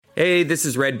Hey, this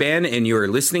is Red Band, and you're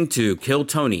listening to Kill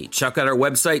Tony. Check out our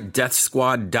website,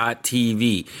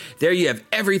 deathsquad.tv. There you have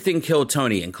everything Kill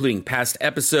Tony, including past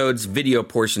episodes, video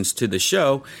portions to the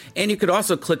show, and you could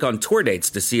also click on tour dates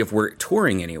to see if we're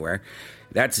touring anywhere.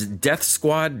 That's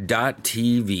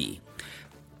deathsquad.tv.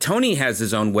 Tony has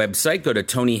his own website. Go to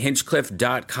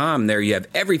TonyHinchcliffe.com. There you have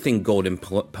everything Golden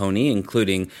Pony,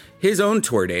 including his own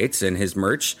tour dates and his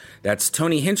merch. That's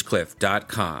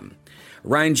TonyHinchcliffe.com.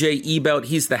 Ryan J. Ebelt,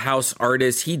 he's the house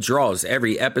artist. He draws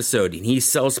every episode, and he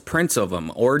sells prints of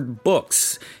them or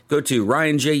books. Go to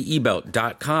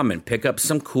RyanJEbelt.com and pick up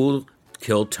some cool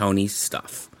Kill Tony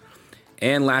stuff.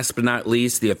 And last but not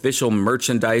least, the official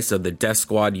merchandise of the Death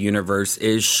Squad universe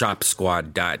is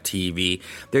ShopSquad.tv.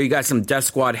 There you got some Death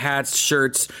Squad hats,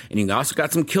 shirts, and you also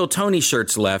got some Kill Tony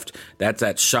shirts left. That's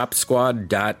at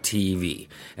ShopSquad.tv.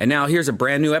 And now here's a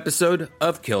brand new episode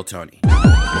of Kill Tony.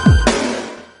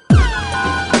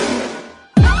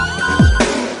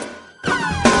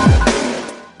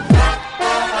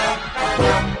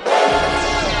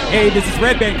 Hey, this is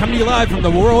Red Band coming to you live from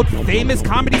the world-famous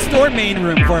Comedy Store main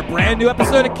room for a brand new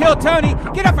episode of Kill Tony.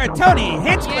 Get up for Tony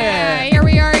Hinchcliffe! Yeah, here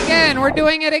we are again. We're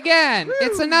doing it again. Woo.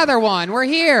 It's another one. We're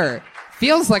here.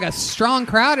 Feels like a strong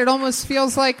crowd. It almost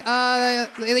feels like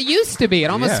it used to be. It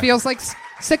almost feels like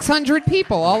 600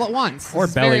 people all at once. Or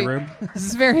belly room. This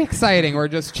is very exciting. We're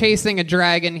just chasing a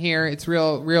dragon here. It's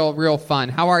real fun.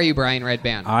 How are you, Brian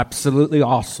Redband? Absolutely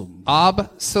awesome.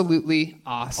 Absolutely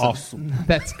awesome.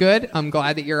 That's good. I'm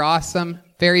glad that you're awesome.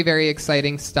 Very, very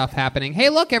exciting stuff happening. Hey,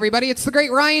 look, everybody. It's the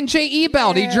great Ryan J.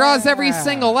 Ebelt. He draws every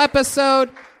single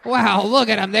episode. Wow, look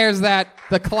at him. There's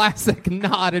the classic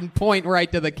nod and point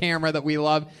right to the camera that we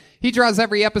love. He draws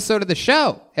every episode of the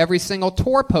show, every single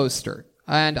tour poster.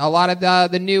 And a lot of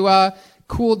the new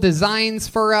cool designs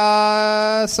for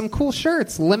some cool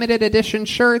shirts, limited edition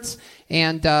shirts,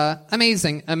 and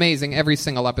amazing every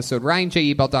single episode.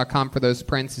 RyanJEbelt.com for those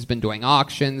prints. He's been doing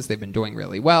auctions. They've been doing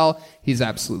really well. He's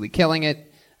absolutely killing it.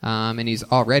 And he's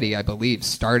already, I believe,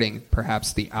 starting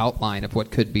perhaps the outline of what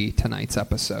could be tonight's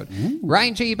episode.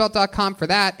 RyanJEbelt.com for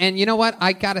that. And you know what?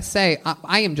 I got to say,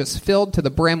 I am just filled to the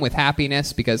brim with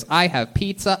happiness because I have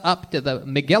pizza up to the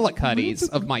McGillicuddies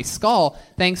of my skull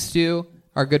thanks to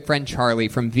our good friend Charlie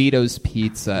from Vito's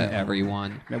Pizza,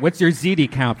 everyone. What's your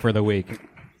ZD count for the week?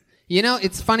 You know,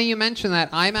 it's funny you mention that.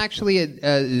 I'm actually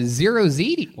a zero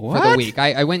ZD for the week.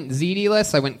 I went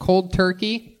ZD-less. I went cold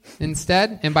turkey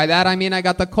instead. And by that, I mean I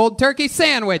got the cold turkey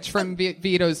sandwich from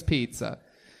Vito's Pizza.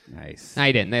 Nice.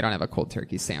 I didn't. They don't have a cold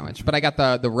turkey sandwich. But I got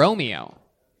the Romeo.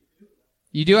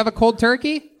 You do have a cold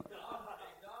turkey?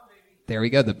 There we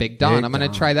go, the Big Don. I'm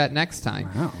going to try that next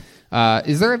time. Wow.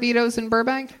 Is there a Vito's in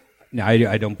Burbank? No,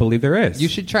 I don't believe there is. You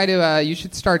should try to. You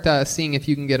should start seeing if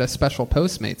you can get a special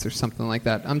Postmates or something like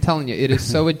that. I'm telling you, it is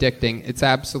so addicting. It's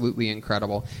absolutely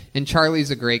incredible. And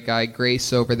Charlie's a great guy.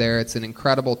 Grace over there. It's an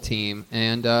incredible team,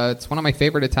 and it's one of my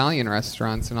favorite Italian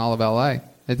restaurants in all of LA.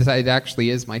 It actually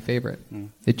is my favorite.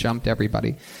 It jumped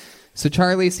everybody. So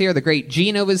Charlie's here. The great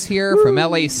Gino is here from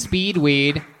LA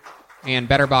Speedweed and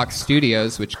Better Box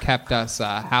Studios, which kept us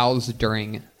housed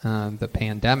during the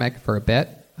pandemic for a bit.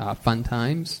 Fun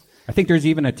times. I think there's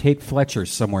even a Tate Fletcher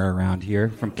somewhere around here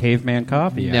from Caveman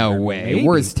Coffee. No way. Maybe.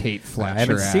 Where's Tate Fletcher? I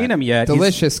haven't seen him yet.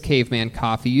 Delicious Caveman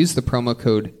Coffee. Use the promo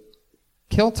code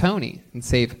KILLTONY and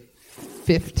save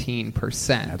 15%.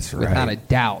 That's right. Without a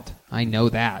doubt. I know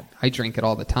that. I drink it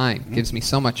all the time. It gives me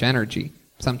so much energy.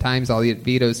 Sometimes I'll eat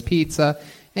Vito's Pizza,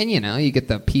 and you get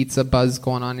the pizza buzz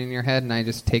going on in your head, and I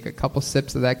just take a couple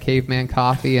sips of that Caveman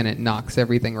Coffee, and it knocks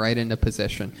everything right into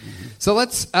position. So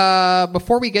let's,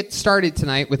 before we get started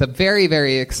tonight with a very,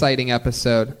 very exciting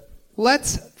episode,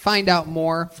 let's find out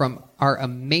more from our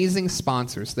amazing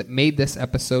sponsors that made this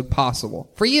episode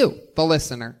possible. For you, the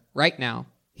listener, right now,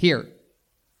 here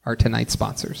are tonight's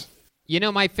sponsors. You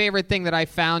know, my favorite thing that I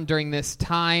found during this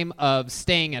time of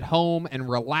staying at home and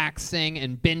relaxing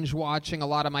and binge watching, a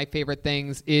lot of my favorite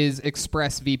things is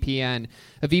ExpressVPN.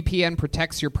 A VPN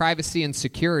protects your privacy and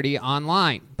security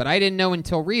online. But I didn't know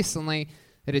until recently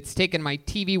that it's taken my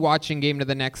TV watching game to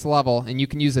the next level, and you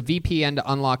can use a VPN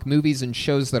to unlock movies and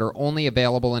shows that are only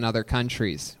available in other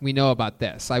countries. We know about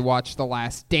this. I watched The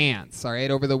Last Dance, all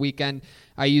right? Over the weekend,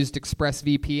 I used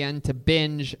ExpressVPN to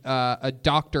binge a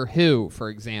Doctor Who, for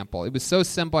example. It was so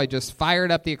simple. I just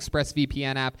fired up the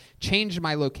ExpressVPN app, changed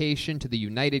my location to the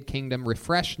United Kingdom,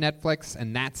 refreshed Netflix,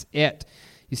 and that's it.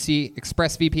 You see,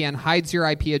 ExpressVPN hides your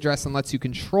IP address and lets you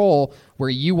control where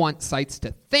you want sites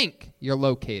to think you're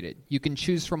located. You can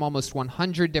choose from almost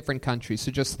 100 different countries,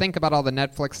 so just think about all the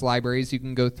Netflix libraries you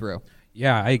can go through.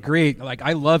 Yeah, I agree. Like,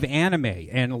 I love anime,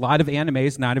 and a lot of anime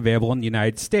is not available in the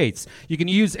United States. You can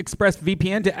use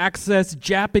ExpressVPN to access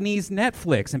Japanese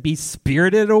Netflix and be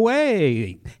spirited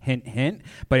away. Hint, hint.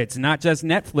 But it's not just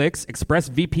Netflix.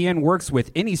 ExpressVPN works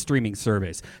with any streaming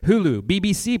service. Hulu,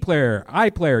 BBC Player,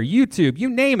 iPlayer, YouTube, you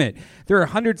name it. There are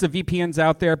hundreds of VPNs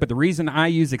out there, but the reason I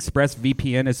use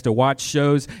ExpressVPN is to watch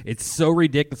shows. It's so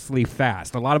ridiculously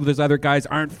fast. A lot of those other guys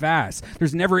aren't fast.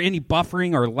 There's never any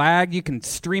buffering or lag. You can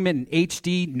stream it in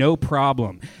HD, no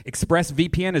problem.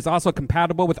 ExpressVPN is also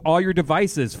compatible with all your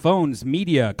devices, phones,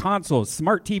 media, consoles,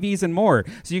 smart TVs, and more,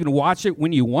 so you can watch it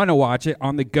when you want to watch it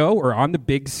on the go or on the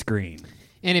big screen.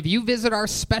 And if you visit our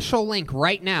special link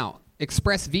right now,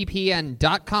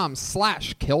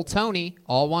 expressvpn.com/killtony,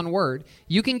 all one word,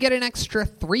 you can get an extra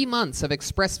 3 months of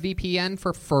ExpressVPN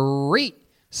for free.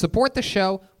 Support the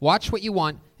show, watch what you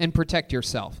want, and protect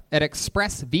yourself at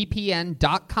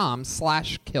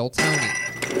expressvpn.com/killtony.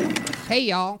 Hey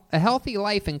y'all, a healthy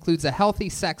life includes a healthy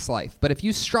sex life, but if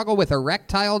you struggle with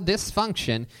erectile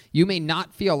dysfunction, you may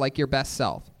not feel like your best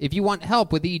self. If you want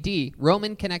help with ED,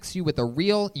 Roman connects you with a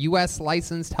real U.S.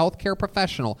 licensed healthcare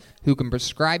professional who can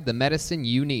prescribe the medicine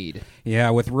you need. Yeah,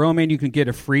 with Roman, you can get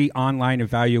a free online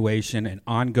evaluation and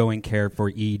ongoing care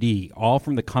for ED, all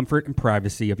from the comfort and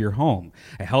privacy of your home.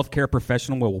 A healthcare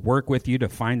professional will work with you to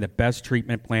find the best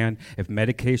treatment plan. If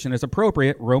medication is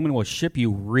appropriate, Roman will ship you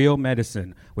real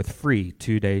medicine with free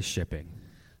 2-day shipping.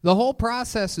 The whole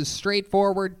process is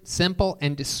straightforward, simple,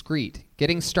 and discreet.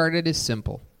 Getting started is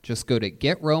simple. Just go to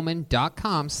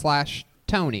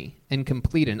getroman.com/Tony and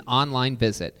complete an online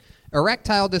visit.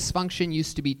 Erectile dysfunction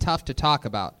used to be tough to talk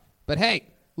about, but hey,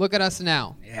 look at us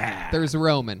now. Yeah. There's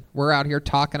Roman. We're out here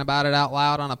talking about it out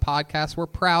loud on a podcast. We're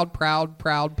proud, proud,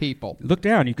 proud people. Look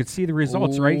down. You can see the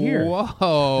results right here.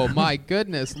 Whoa, my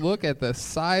goodness. Look at the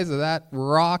size of that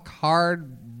rock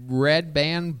hard red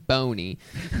band bony.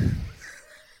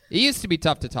 It used to be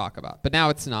tough to talk about, but now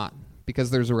it's not, because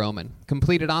there's a Roman.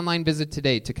 Complete an online visit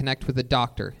today to connect with a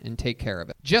doctor and take care of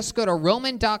it. Just go to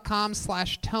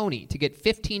roman.com/Tony to get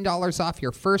 $15 off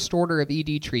your first order of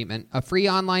ED treatment, a free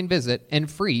online visit, and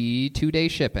free 2-day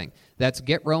shipping. That's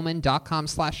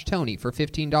getroman.com/Tony for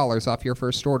 $15 off your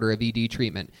first order of ED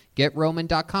treatment.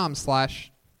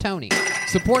 Getroman.com/Tony.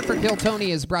 Support for Kill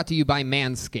Tony is brought to you by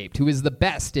Manscaped, who is the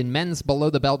best in men's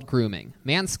below-the-belt grooming.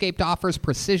 Manscaped offers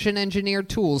precision-engineered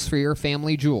tools for your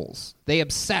family jewels. They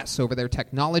obsess over their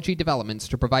technology developments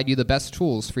to provide you the best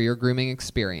tools for your grooming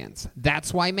experience.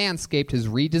 That's why Manscaped has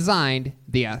redesigned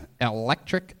the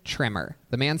electric trimmer.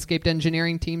 The Manscaped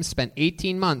engineering team spent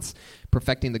 18 months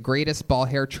perfecting the greatest ball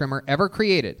hair trimmer ever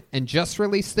created and just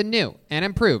released the new and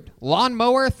improved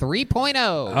Lawnmower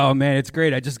 3.0. Oh, man, it's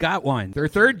great. I just got one. Their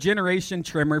third-generation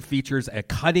trimmer features a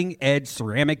cutting-edge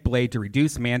ceramic blade to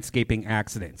reduce manscaping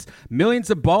accidents. Millions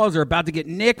of balls are about to get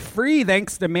nick-free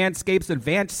thanks to Manscaped's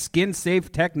advanced skin-safe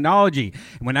technology.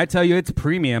 And when I tell you it's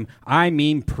premium, I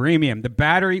mean premium. The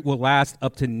battery will last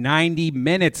up to 90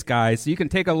 minutes, guys, so you can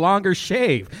take a longer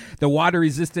shave. The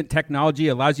water-resistant technology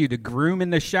allows you to groom in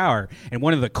the shower. And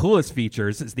one of the coolest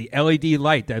features is the LED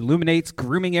light that illuminates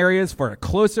grooming areas for a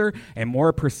closer and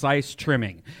more precise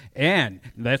trimming. And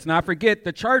let's not forget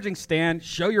the charging stand.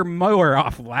 Show your mower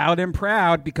off loud and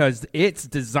proud because it's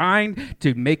designed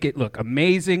to make it look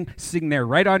amazing, sitting there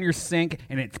right on your sink,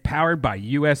 and it's powered by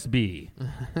USB.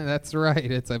 That's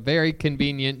right. It's a very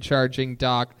convenient charging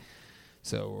dock.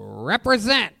 So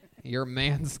represent your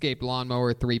Manscaped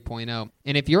Lawnmower 3.0.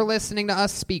 And if you're listening to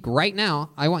us speak right now,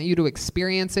 I want you to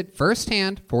experience it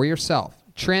firsthand for yourself.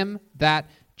 Trim that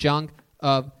junk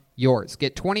of yours.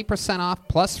 Get 20% off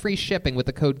plus free shipping with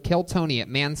the code KILLTONY at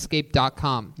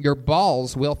manscaped.com. Your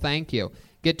balls will thank you.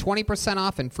 Get 20%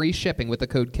 off and free shipping with the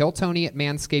code KILLTONY at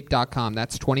manscaped.com.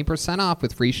 That's 20% off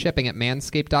with free shipping at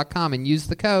manscaped.com and use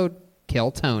the code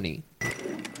KILLTONY.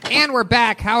 And we're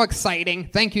back. How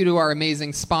exciting. Thank you to our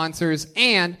amazing sponsors.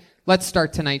 And let's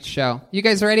start tonight's show. You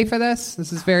guys ready for this?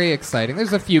 This is very exciting.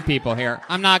 There's a few people here.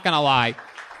 I'm not going to lie.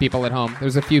 People at home.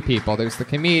 There's a few people. There's the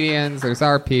comedians. There's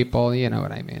our people. You know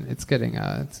what I mean. It's getting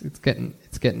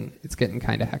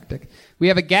kind of hectic. We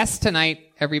have a guest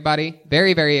tonight, everybody.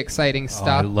 Very, very exciting stuff.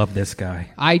 Oh, I love this guy.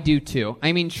 I do too.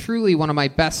 I mean, truly one of my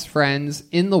best friends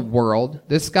in the world.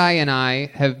 This guy and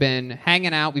I have been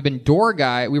hanging out. We were door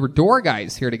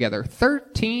guys here together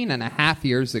 13 and a half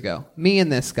years ago. Me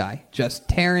and this guy just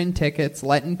tearing tickets,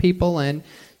 letting people in,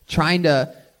 trying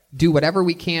to do whatever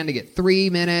we can to get 3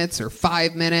 minutes or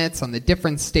 5 minutes on the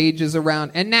different stages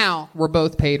around. And now we're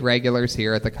both paid regulars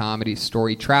here at the Comedy Store.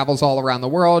 He travels all around the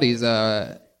world. He's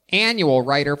a annual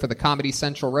writer for the Comedy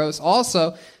Central Roast.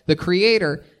 Also, the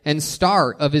creator and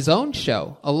star of his own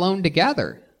show, Alone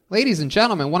Together. Ladies and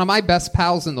gentlemen, one of my best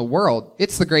pals in the world.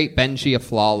 It's the great Benji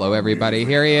Aflalo, everybody.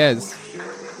 Here he is.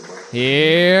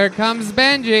 Here comes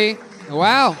Benji.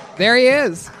 Wow, there he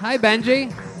is. Hi, Benji.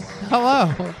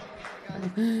 Hello.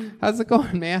 How's it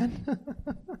going, man?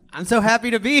 I'm so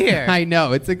happy to be here. I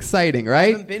know, it's exciting, right?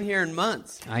 I haven't been here in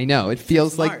months. I know, it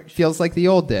feels like the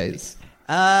old days.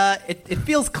 It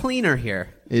feels cleaner here.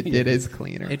 It is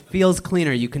cleaner. It feels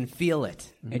cleaner. You can feel it.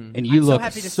 And you I'm look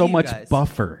happy to so see you much guys.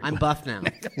 buffer. I'm buff now.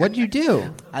 What'd you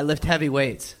do? I lift heavy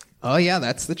weights. Oh, yeah,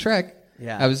 that's the trick.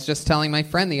 Yeah. I was just telling my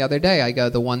friend the other day, I go,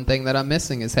 the one thing that I'm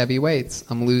missing is heavy weights.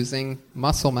 I'm losing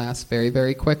muscle mass very,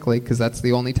 very quickly because that's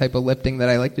the only type of lifting that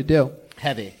I like to do.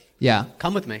 Heavy. Yeah.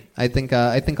 Come with me. I think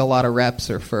a lot of reps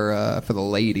are for the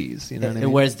ladies. You know what I It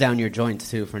mean? wears down your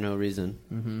joints, too, for no reason.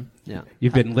 Mm-hmm. Yeah.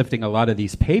 You've been lifting a lot of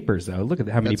these papers, though. Look at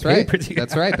how many That's right. papers you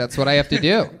That's have. right. That's what I have to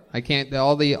do. I can't.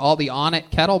 All the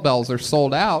Onnit kettlebells are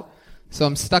sold out, so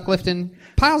I'm stuck lifting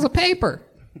piles of paper.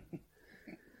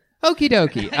 Okie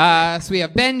dokie. So we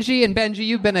have Benji, and Benji,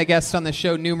 you've been a guest on the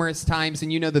show numerous times,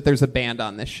 and you know that there's a band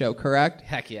on this show, correct?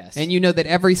 Heck yes. And you know that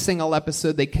every single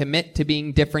episode they commit to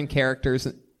being different characters.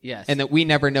 Yes. And that we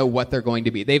never know what they're going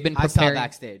to be. They've been I preparing. saw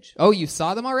backstage. Oh, you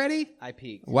saw them already? I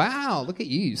peeked. Wow, look at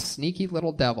you, you sneaky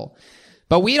little devil.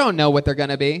 But we don't know what they're going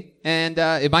to be. And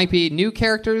it might be new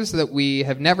characters that we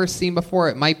have never seen before.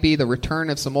 It might be the return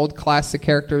of some old classic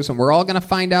characters. And we're all going to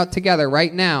find out together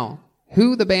right now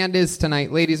who the band is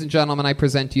tonight. Ladies and gentlemen, I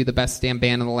present to you the best damn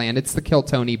band in the land. It's the Kill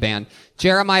Tony Band.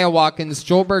 Jeremiah Watkins,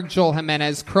 Joelberg Joel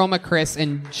Jimenez, Chroma Chris,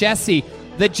 and Jesse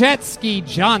the Jet Ski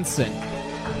Johnson.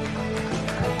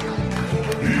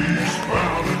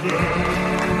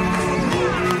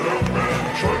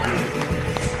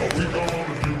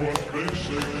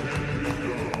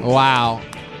 Wow.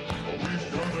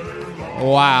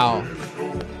 Wow.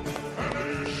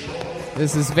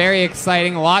 This is very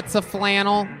exciting. Lots of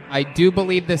flannel. I do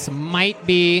believe this might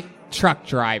be truck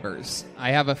drivers. I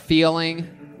have a feeling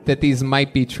that these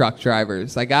might be truck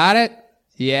drivers. I got it?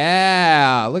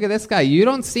 Yeah. Look at this guy. You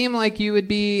don't seem like you would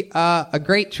be a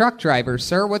great truck driver,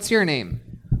 sir. What's your name?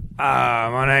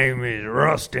 My name is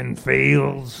Rustin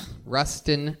Fields.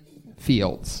 Rustin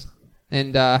Fields.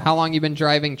 And how long you been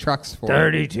driving trucks for?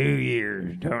 32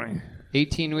 years, Tony.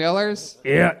 18-wheelers?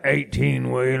 Yeah,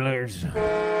 18-wheelers.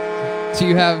 Do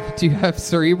you have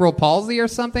cerebral palsy or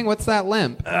something? What's that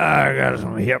limp? I got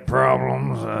some hip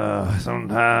problems.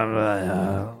 Sometimes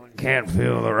I can't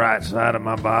feel the right side of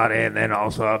my body, and then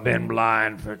also I've been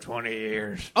blind for 20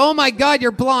 years. Oh my God,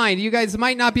 you're blind. You guys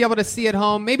might not be able to see at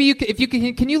home. Maybe you, if you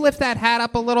can you lift that hat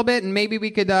up a little bit, and maybe we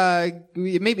could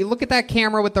maybe look at that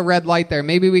camera with the red light there.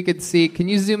 Maybe we could see. Can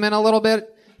you zoom in a little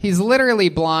bit? He's literally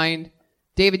blind.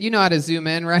 David, you know how to zoom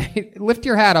in, right? Lift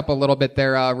your hat up a little bit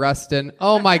there, Rustin.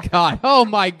 Oh my God. Oh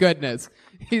my goodness.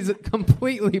 He's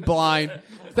completely blind.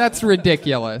 That's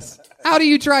ridiculous. How do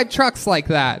you drive trucks like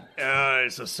that?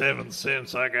 It's a 7th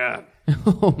sense I got.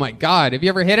 Oh my God. Have you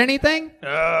ever hit anything?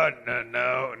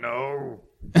 No.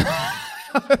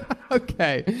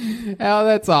 Okay. Oh,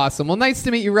 that's awesome. Well, nice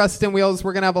to meet you, Rustin Wheels.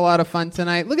 We're going to have a lot of fun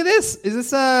tonight. Look at this. Is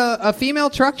this a female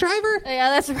truck driver?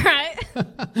 Yeah, that's right.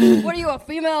 What are you, a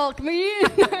female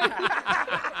comedian? Jesus.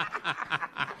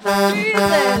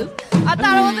 I thought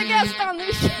I was a guest on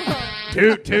this show.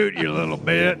 Toot, toot, you little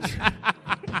bitch.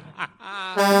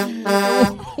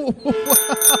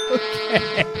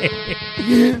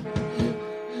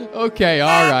 Okay.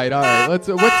 All right.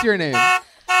 What's your name?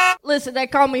 Listen, they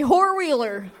call me Whore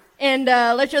Wheeler. And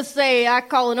let's just say I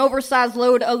call an oversized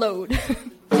load a load.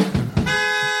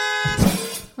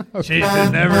 She's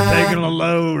never taken a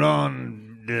load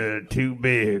on too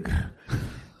big.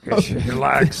 'Cause she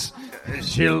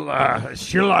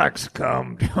likes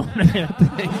cum.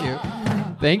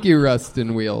 Thank you,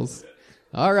 Rustin Wheels.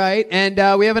 All right,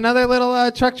 and we have another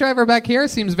little truck driver back here.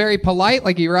 Seems very polite,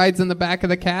 like he rides in the back of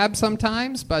the cab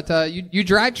sometimes. But you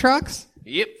drive trucks?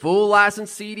 Yep, full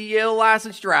licensed CDL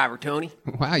licensed driver, Tony.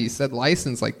 Wow, you said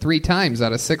license like 3 times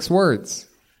out of 6 words.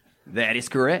 That is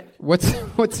correct.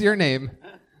 What's your name?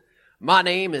 My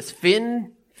name is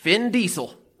Finn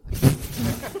Diesel.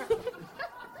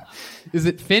 Is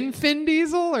it Finn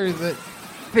Diesel or is it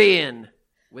Finn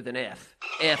with an F.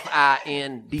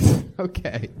 F-I-N Diesel.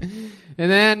 Okay. And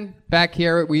then back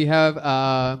here we have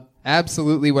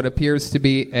absolutely what appears to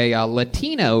be a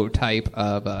Latino type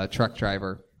of truck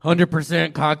driver.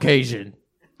 100% Caucasian.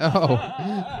 Oh.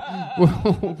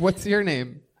 What's your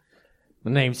name? My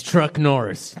name's Truck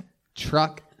Norris.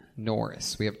 Truck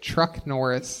Norris. We have Truck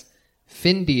Norris,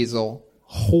 Finn Diesel,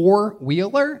 Whore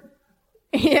Wheeler.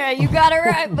 Yeah, you got it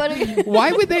right, buddy.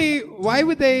 Why would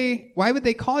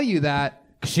they call you that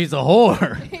She's a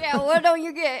whore. Yeah, what don't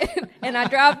you get? And I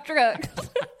drive trucks.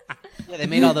 Yeah, they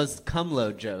made all those cum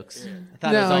load jokes. I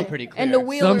thought it was all pretty clear. And the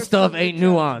wheels. Some stuff ain't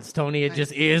nuanced, Tony. It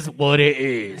just is what it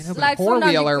is. Like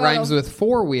Four-wheeler sometimes you rhymes go- with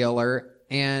four-wheeler,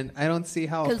 and I don't see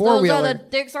how a Because those are four-wheeler... the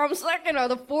dicks I'm sucking are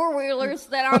the four-wheelers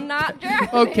that I'm not driving.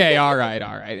 Okay, all right.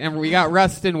 And we got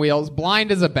Rustin Wheels,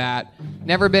 blind as a bat,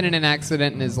 never been in an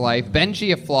accident in his life.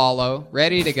 Benji Aflalo,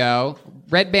 ready to go.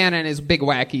 Red Band and his big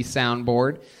wacky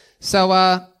soundboard. So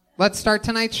let's start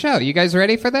tonight's show. You guys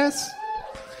ready for this?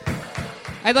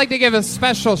 I'd like to give a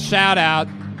special shout out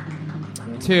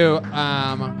to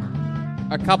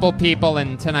a couple people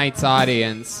in tonight's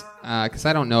audience, because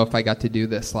I don't know if I got to do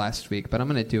this last week, but I'm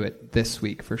going to do it this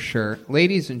week for sure.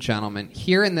 Ladies and gentlemen,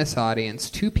 here in this audience,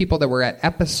 two people that were at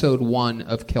episode 1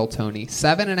 of Kill Tony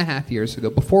 7.5 years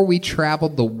ago, before we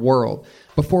traveled the world,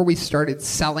 before we started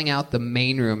selling out the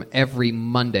main room every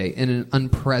Monday in an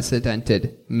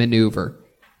unprecedented maneuver.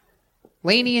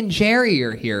 Laney and Jerry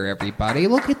are here, everybody.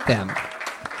 Look at them.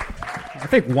 I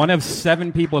think one of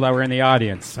 7 people that were in the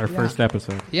audience, our first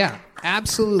episode. Yeah,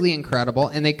 absolutely incredible.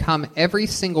 And they come every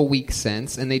single week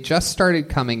since, and they just started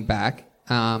coming back.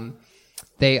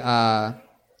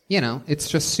 It's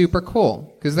just super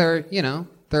cool because they're a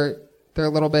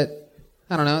little bit,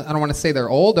 I don't know, I don't want to say they're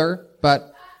older,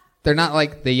 but they're not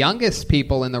like the youngest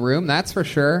people in the room, that's for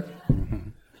sure.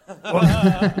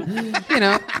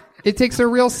 It takes a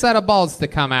real set of balls to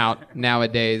come out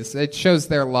nowadays. It shows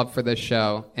their love for the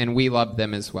show, and we love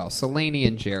them as well. So Laney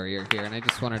and Jerry are here, and I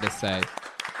just wanted to say,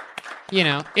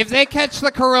 if they catch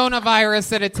the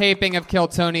coronavirus at a taping of Kill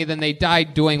Tony, then they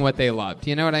died doing what they loved.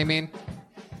 You know what I mean?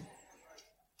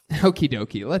 Okie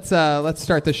dokie. Let's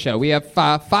start the show. We have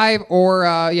I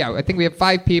think we have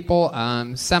 5 people,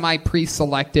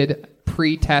 semi-pre-selected,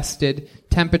 pre-tested,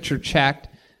 temperature checked,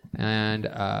 and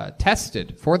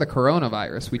tested for the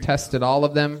coronavirus. We tested all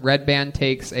of them. Red Band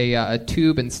takes a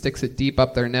tube and sticks it deep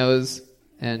up their nose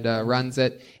and runs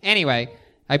it. Anyway,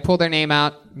 I pull their name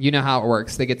out. You know how it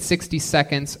works. They get 60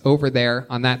 seconds over there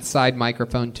on that side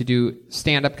microphone to do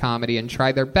stand-up comedy and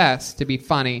try their best to be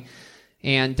funny.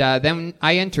 And then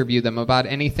I interview them about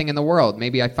anything in the world.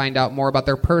 Maybe I find out more about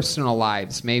their personal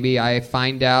lives. Maybe I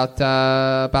find out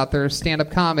about their stand-up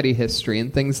comedy history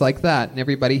and things like that. And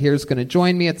everybody here is going to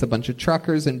join me. It's a bunch of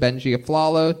truckers and Benji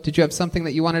Aflalo. Did you have something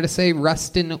that you wanted to say,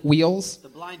 Rustin Wheels? The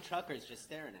blind trucker's just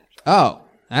staring at you. Oh,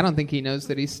 I don't think he knows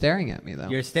that he's staring at me, though.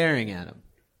 You're staring at him.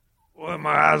 Well, my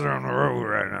eyes are on the road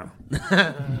right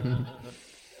now.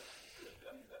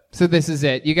 So this is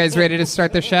it. You guys ready to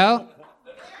start the show?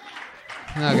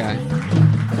 Okay.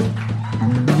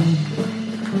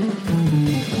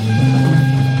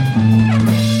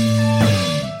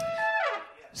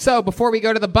 So before we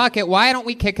go to the bucket, why don't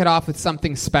we kick it off with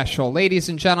something special? Ladies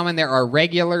and gentlemen, there are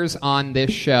regulars on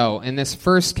this show, and this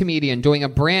first comedian doing a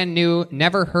brand new,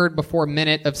 never heard before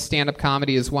minute of stand-up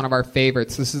comedy is one of our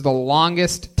favorites. This is the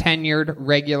longest tenured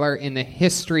regular in the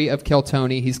history of Kill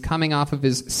Tony. He's coming off of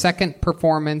his second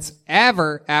performance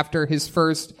ever after his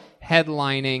first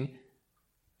headlining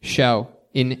show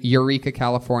in Eureka,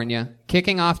 California.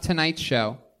 Kicking off tonight's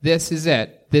show. This is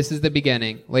it. This is the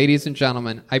beginning. Ladies and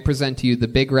gentlemen, I present to you the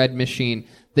Big Red Machine,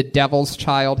 the devil's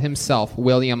child himself,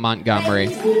 William Montgomery.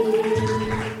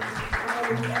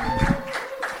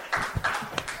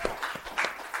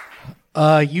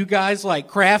 You guys like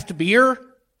craft beer?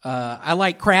 I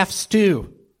like craft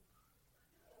stew.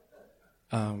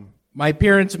 My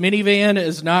parents' minivan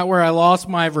is not where I lost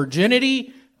my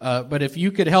virginity, but if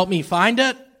you could help me find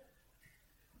it.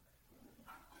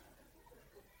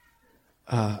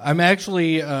 I'm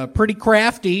actually pretty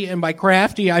crafty, and by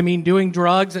crafty, I mean doing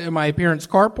drugs in my parents'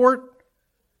 carport.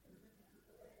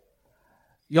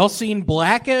 Y'all seen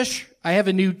Blackish? I have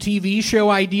a new TV show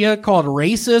idea called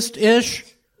Racist-ish.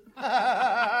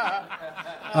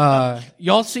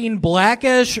 Y'all seen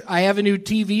Blackish? I have a new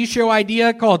TV show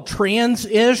idea called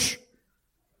Trans-ish.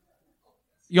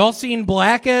 Y'all seen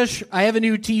Blackish? I have a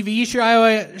new TV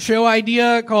show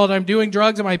idea called I'm Doing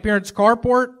Drugs in My Parents'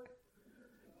 Carport.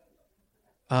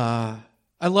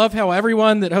 I love how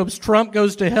everyone that hopes Trump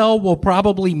goes to hell will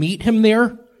probably meet him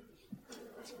there.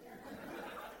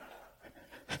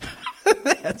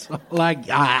 That's all I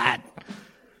got.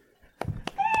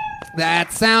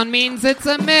 That sound means it's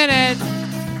a minute.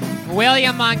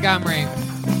 William Montgomery.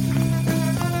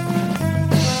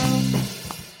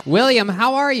 William,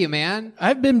 how are you, man?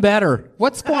 I've been better.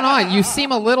 What's going on? You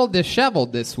seem a little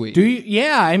disheveled this week. Do you?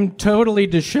 Yeah, I'm totally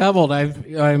disheveled.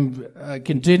 I'm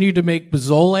continue to make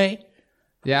pozole.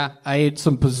 Yeah. I ate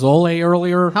some pozole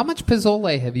earlier. How much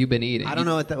pozole have you been eating? I don't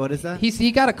know what is that?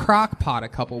 He got a crock pot a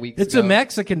couple weeks It's ago. a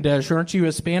Mexican dish. Aren't you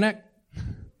Hispanic?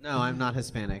 No, I'm not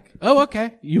Hispanic. Oh,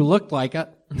 okay. You looked like it.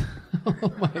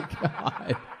 Oh my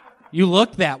God. You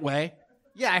looked that way.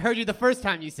 Yeah, I heard you the first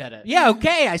time you said it. Yeah,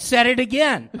 okay. I said it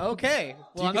again. Okay.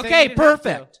 Well, I'm saying Okay, you didn't have to.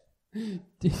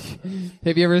 perfect.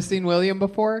 Have you ever seen William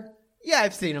before? Yeah,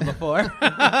 I've seen him before.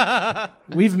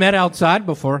 We've met outside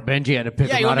before. Benji had to pick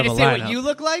Yeah, him you out want me of to a say lineup. what you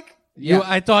look like?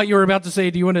 I thought you were about to say,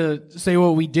 do you want to say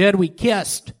what we did? We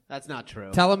kissed. That's not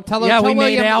true. Tell him. Yeah, tell we made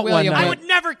William, out one William, night. I would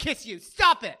never kiss you.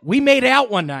 Stop it. We made out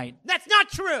one night. That's not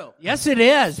true. Yes, it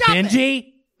is, Stop it.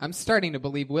 Benji. I'm starting to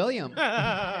believe William.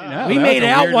 We made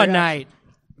out one night.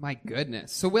 My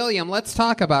goodness. So, William, let's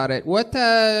talk about it. What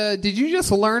did you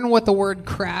just learn what the word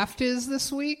craft is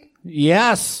this week?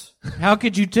 Yes. How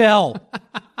could you tell?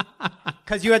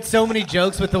 Because you had so many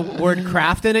jokes with the word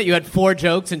craft in it. You had 4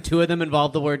 jokes, and 2 of them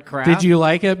involved the word craft. Did you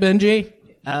like it, Benji?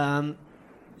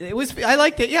 It was. I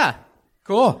liked it. Yeah.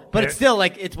 Cool. But it's still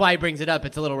like it's why he brings it up.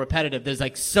 It's a little repetitive. There's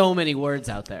like so many words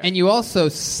out there. And you also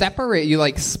separate, you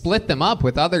like split them up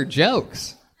with other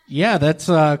jokes. Yeah, that's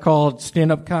called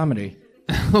stand-up comedy.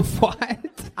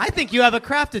 What? I think you have a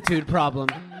craftitude problem.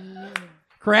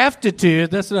 Craftitude,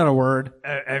 that's not a word.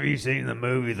 Have you seen the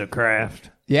movie The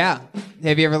Craft? Yeah.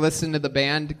 Have you ever listened to the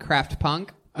band Kraft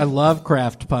Punk? I love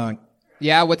Kraft Punk.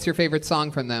 Yeah. What's your favorite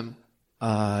song from them?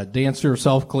 Dance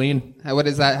Yourself Clean. What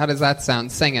is that? How does that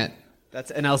sound? Sing it. That's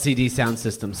an LCD Sound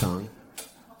System song.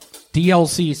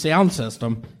 DLC Sound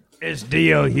System. It's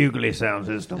D.L. Hughley sound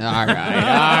system. All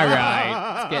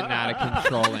right. It's getting out of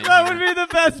control. In That here. would be the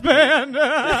best band.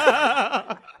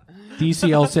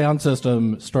 DCL Sound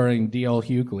System starring D.L.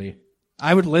 Hughley.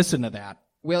 I would listen to that.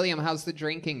 William, how's the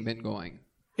drinking been going?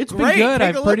 It's Great, been good.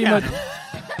 take a I've pretty look much.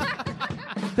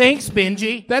 at Thanks,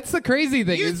 Benji. That's the crazy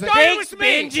thing. You is started that with me.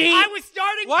 Benji. I was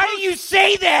starting. Why do you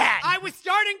say that? I was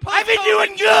starting. I've been post-COVID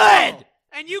doing good.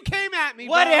 and you came at me.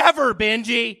 Whatever,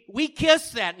 Benji. We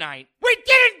kissed that night. We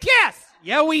didn't kiss.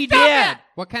 Yeah, we Stop did. it.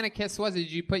 What kind of kiss was it?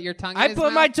 Did you put your tongue in I his put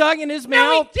mouth? my tongue in his No,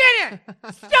 mouth. we didn't.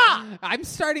 Stop. I'm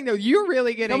starting to... You're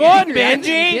really getting Come on, angry. I think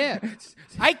Benji. you did.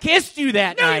 I kissed you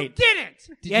that No, you night.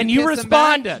 didn't. Did And you you kiss him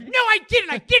back? responded. No, I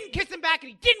didn't. I didn't kiss him back, and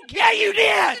he didn't kiss Yeah, me. you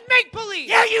did. This is make believe.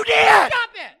 Yeah, you did. Stop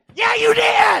it. Yeah, you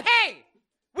did. Hey.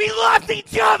 We loved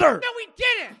each other. No, we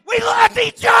didn't. We loved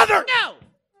each other. No.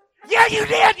 Yeah, you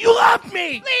did. You loved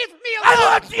me. Leave me alone. I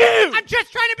loved you. I'm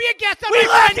just trying to be a guest on We my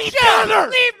loved friend's each show. other.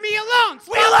 Leave me alone.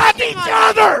 Stop We loved picking each on me.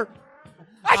 other.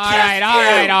 I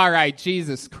kissed you. All right.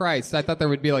 Jesus Christ. I thought there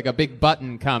would be like a big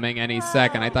button coming any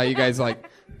second. I thought you guys like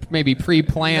maybe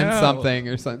pre-planned something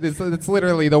or something. It's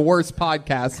literally the worst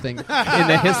podcasting in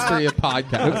the history of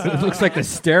podcasts. It looks like the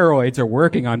steroids are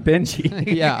working on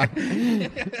Benji. Yeah.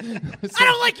 I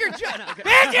don't like your joke.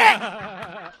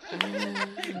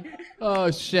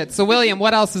 Oh, shit. So, William,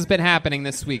 what else has been happening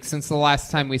this week since the last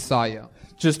time we saw you?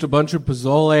 Just a bunch of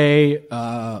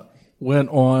Pozzole. Went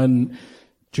on.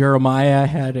 Jeremiah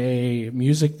had a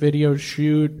music video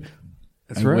shoot.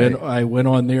 That's right. I went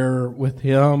on there with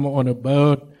him on a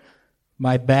boat.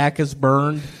 My back is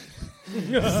burned.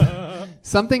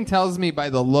 Something tells me by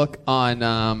the look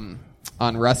on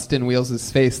Rustin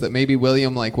Wheels' face that maybe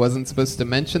William like wasn't supposed to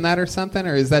mention that or something,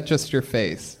 or is that just your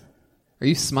face? Are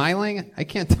you smiling? I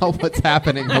can't tell what's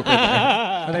happening over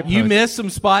there. You missed some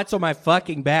spots on my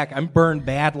fucking back. I'm burned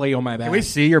badly on my back. Can we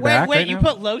see your back Wait, right you now?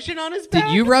 put lotion on his back?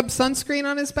 Did you rub sunscreen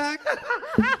on his back?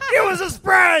 It was a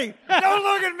spray. Don't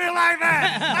look at me like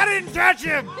that. I didn't touch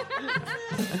him.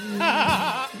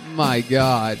 My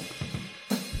God.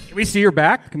 Can we see your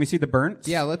back? Can we see the burns?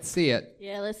 Yeah, let's see it.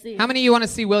 Yeah, let's see. How many of you want to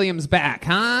see William's back,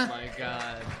 huh? Oh my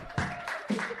God.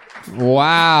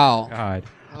 Wow. God.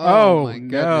 Oh, my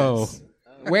no. goodness.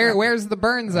 Where's the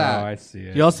burns Oh, at? I see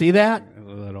it. Y'all see that? A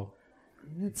little.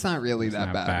 It's not really that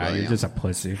Not bad, bad. William. You're just a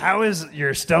pussy. How is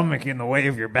your stomach in the way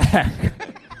of your back?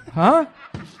 Huh?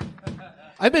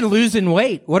 I've been losing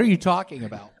weight. What are you talking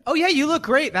about? Oh yeah, you look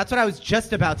great. That's what I was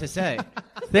just about to say.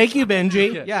 Thank you,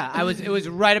 Benji. Yeah, It was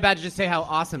right about to just say how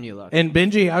awesome you look. And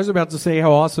Benji, I was about to say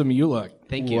how awesome you look.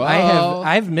 Thank you. Whoa.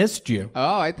 I've missed you.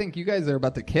 Oh, I think you guys are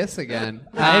about to kiss again.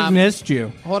 I've missed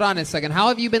you. Hold on a second. How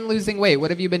have you been losing weight? What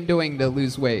have you been doing to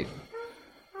lose weight?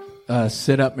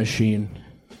 Sit-up machine.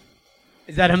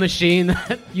 Is that a machine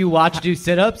that you watch do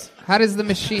sit-ups? How does the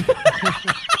machine?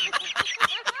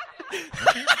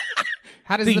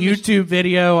 How does The the YouTube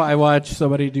video, I watched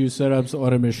somebody do sit-ups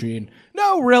on a machine.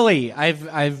 No, really.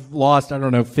 I've lost,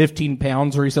 15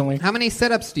 pounds recently. How many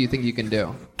sit-ups do you think you can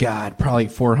do? God, probably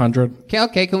 400.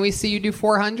 Okay. Can we see you do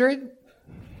 400?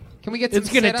 Can we get some It's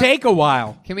going to sit-up? take a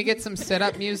while. Can we get some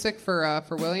sit-up music for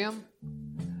William?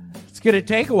 It's going to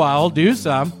take a while. I'll do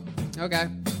some. Okay.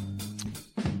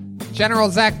 General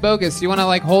Zach Bogus, you want to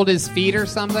like hold his feet or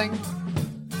something?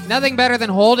 Nothing better than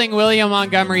holding William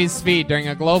Montgomery's feet during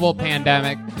a global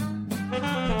pandemic.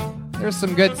 There's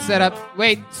some good sit-up.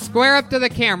 Wait, square up to the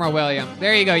camera, William.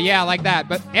 There you go. Yeah, like that.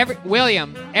 But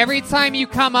William, every time you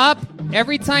come up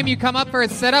for a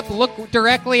sit-up, look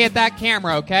directly at that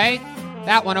camera, okay?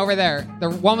 That one over there, the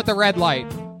one with the red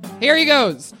light. Here he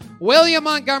goes. William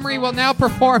Montgomery will now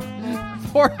perform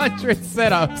 400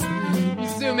 sit-ups. You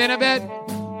zoom in a bit.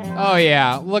 Oh,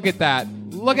 yeah. Look at that.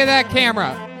 Look at that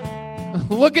camera.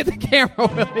 Look at the camera,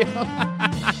 William.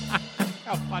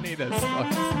 How funny this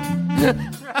looks.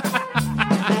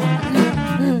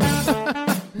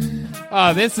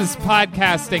 Oh, this is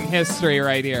podcasting history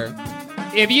right here.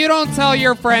 If you don't tell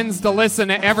your friends to listen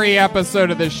to every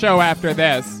episode of the show after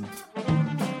this,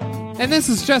 and this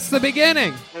is just the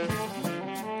beginning.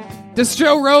 Does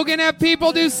Joe Rogan have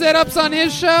people do sit-ups on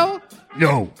his show?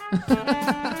 No.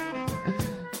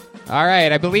 All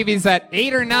right, I believe he's at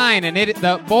 8 or 9, and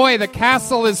the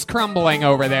castle is crumbling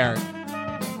over there.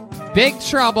 Big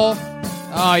trouble.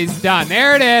 Oh, he's done.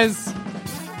 There it is.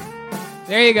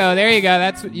 There you go.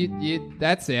 That's what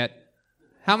that's it.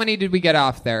 How many did we get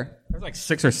off there? There's like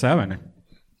 6 or 7.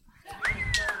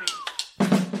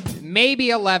 Maybe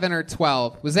 11 or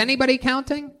 12. Was anybody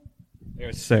counting?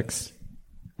 There's 6.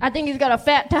 I think he's got a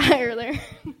fat tire there.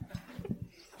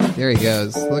 There he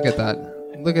goes. Look at that.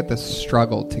 Look at the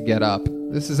struggle to get up.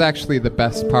 This is actually the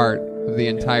best part of the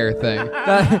entire thing.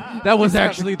 That was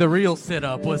actually the real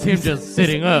sit-up, was him just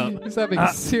sitting up. He's having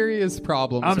serious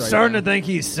problems I'm right starting now. to think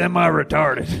he's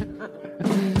semi-retarded.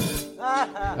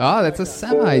 Oh, that's a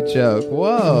semi-joke.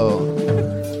 Whoa.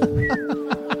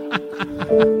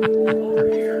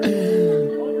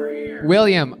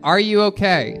 William, are you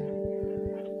okay?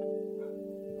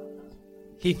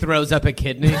 He throws up a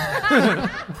kidney.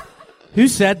 Who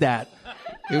said that?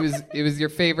 It was your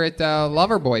favorite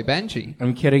lover boy, Benji.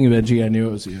 I'm kidding, Benji. I knew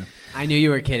it was you. I knew you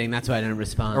were kidding. That's why I didn't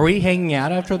respond. Are we hanging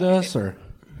out after this, or?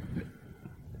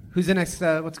 Who's the next?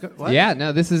 What? Yeah,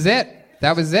 no, this is it.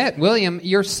 That was it. William,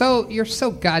 you're so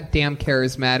goddamn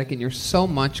charismatic, and you're so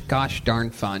much gosh darn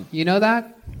fun. You know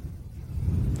that?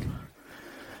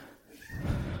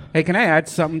 Hey, can I add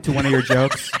something to one of your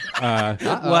jokes?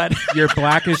 What? Your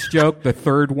Blackish joke, the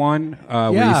third one,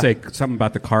 where you say something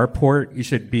about the carport. You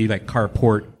should be like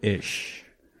carport-ish.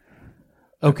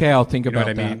 Okay, I'll think You know about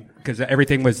what I that. mean? Because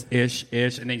everything was ish,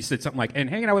 and then you said something like, and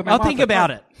hanging out with my mom. I'll think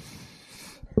about it.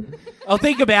 I'll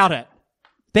think about it.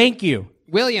 Thank you.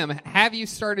 William, have you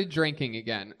started drinking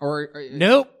again?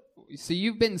 Nope. So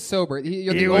you've been sober.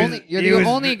 You're He the was-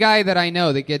 only guy that I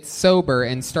know that gets sober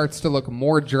and starts to look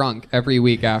more drunk every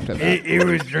week after that. He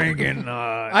was drinking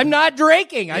I'm not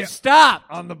drinking. I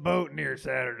stopped. on the boat near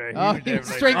Saturday. Oh, he was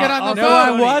drinking on the No, boat.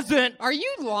 I wasn't. Are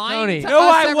you lying Tony. to No,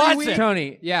 us I every wasn't. week?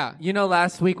 Tony, Yeah. you know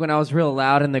last week when I was real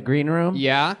loud in the green room?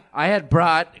 Yeah? I had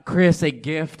brought Chris a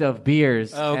gift of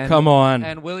beers. Oh, and- come on.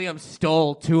 And William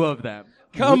stole 2 of them.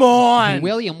 Come on.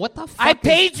 William, what the fuck? I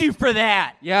paid you for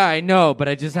that. Yeah, I know, but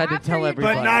I just had to After tell you-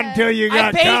 everybody. But not until you I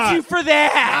got paid caught. you for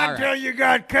that. All Until you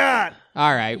got caught.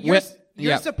 All right. You're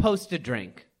Yeah. supposed to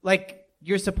drink. Like,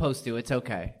 you're supposed to. It's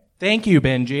okay. Thank you,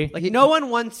 Benji. Like, no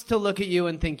one wants to look at you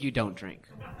and think you don't drink.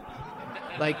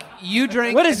 Like, you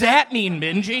drink. What does that mean,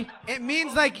 Benji? It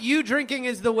means, like, you drinking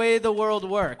is the way the world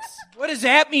works. What does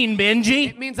that mean, Benji?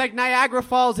 It means, like, Niagara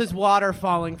Falls is water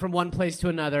falling from one place to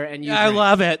another, and you I drink.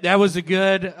 love it. That was a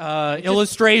good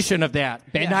illustration of that.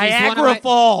 Benji's one Niagara of my-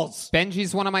 Falls.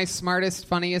 Benji's one of my smartest,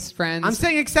 funniest friends. I'm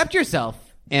saying accept yourself.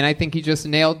 and I think he just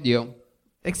nailed you.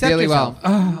 Accept really yourself.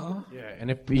 well. Yeah, and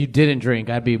if you didn't drink,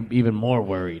 I'd be even more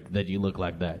worried that you look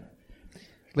like that.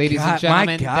 Ladies God, and gentlemen,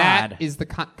 my God. that is the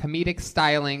comedic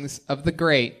stylings of the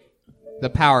great, the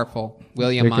powerful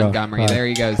William There you go. Montgomery. All right. There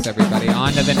he goes, everybody.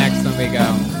 On to the next one we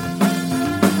go.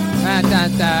 Da, da,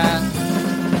 da.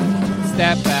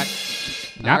 Step back.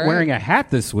 Not All right. wearing a hat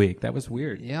this week. That was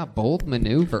weird. Yeah, bold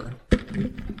maneuver.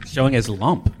 Showing his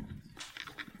lump.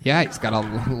 Yeah, he's got a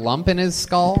lump in his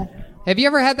skull. Have you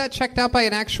ever had that checked out by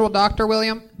an actual doctor,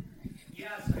 William? Yes,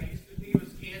 I used to think it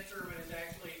was cancer, but it's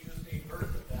actually just a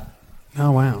birth defect.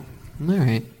 Oh, wow. All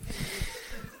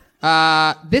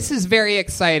right. This is very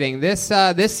exciting.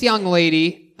 This young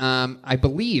lady, I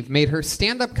believe, made her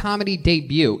stand-up comedy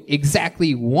debut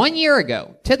exactly 1 year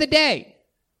ago, to the day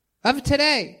of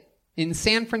today, in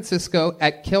San Francisco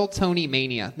at Kill Tony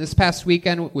Mania. This past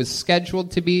weekend was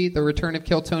scheduled to be the return of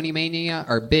Kill Tony Mania,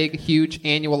 our big, huge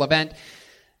annual event.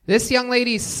 This young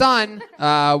lady's son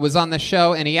was on the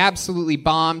show, and he absolutely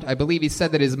bombed. I believe he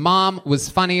said that his mom was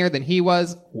funnier than he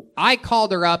was. I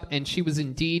called her up, and she was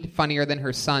indeed funnier than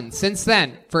her son. Since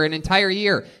then, for an entire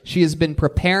year, she has been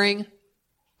preparing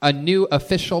a new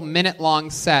official minute-long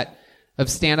set of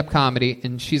stand-up comedy,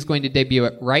 and she's going to debut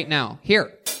it right now,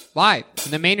 here, live,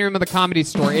 in the main room of the Comedy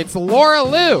Store. It's Laura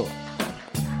Liu.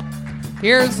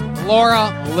 Here's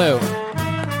Laura Liu.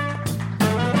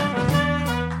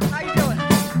 How you doing?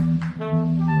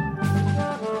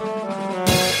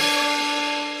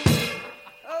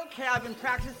 Okay, I've been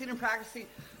practicing and practicing.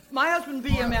 My husband,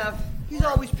 BMF, he's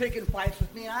always picking fights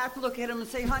with me. I have to look at him and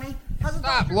say, honey, how's it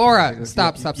Stop, going? Laura.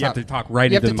 Stop. You have to talk right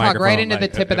You have into to the talk right microphone, into the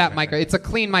like- tip of that microphone. It's a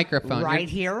clean microphone. Right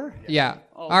here? Yeah.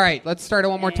 Oh. All right, let's start it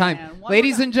one more time. And one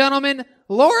Ladies more and gentlemen,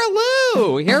 Laura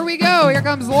Liu. Here we go. Here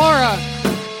comes Laura.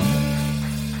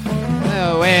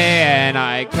 When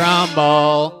I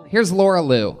crumble. Here's Laura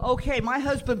Liu. Okay, my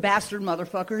husband, bastard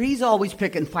motherfucker, he's always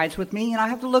picking fights with me, and I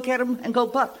have to look at him and go,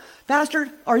 but,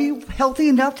 bastard, are you healthy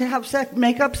enough to have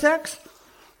make-up sex?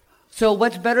 So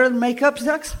what's better than make-up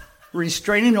sex?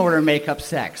 Restraining order make-up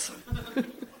sex.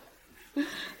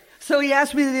 So he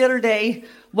asked me the other day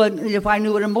if I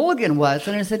knew what a mulligan was,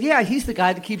 and I said, yeah, he's the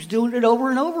guy that keeps doing it over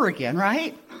and over again,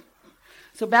 right?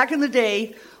 So back in the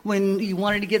day, when you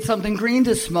wanted to get something green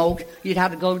to smoke, you'd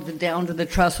have to go down to the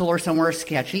trestle or somewhere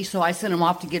sketchy. So I sent him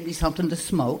off to get me something to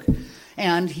smoke.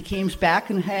 And he comes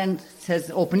back and says,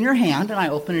 open your hand. And I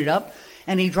open it up.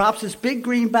 And he drops this big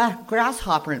green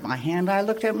grasshopper in my hand. I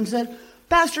looked at him and said,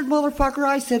 bastard motherfucker.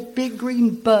 I said, big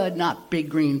green bud, not big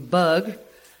green bug.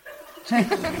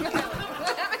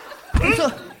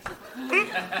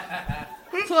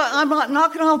 So I'm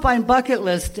knocking off my bucket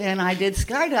list, and I did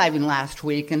skydiving last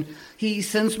week, and he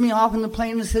sends me off in the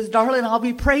plane and says, darling, I'll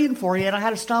be praying for you. And I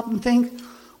had to stop and think,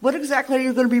 what exactly are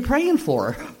you going to be praying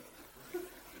for?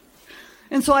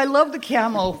 And so I love the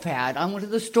camo pad. I went to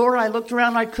the store, I looked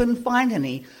around, I couldn't find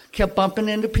any. Kept bumping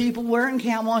into people wearing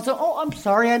camo. I said, oh, I'm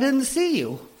sorry, I didn't see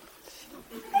you.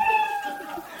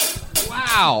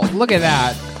 Wow, look at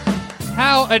that.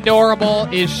 How adorable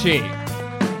is she?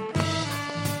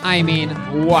 I mean,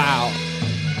 wow.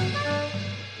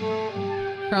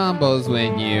 Crumbles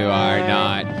when you are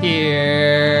not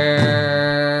here.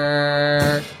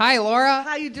 Hi, Laura.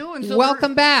 How you doing?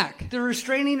 Welcome back. The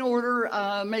restraining order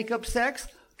makeup sex,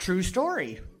 true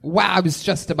story. Wow, I was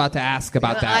just about to ask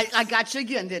about that. I got you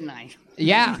again, didn't I?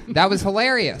 Yeah, that was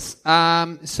hilarious.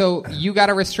 So you got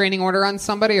a restraining order on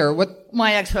somebody, or what?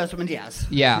 My ex-husband, yes.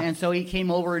 Yeah. And so he came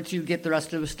over to get the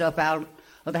rest of his stuff out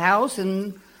of the house,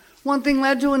 and one thing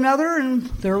led to another, and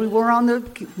there we were on the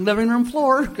living room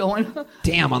floor going.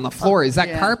 Damn, on the floor. Is that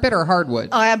yeah. carpet or hardwood?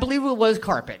 I believe it was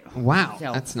carpet. Wow,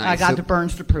 So that's nice. I got So- the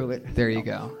burns to prove it. There you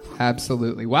go.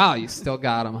 Absolutely. Wow, you still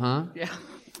got him, huh? Yeah.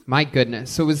 My goodness.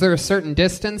 So was there a certain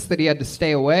distance that he had to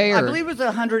stay away? Or? I believe it was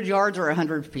 100 yards or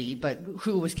 100 feet, but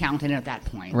who was counting at that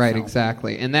point? Right, so.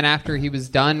 exactly. And then after he was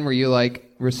done, were you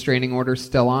like, restraining order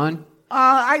still on?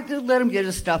 I did let him get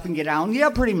his stuff and get out. Yeah,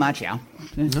 pretty much, yeah.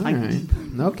 All right.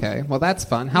 Okay. Well, that's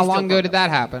fun. How long ago did that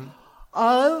happen?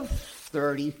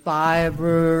 35,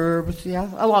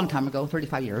 a long time ago,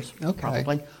 35 years,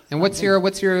 probably. And what's your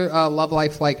love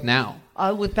life like now?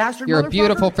 With Bastard You're a Motherfucker?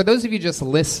 beautiful, for those of you just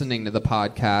listening to the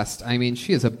podcast, I mean,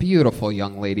 she is a beautiful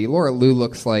young lady. Laura Liu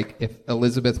looks like if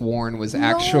Elizabeth Warren was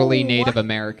actually Native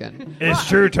American. It's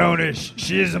true, Tony.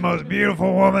 She is the most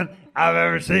beautiful woman I've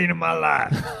ever seen in my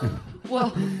life.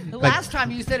 Well, the last time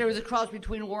you said it was a cross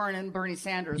between Warren and Bernie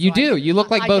Sanders. You so do. You look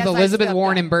like I both guess I Elizabeth stepped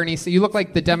Warren up. and Bernie. So you look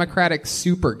like the Democratic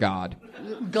super god.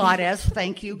 Goddess,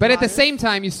 thank you. But at the goddess. same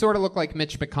time, you sort of look like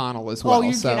Mitch McConnell as well. Oh,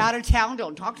 you so. get out of town.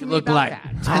 Don't talk to me Look about like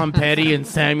that. Tom Petty and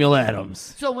Samuel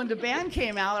Adams. So when the band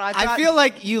came out, I I feel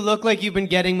like you look like you've been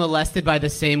getting molested by the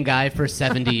same guy for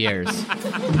 70 years.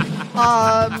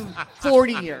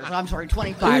 40 years. I'm sorry,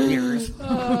 25 years.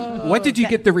 What did you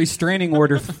get the restraining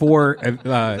order for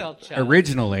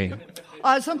originally?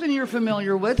 Something you're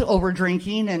familiar with, over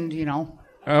drinking and, you know.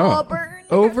 Oh.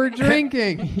 Over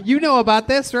drinking. You know about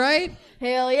this, right?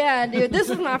 Hell yeah, dude. This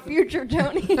is my future,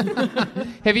 Tony.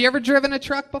 Have you ever driven a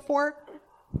truck before?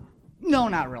 No,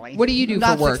 not really. What do you do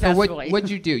Not for work? Or successfully. what'd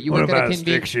you do? You What work at about a a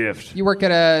stick shift? You work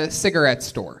at a cigarette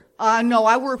store. No,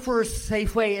 I work for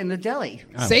Safeway in the deli.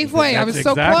 Safeway. I was That's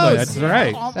so exactly- close. That's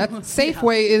right. That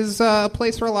Safeway is a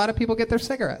place where a lot of people get their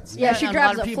cigarettes. Yeah, she and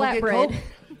drives lot a of people get flatbread. coke.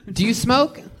 Do you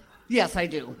smoke? Yes, I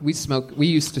do. We smoke. We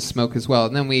used to smoke as well,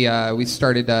 and then we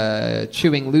started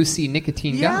chewing Lucy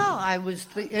nicotine Yeah, gum. I was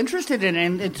interested in it,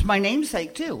 and it's my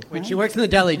namesake, too. When she works in the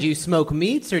deli, do you smoke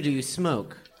meats or do you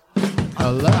smoke?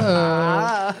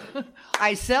 Hello.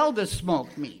 I sell the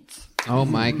smoked meats. Oh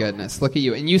my goodness! Look at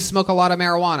you, and you smoke a lot of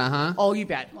marijuana, huh? Oh, you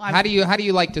bet. How do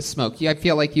you like to smoke? I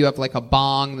feel like you have like a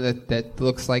bong that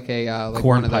looks like a like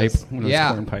corn one of pipe. those. One of those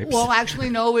Yeah. corn pipes. Well, actually,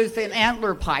 no, it's an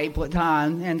antler pipe.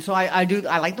 And so I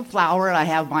like the flower. And I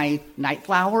have my night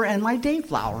flower and my day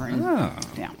flower. And,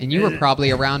 yeah. And you were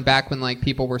probably around back when like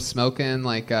people were smoking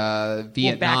like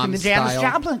Vietnam back in the Janis style.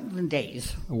 Joplin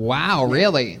days. Wow,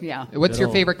 really? Yeah. What's your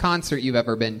favorite concert you've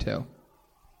ever been to?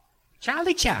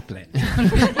 Charlie Chaplin. Not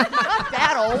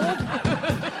that old.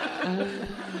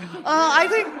 I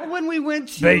think when we went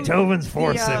to Beethoven's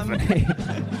Fourth Symphony.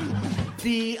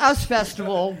 The US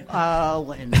Festival,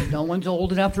 and no one's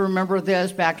old enough to remember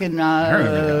this, back in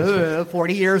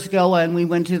 40 years ago, and we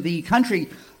went to the country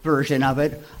version of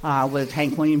it with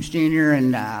Hank Williams Jr.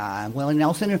 and Willie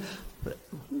Nelson.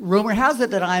 Rumor has it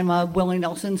that I'm Willie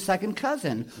Nelson's second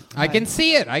cousin. I can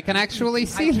see it. I can actually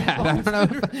see that. I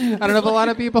don't know if a lot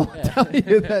of people tell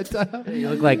you that. You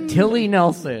look like Tilly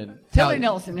Nelson. Tilly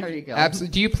Nelson, there you go.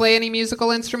 Absolutely. Do you play any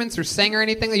musical instruments or sing or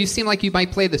anything? You seem like you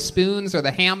might play the spoons or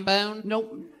the ham bone.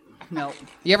 Nope. No.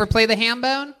 You ever play the ham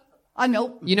bone?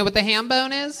 Nope. You know what the ham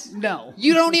bone is? No.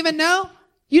 You don't even know?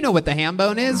 You know what the ham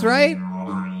bone is, right?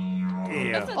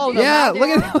 Yeah. Oh, Yeah, look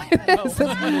at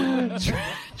this.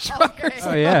 Truckers.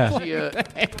 Oh, yeah.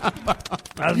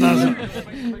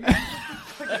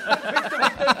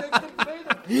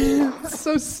 It's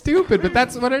so stupid, but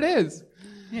that's what it is.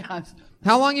 Yeah.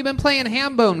 How long you been playing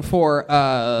Hambone for,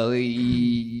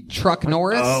 Truck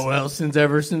Norris? Oh, well,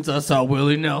 ever since I saw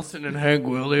Willie Nelson and Hank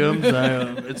Williams,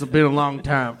 it's been a long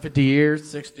time. 50 years,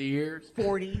 60 years.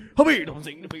 40. Don't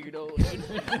sing the Beatles.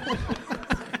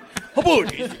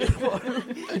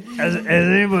 Has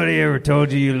anybody ever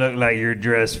told you look like you're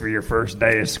dressed for your first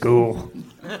day of school?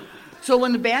 So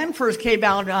when the band first came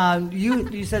out,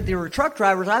 you said they were truck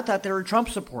drivers. I thought they were Trump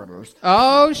supporters.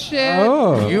 Oh, shit.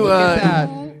 Oh.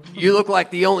 You look like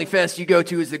the only fest you go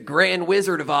to is the Grand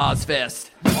Wizard of Oz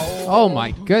Fest. Oh,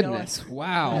 my goodness.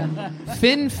 Wow.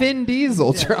 Finn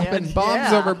Diesel dropping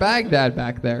bombs over Baghdad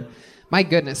back there. My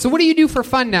goodness. So what do you do for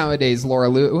fun nowadays, Laura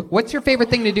Lou? What's your favorite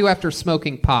thing to do after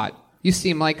smoking pot? You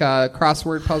seem like a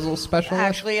crossword puzzle specialist.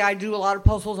 Actually, I do a lot of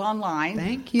puzzles online.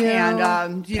 Thank you.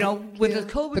 And, with the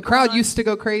COVID... The crowd used to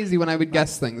go crazy when I would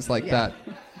guess things like that.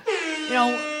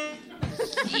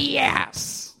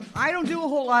 Yes. I don't do a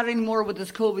whole lot anymore with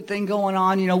this COVID thing going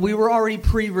on. We were already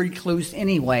pre-recluse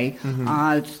anyway.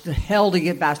 Mm-hmm. It's the hell to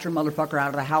get bastard motherfucker out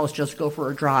of the house just go for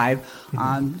a drive.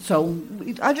 So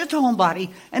I'm just a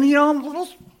homebody. And, I'm a little,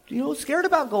 scared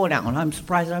about going out. I'm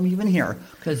surprised I'm even here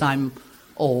because I'm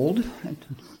old.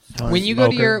 When you go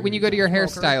to your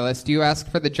hairstylist, do you ask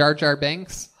for the Jar Jar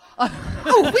Binks?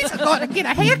 We just got to get a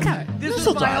haircut. This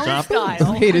is my own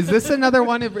style. Wait, is this another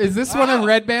one? Is this one of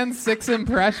Red Band's 6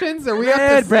 impressions? Are we up to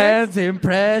Red 6? Band's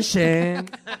impression.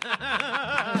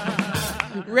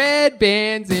 Red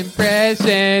Band's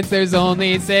impressions. There's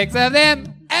only 6 of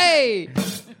them. Hey,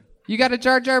 you got a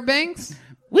Jar Jar Binks?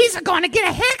 We're going to get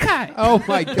a haircut. Oh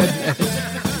my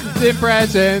goodness.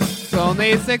 Impressions.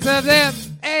 Only 6 of them.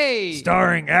 Hey.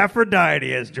 Starring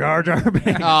Aphrodite as Jar Jar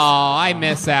Binks. Oh, I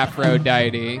miss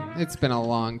Aphrodite. It's been a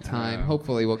long time.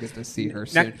 Hopefully we'll get to see her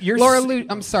soon. Laura Lou,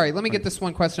 I'm sorry. Let me get this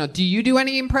one question out. Do you do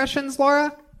any impressions,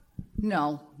 Laura?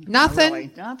 No. Nothing?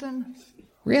 Really. Nothing.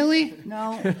 Really?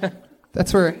 No.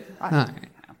 That's where...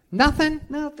 Nothing?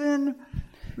 Nothing.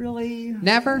 Really.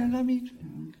 Never?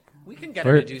 We can get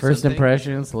her to do First something.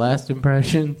 impressions, last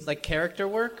impressions. Like character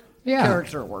work? Yeah.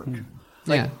 Character work.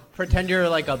 Yeah. Pretend you're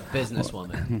like a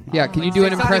businesswoman. Yeah, can you do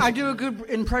an impression? I do a good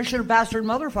impression of bastard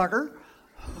motherfucker.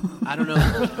 I don't know.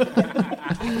 Knock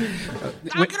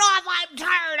it off! I'm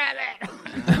tired of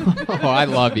it. Oh, I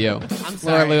love you. I'm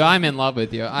sorry. Laura Lou, I'm in love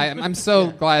with you. I'm so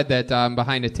glad that I'm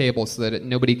behind a table so that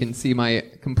nobody can see my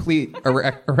complete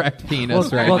erect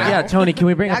penis right now. Yeah, Tony, can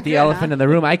we bring up Not the good, elephant huh? in the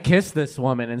room? I kissed this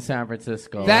woman in San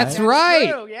Francisco. That's right?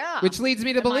 right. true, yeah. Which leads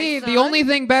me to Am I believe the son? only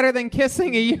thing better than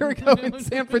kissing a year ago in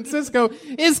San Francisco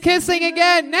is kissing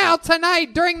again now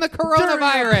tonight during the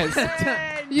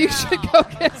coronavirus. You should go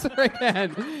kiss her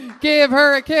again. Give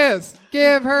her a kiss.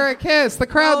 Give her a kiss. The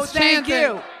crowd's thank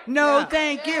chanting. you. No,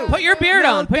 thank you. Put your beard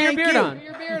No, on. Put your thank beard you. on. Put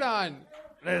your beard on.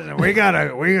 Listen, we got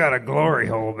a glory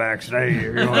hole backstage.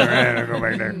 If you want to go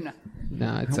back there.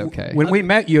 No, it's okay. When we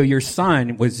met you, your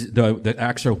son was the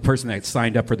actual person that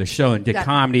signed up for the show and did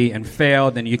comedy and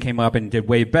failed. Then you came up and did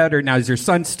way better. Now, is your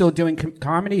son still doing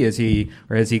comedy? Has he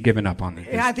given up on it?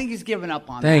 Yeah, I think he's given up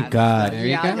on Thank that. God. There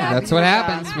you Yeah, go. yeah, That's what because,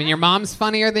 happens when your mom's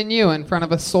funnier than you in front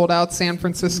of a sold-out San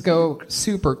Francisco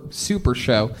super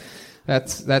show.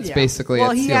 That's Yeah. basically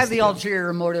Well, it. he Seals had the the deal.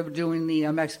 ulterior motive of doing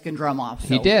the Mexican drum off. So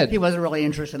He did. He wasn't really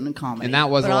interested in the comedy. And that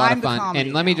was But a lot I'm of the fun. comedy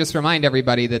And let me just remind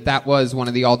everybody that was one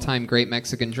of the all-time great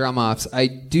Mexican drum-offs. I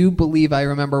do believe I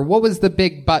remember. What was the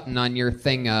big button on your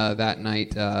thing that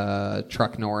night,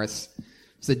 Truck Norris?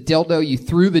 It was a dildo. You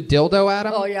threw the dildo at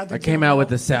him? Oh, yeah. I came out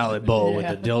with a salad bowl with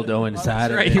a dildo inside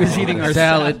of it. Right, he was eating our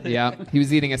salad. Yeah, he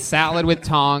was eating a salad with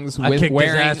tongs. I with kicked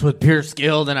wearing. his ass with pure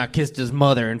skill, then I kissed his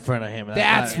mother in front of him.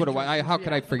 That's what it was. How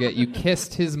could I forget? You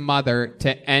kissed his mother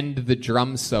to end the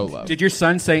drum solo. Did your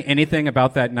son say anything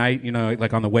about that night? You know,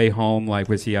 like on the way home, like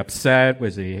was he upset?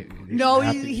 Was he? No,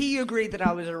 he agreed that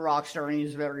I was a rock star, and he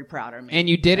was very proud of me. And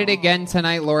you did it again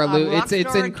tonight, Laura Lou.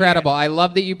 It's incredible. I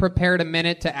love that you prepared a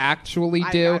minute to actually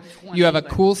do. You have a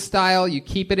cool style. You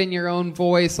keep it in your own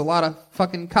voice. A lot of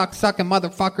fucking cocksucking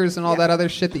motherfuckers and all that other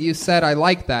shit that you said. I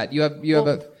like that. You're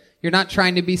not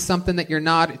trying to be something that you're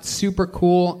not. It's super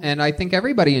cool, and I think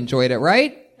everybody enjoyed it,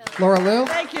 right? Laura Lou?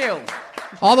 Thank you.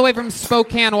 All the way from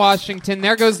Spokane, Washington.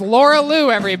 There goes Laura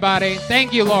Lou, everybody.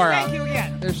 Thank you, Laura. Thank you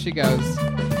again. There she goes.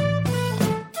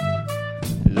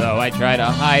 Though I try to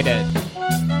hide it.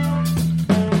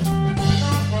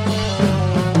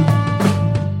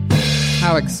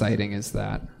 How exciting is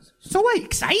that? So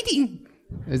exciting.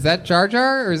 Is that Jar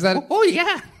Jar, or is that... Oh,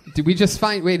 yeah. Did we just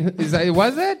find... Wait,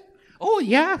 was it? Oh,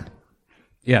 yeah.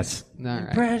 Yes. All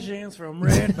right. Presents from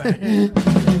Red Band.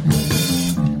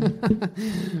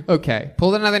 Okay,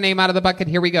 pulled another name out of the bucket.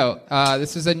 Here we go.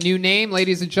 This is a new name,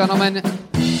 ladies and gentlemen.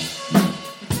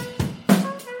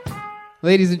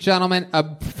 Ladies and gentlemen,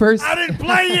 first... I didn't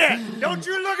play yet. Don't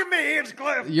you look at me,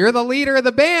 Hinchcliffe. You're the leader of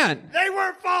the band. They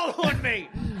weren't following me.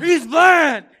 He's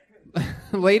blind.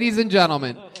 Ladies and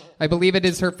gentlemen, I believe it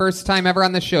is her first time ever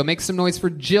on the show. Make some noise for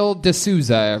Jill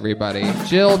D'Souza, everybody.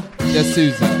 Jill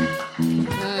D'Souza.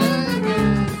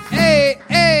 Hey,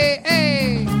 hey,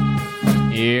 hey.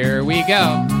 Here we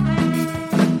go.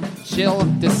 Jill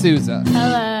D'Souza.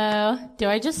 Hello. Do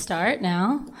I just start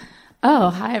now?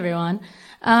 Oh, hi, everyone.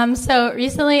 So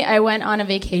recently I went on a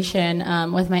vacation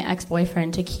with my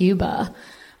ex-boyfriend to Cuba.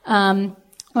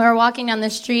 We were walking down the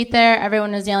street there.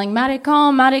 Everyone was yelling,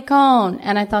 Maricon, Maricon.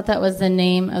 And I thought that was the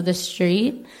name of the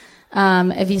street.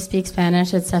 If you speak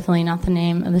Spanish, it's definitely not the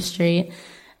name of the street.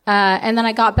 And then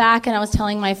I got back and I was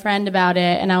telling my friend about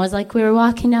it. And I was like, we were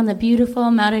walking down the beautiful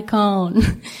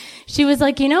Maricon. She was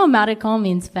like, you know, Maricon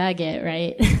means faggot,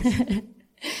 right?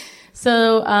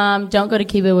 So don't go to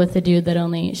Cuba with a dude that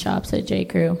only shops at J.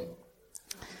 Crew.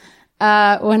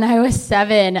 When I was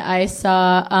 7, I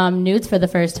saw nudes for the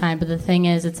first time. But the thing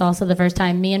is, it's also the first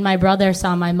time me and my brother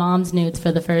saw my mom's nudes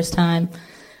for the first time.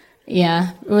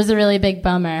 Yeah, it was a really big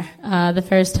bummer. The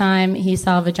first time he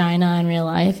saw vagina in real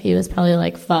life, he was probably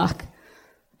like, fuck.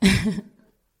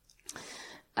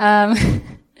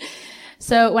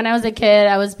 So when I was a kid,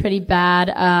 I was pretty bad.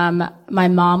 My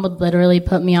mom would literally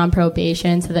put me on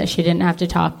probation so that she didn't have to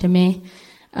talk to me.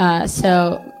 Okay.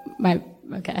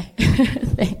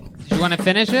 Thanks. You want to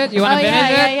finish it? You want to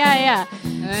finish it? Yeah.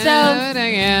 So,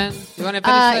 you want to finish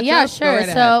that yeah, joke? sure. Go right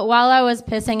So ahead. while I was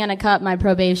pissing in a cup, my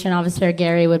probation officer,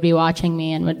 Gary, would be watching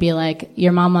me and would be like,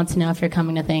 your mom wants to know if you're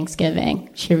coming to Thanksgiving.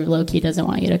 She low-key doesn't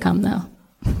want you to come, though.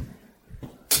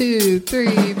 2,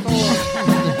 3, 4.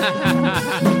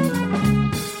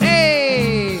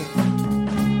 Hey!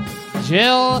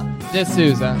 Jill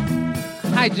D'Souza.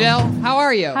 Hi, Jill. How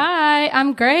are you? Hi,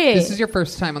 I'm great. This is your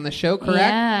first time on the show, correct?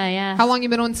 Yeah. How long you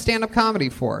been on stand-up comedy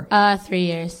for? 3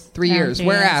 years. 3 years. 3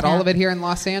 Where years, at? yeah. All of it here in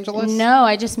Los Angeles? No,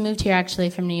 I just moved here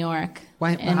actually from New York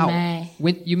in May.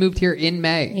 You moved here in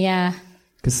May? Yeah.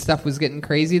 Because stuff was getting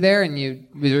crazy there, and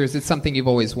or is it something you've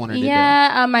always wanted to do?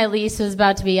 Yeah, my lease was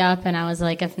about to be up, and I was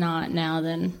like, if not now,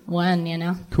 then when, you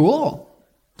know? Cool.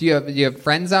 Do you have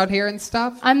friends out here and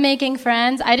stuff? I'm making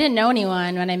friends. I didn't know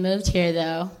anyone when I moved here,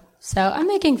 though. So I'm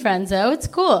making friends, though. It's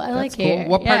cool. I like Cool. here.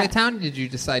 What part Yeah. of town did you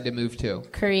decide to move to?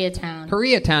 Koreatown.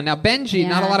 Koreatown. Now, Benji,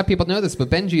 not a Yeah. lot of people know this,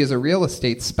 but Benji is a real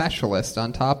estate specialist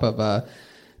on top of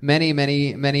many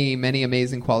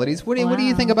amazing qualities. What do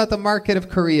you think about the market of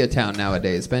Koreatown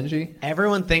nowadays, Benji?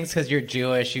 Everyone thinks because you're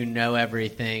Jewish, you know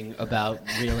everything about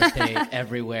real estate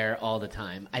everywhere all the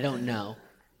time. I don't know.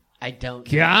 I don't.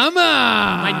 Come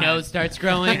on! My nose starts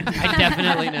growing. I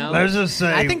definitely know. Let's just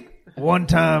say, I think one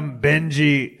time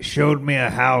Benji showed me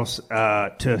a house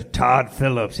to Todd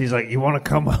Phillips. He's like, you want to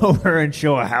come over and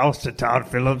show a house to Todd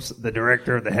Phillips, the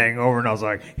director of The Hangover? And I was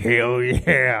like, hell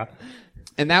yeah.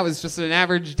 And that was just an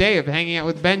average day of hanging out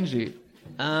with Benji.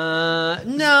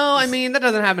 No, I mean, that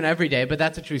doesn't happen every day, but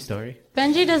that's a true story.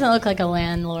 Benji doesn't look like a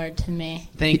landlord to me.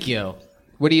 Thank you.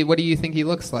 What do you think he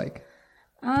looks like?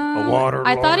 water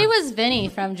I thought he lord? was Vinny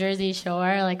from Jersey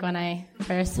Shore, like when I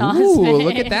first saw his Ooh, face.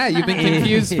 look at that. You've been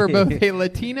confused for both a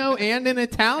Latino and an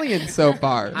Italian so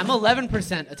far. I'm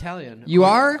 11% Italian. You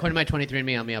are? According to my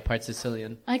 23andMe, I'm part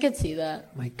Sicilian. I could see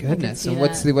that. My goodness. see And that.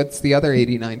 what's the other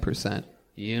 89%?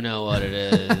 You know what it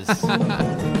is.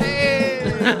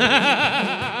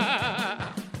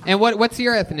 And what's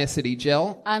your ethnicity,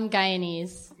 Jill? I'm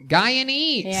Guyanese.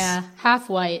 Guyanese. Yeah, half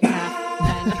white,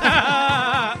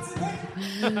 half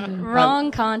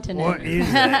wrong continent. What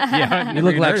is that? You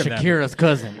look like Shakira's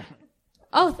cousin.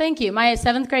 Oh, thank you. My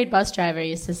 7th grade bus driver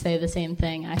used to say the same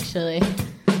thing, actually.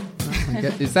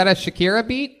 Is that a Shakira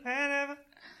beat?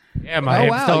 Yeah, my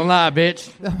hips don't lie,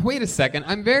 bitch. Wait a second.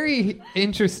 I'm very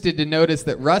interested to notice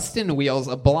that Rustin Wheels,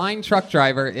 a blind truck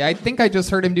driver, I think I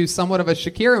just heard him do somewhat of a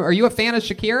Shakira. Are you a fan of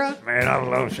Shakira? Man, I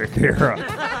love Shakira.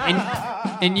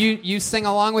 And you sing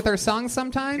along with her songs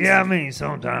sometimes? Yeah, I mean,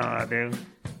 sometimes I do.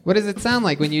 What does it sound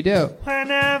like when you do?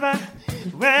 Whenever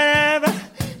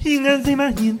you can see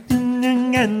my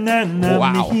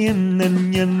Wow.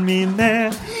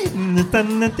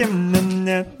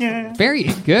 Very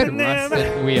good,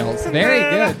 Rustin Wheels. Very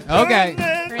good. Okay.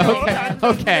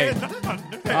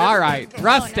 All right.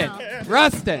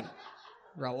 Rustin.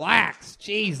 Relax.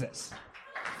 Jesus.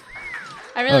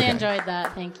 I really Okay. enjoyed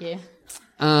that. Thank you.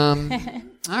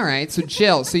 All right. So,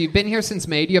 Jill, you've been here since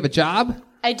May. Do you have a job?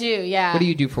 I do, yeah. What do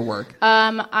you do for work?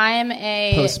 I'm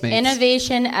a Postmates.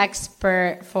 innovation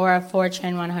expert for a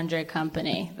Fortune 100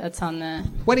 company. That's on the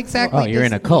What exactly? Oh, you're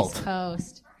in a cult. East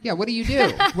Coast. Yeah, what do you do?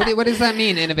 what does that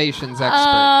mean, innovations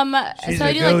expert? She's So a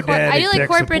I do like GoDaddy tech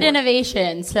corporate support.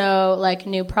 innovation. So like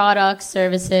new products,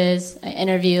 services. I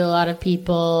interview a lot of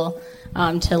people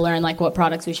to learn like what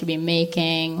products we should be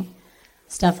making,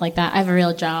 stuff like that. I have a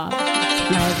real job.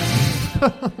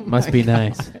 Must be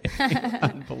nice.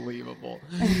 Unbelievable.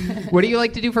 What do you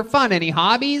like to do for fun? Any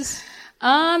hobbies?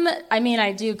 I mean,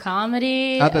 I do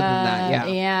comedy. Other than that, yeah.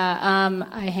 Yeah.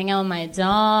 I hang out with my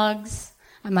dogs.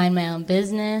 I mind my own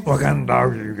business. What kind of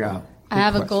dogs you got? I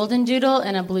have a golden doodle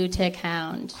and a blue tick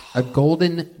hound. A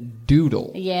golden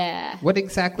doodle. Yeah. What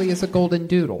exactly is a golden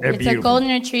doodle? It's a golden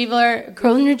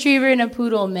retriever and a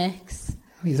poodle mix.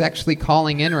 He's actually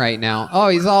calling in right now. Oh,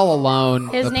 he's all alone.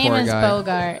 His the name poor is guy.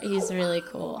 Bogart. He's really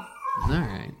cool. All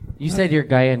right. You said you're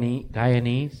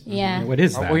Guyanese? Yeah. What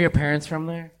is that? Were your parents from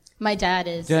there? My dad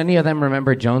is. Do any of them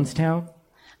remember Jonestown?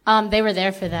 They were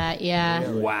there for that, yeah.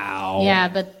 Wow. Yeah,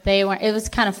 but they weren't. It was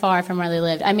kind of far from where they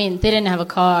lived. I mean, they didn't have a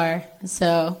car,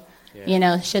 so you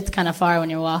know, shit's kind of far when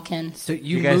you're walking. So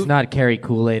You guys not carry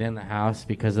Kool-Aid in the house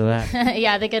because of that?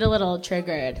 Yeah, they get a little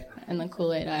triggered in the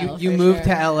Kool-Aid aisle. You for moved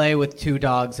sure. to LA with 2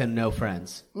 dogs and no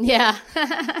friends. Yeah.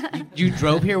 You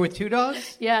drove here with 2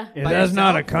 dogs? Yeah. If By that's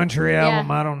not a yourself? country Yeah. album,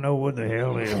 I don't know what the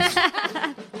hell is.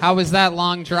 How was that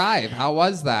long drive? How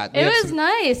was that? It was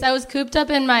nice. I was cooped up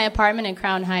in my apartment in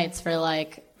Crown Heights for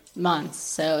like months,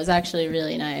 so it was actually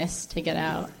really nice to get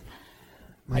out.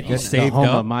 Had you saved home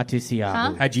up? of Matusiabu.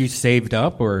 Huh? Had you saved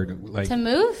up or like To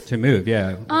move? To move,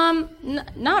 yeah.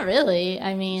 Not really.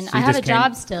 I mean, So I you have a just came-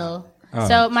 job still. Oh.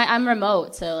 So I'm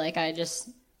remote, so like I just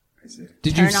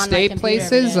Did you turn on my stay computer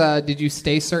places? every day. Did you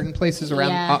stay certain places around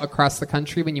Yeah. across the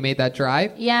country when you made that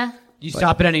drive? Yeah. You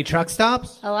stop at any truck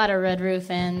stops? A lot of red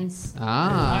roof inns.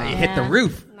 Ah, you hit the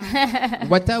roof.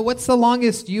 What's the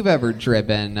longest you've ever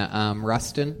driven,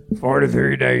 Rustin?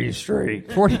 43 days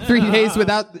straight. 43 days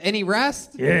without any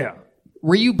rest? Yeah.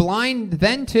 Were you blind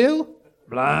then too?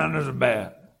 Blind as a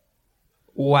bat.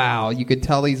 Wow, you could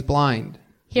tell he's blind.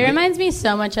 He reminds me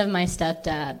so much of my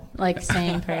stepdad, like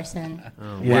same person.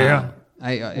 Yeah.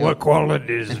 I What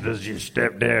qualities does your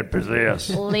stepdad possess?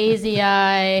 Lazy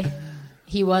eye.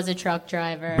 He was a truck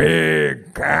driver.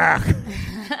 Big cock.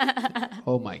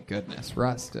 Oh my goodness,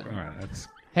 Rustin. All right, that's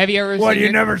Have you ever? What, seen you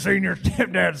your, never seen your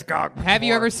stepdad's cock before? Have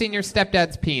you ever seen your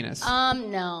stepdad's penis?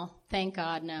 No. Thank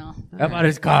God, no. How about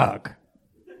his cock?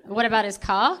 What about his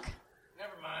cock?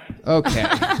 Okay,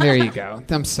 there you go.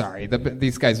 I'm sorry.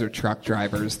 These guys are truck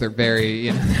drivers. They're very,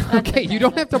 okay, you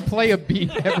don't have to play a beat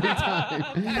every time.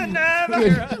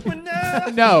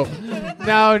 No.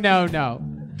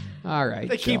 All right.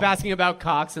 They keep Joel. asking about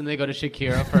cocks and they go to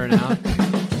Shakira for an hour.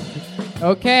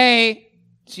 Okay.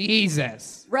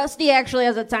 Jesus. Rusty actually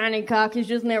has a tiny cock. He's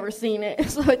just never seen it,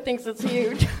 so he thinks it's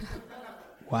huge.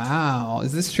 Wow.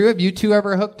 Is this true? Have you two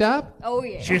ever hooked up? Oh,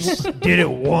 yeah. Just did it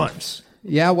once.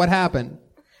 Yeah, what happened?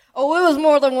 Oh, it was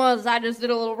more than once. I just did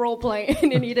a little role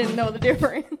playing, and he didn't know the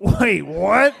difference. Wait,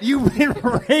 what? You've been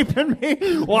raping me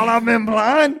while I've been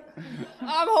blind?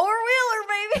 I'm Whore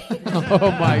Wheeler, baby.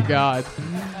 Oh, my God.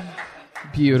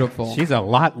 Beautiful. she's a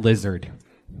lot lizard.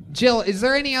 Jill, is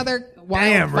there any other...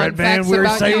 Damn, fun Red Band, facts we were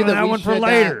about saving you that we one for should,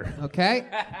 later. Okay,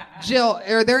 Jill,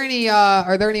 are there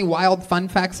any wild fun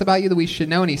facts about you that we should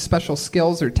know? Any special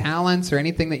skills or talents or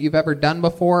anything that you've ever done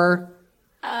before?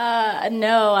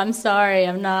 No, I'm sorry.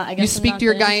 I'm not. I guess You I'm speak not to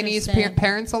your that Guyanese interested.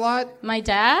 parents a lot? My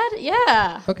dad?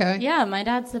 Yeah. Okay. Yeah, my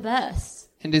dad's the best.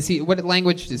 And what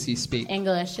language does he speak?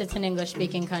 English. It's an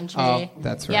English-speaking country. Oh,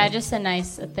 that's right. Yeah, just a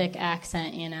nice, thick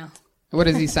accent, you know. What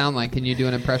does he sound like? Can you do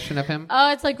an impression of him?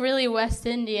 Oh, it's like really West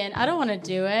Indian. I don't want to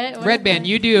do it. What Red is Band,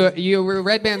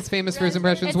 Red Band's famous for his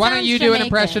impressions. It Why don't sounds you do an Jamaican.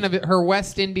 impression of her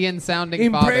West Indian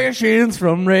sounding father? Impressions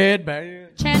from Red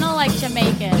Band. Channel like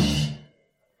Jamaican.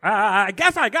 I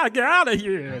guess I gotta get out of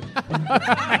here.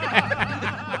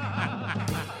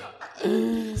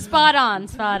 Spot on.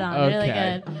 Really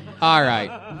Okay. good. All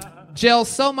right. Jill,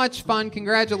 so much fun.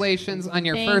 Congratulations on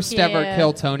your Thank first ever you.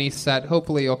 Kill Tony set.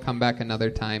 Hopefully you'll come back another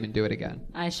time and do it again.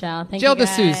 I shall. Thank Jill you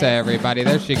guys. D'Souza, everybody.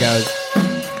 There she goes.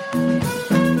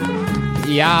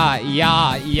 Yeah.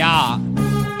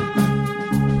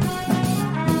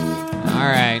 All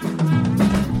right.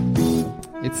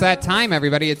 It's that time,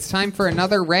 everybody. It's time for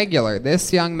another regular.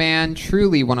 This young man,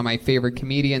 truly one of my favorite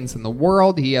comedians in the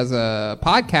world. He has a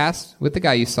podcast with the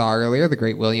guy you saw earlier, the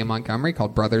great William Montgomery,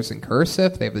 called Brothers in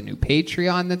Cursive. They have the new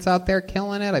Patreon that's out there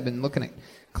killing it. I've been looking at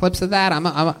clips of that.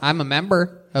 I'm a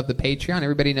member of the Patreon.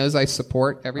 Everybody knows I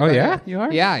support everybody. Oh, yeah? You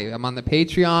are? Yeah, I'm on the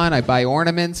Patreon. I buy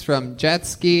ornaments from Jet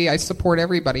Ski. I support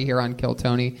everybody here on Kill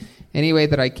Tony any way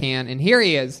that I can. And here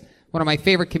he is. One of my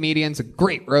favorite comedians, a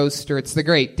great roaster. It's the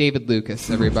great David Lucas,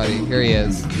 everybody. Here he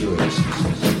is.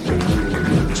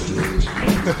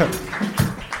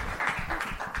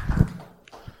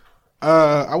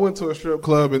 I went to a strip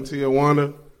club in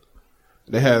Tijuana.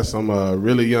 They had some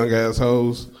really young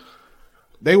assholes.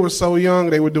 They were so young,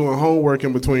 they were doing homework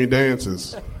in between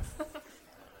dances.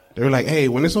 They were like, hey,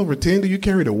 when it's over 10, do you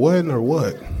carry the one or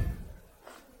what?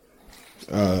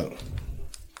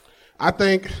 I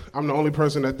think I'm the only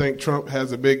person that think Trump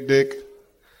has a big dick.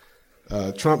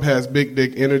 Trump has big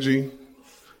dick energy.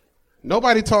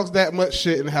 Nobody talks that much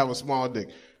shit and have a small dick.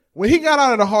 When he got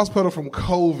out of the hospital from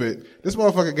COVID, this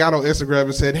motherfucker got on Instagram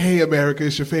and said, hey, America,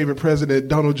 it's your favorite president,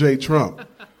 Donald J. Trump.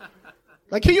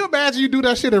 Like, can you imagine you do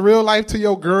that shit in real life to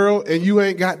your girl and you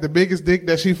ain't got the biggest dick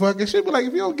that she fucking? She'd be like,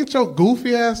 if you don't get your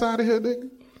goofy ass out of here, nigga.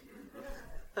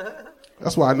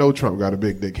 That's why I know Trump got a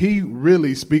big dick. He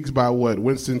really speaks by what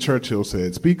Winston Churchill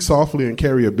said. Speak softly and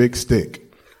carry a big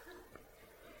stick.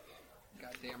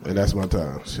 And that's my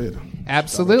time. Shit.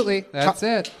 Absolutely. That's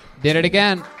it. Did it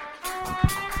again.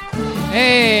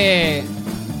 Hey.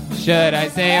 Should I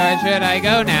say or should I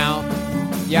go now?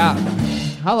 Yeah.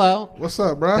 Hello. What's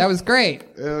up, bro? That was great.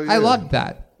 Hell yeah. I loved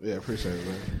that. Yeah, appreciate it,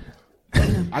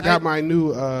 man. I got my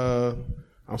new,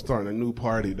 I'm starting a new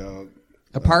party, dog.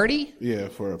 A party? Yeah,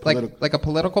 for a political. Like a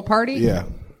political party? Yeah.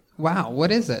 Wow,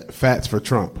 what is it? Fats for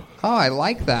Trump. Oh, I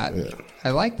like that. Yeah.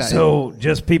 I like that. So,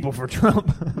 just people for Trump?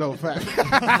 No, fat.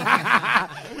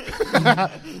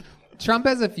 Trump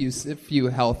has a few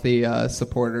healthy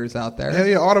supporters out there. Hell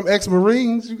yeah, all them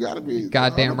ex-Marines, you gotta be.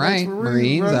 Goddamn right.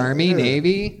 Marines, bro. Army, Yeah.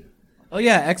 Navy. Oh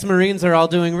yeah, ex-Marines are all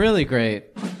doing really great.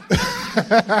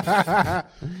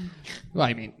 Well,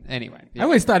 I mean, anyway. I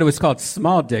always thought it was called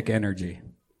small dick energy.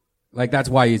 Like, that's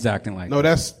why he's acting like No,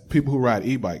 that's people who ride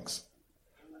e-bikes.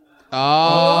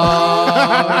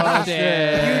 Oh,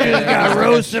 shit. You just got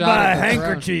roasted Shot by a at the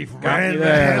handkerchief, throat.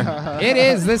 man. It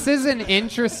is. This is an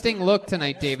interesting look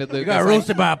tonight, David Lucas. You got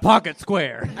roasted by a pocket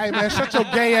square. Hey, man, shut your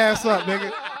gay ass up,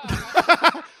 nigga.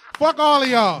 Fuck all of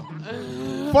y'all.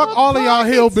 Fuck all of y'all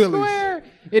hillbillies. Square.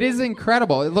 It is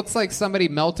incredible. It looks like somebody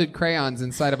melted crayons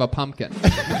inside of a pumpkin.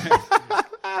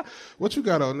 What you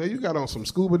got on there? You got on some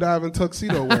scuba diving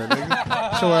tuxedo wear,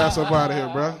 nigga. Show ass up out of here,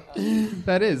 bro.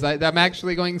 That is. I'm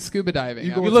actually going scuba diving.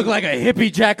 You You look like a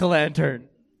hippie jack-o'-lantern.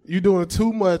 You doing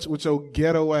too much with your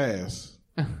ghetto ass.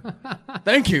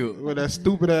 Thank you. With that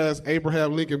stupid ass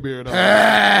Abraham Lincoln beard on.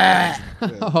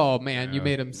 Oh, man, you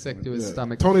made him sick to his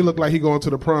stomach. Tony looked like he going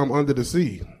to the prom under the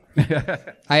sea.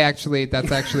 That's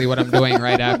actually what I'm doing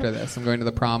right after this. I'm going to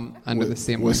the prom under the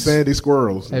sea. With sandy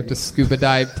squirrels. I have to scuba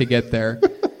dive to get there.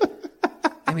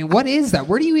 I mean, what is that?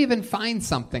 Where do you even find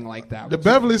something like that? The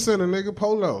Beverly Center, nigga,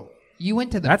 Polo. You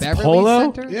went to the That's Beverly Polo?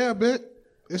 Center? Yeah, bitch.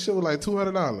 This shit was like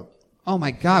 $200. Oh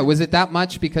my God! Was it that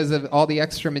much because of all the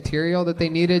extra material that they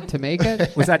needed to make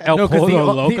it? Was that El No, because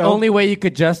Polo Loco? the only way you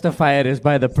could justify it is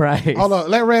by the price. Hold on,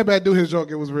 let Redbat do his joke.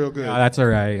 It was real good. Oh, that's all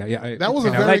right. Yeah, That was a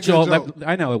you know, very let good Joel, joke.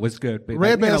 I know it was good. But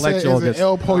Red Man let said, Joel is it just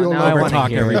El Pollo now I Loco? want to talk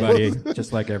hear it. everybody,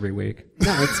 just like every week.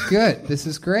 No, it's good. This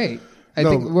is great. I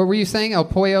think. What were you saying? El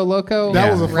Pollo Loco?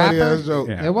 That was a rapper? funny ass joke.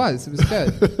 Yeah. It was good.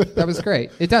 That was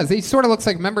great. It does. He sort of looks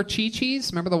like, remember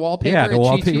Chi-Chi's? Remember the wallpaper? Yeah, the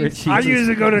wallpaper at Chi-Chi's? I used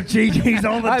to go to Chi-Chi's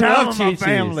all the I time love with my Chi-Chi's.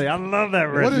 family. I love that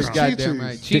restaurant. What is Goddamn Chi-Chi's?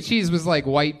 right. Chi-Chi's was like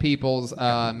white people's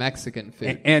Mexican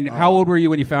food. And how old were you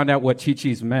when you found out what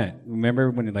Chi-Chi's meant? Remember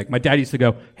when my dad used to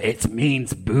go, it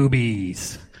means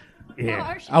boobies.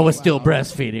 Yeah. I was still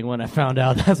breastfeeding when I found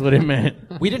out that's what it meant.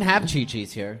 We didn't have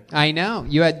Chi-Chi's here. I know.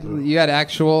 You had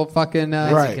actual fucking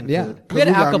Right. Yeah. We had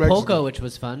we got Acapulco, Mexican. which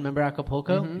was fun. Remember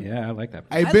Acapulco? Yeah, I like that.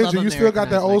 Hey, I Benji, love you still got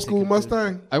that Americanized old school Mexican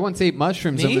Mustang? I once ate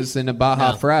mushrooms. Me? It was in a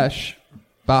Baja No. Fresh.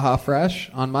 Baja Fresh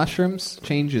on mushrooms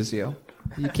changes you.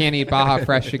 You can't eat Baja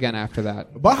Fresh again after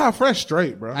that. Baja Fresh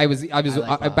straight, bro. I was. like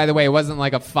Baja. By the way, it wasn't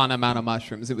like a fun amount of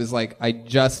mushrooms. It was like I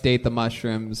just ate the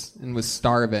mushrooms and was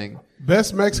starving.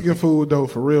 Best Mexican food, though,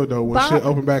 for real, though, when Bob. shit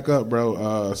opened back up, bro,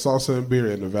 salsa and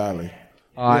beer in the Valley.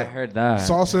 Oh, I heard that.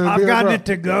 Salsa and I've beer, gotten bro. it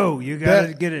to go. You gotta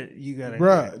That- get it. You gotta.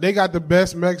 Bruh, they got the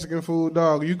best Mexican food,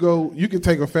 dog. You can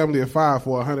take a family of 5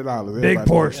 for $100. Big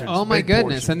portions. Oh my Big goodness!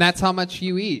 portions. And that's how much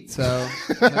you eat. So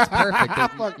that's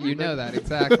perfect. You know that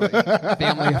exactly.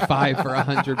 Family of 5 for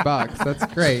 $100. That's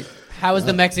great. How was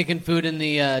the Mexican food in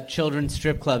the children's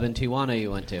strip club in Tijuana you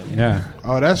went to? Yeah.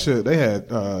 Oh, that shit. They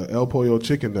had El Pollo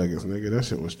chicken nuggets, nigga. That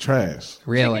shit was trash.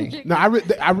 Really? No,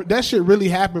 that shit really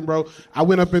happened, bro. I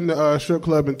went up in the strip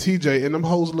club in TJ, and them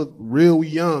hoes looked real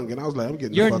young, and I was like, I'm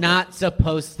getting. You're the fuck not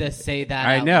supposed to say that.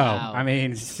 I out know. loud. I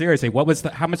mean, seriously, what was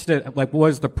what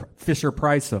was the Fisher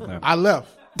price of them? I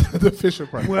left the Fisher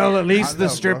price. Well, at least I the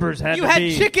left, strippers had You to had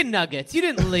be. chicken nuggets. You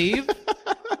didn't leave.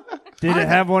 Did it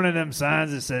have one of them signs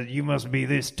that said "You must be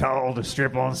this tall to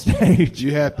strip on stage"?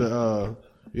 You had to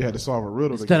solve a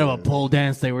riddle. Instead of a together. pole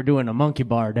dance, they were doing a monkey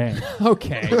bar dance.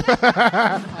 Okay. All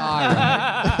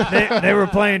right. They were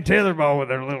playing tetherball with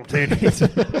their little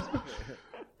titties.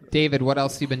 David, what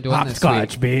else you been doing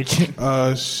Hopscotch, this week?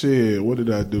 bitch. Shit. What did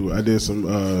I do? I did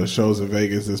some shows in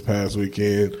Vegas this past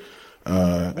weekend.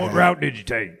 What route did you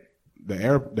take? The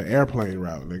airplane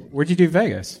route. Nigga. Where'd you do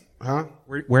Vegas? Huh?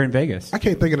 Where in Vegas? I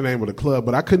can't think of the name of the club,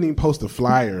 but I couldn't even post a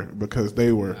flyer because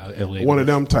they were illegal. one of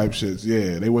them type shits.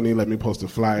 Yeah, they wouldn't even let me post a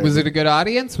flyer. Was it a good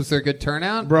audience? Was there a good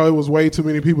turnout? Bro, it was way too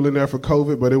many people in there for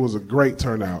COVID, but it was a great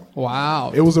turnout.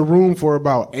 Wow. It was a room for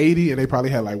about 80, and they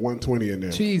probably had like 120 in there.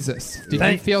 Jesus. Did you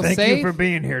Thank feel you safe? for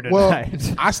being here tonight. Well,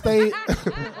 I stayed.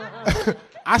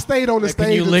 I stayed on the stage.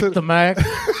 Can you lick until- the mic?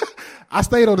 I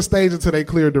stayed on the stage until they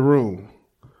cleared the room.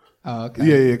 Oh, okay.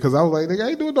 Yeah, because I was like, nigga, I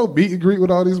ain't doing no meet and greet with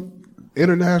all these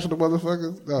international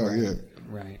motherfuckers. Oh, yeah.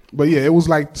 Right. But yeah, it was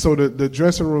like, so the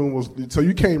dressing room was, so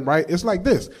you came right, it's like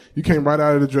this. You came right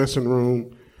out of the dressing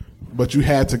room, but you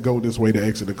had to go this way to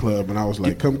exit the club. And I was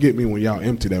like, come get me when y'all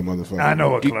empty that motherfucker. I know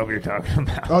what club you're talking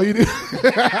about. Oh, you did?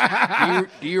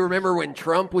 Do you remember when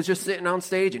Trump was just sitting on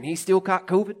stage and he still caught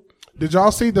COVID? Did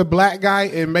y'all see the black guy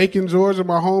in Macon, Georgia,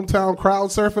 my hometown, crowd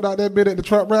surfing out that bit at the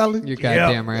Trump rally? You're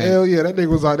goddamn right. Hell yeah, that nigga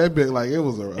was out that bit like it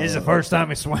was a. It's the first time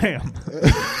he swam.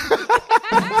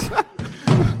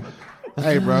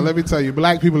 Hey, bro, let me tell you,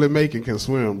 black people in Macon can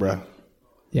swim, bro.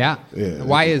 Yeah. Yeah.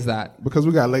 Why is that? Because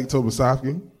we got Lake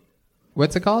Tobesofkee.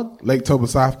 What's it called? Lake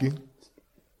Tobesofkee.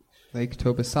 Lake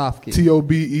Tobesofkee.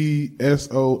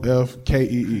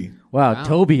 Tobesofkee. Wow,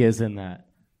 Toby is in that.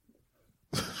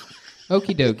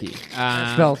 Okie dokie.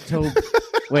 Spell Toby.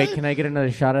 Wait, can I get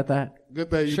another shot at that? Good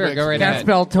thing you Sure, go right Can't ahead.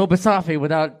 spell Tobasafi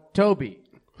without Toby.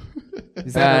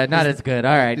 Is that Not as good.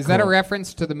 All right. Is that a cool.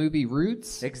 reference to the movie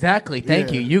Roots? Exactly.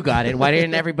 Thank Yeah. you. You got it. Why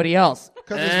didn't everybody else?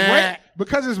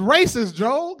 Because it's racist,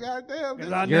 Joel.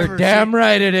 Goddamn. You're damn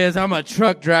right it is. I'm a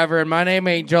truck driver, and my name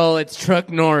ain't Joel. It's Truck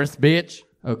Norris, bitch.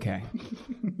 Okay.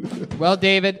 Well,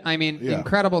 David, I mean, Yeah.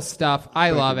 incredible stuff.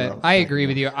 I love you, it. bro. I agree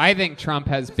with you. I think Trump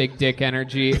has big dick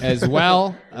energy as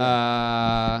well.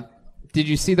 Did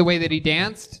you see the way that he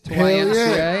danced to Hell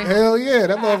YMCA? yeah. Hell yeah.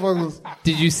 That motherfucker was.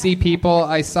 Did you see people?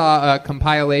 I saw a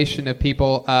compilation of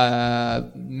people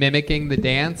mimicking the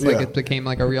dance. Like Yeah. it became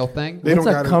like a real thing. They What's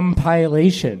don't a got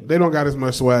compilation? They don't got as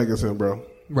much swag as him, bro.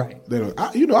 Right. They don't.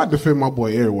 I defend my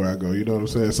boy everywhere I go. You know what I'm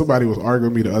saying? Somebody was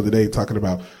arguing with me the other day talking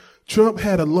about Trump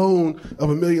had a loan of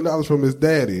 $1 million from his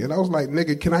daddy, and I was like,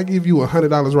 "Nigga, can I give you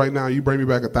 $100 right now? And you bring me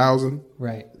back 1,000."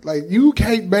 Right. Like you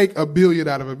can't make $1 billion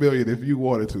out of $1 million if you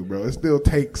wanted to, bro. It still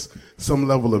takes some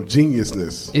level of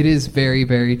geniusness. It is very,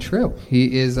 very true.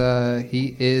 I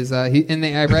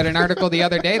read an article the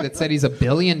other day that said he's $1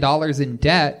 billion in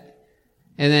debt,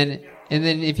 and then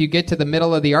if you get to the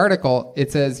middle of the article, it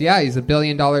says, yeah, he's $1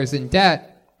 billion in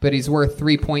debt, but he's worth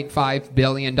 $3.5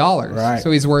 billion. Right.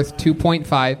 So he's worth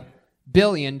 $2.5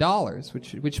 billion,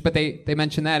 but they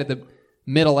mentioned that at the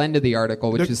middle end of the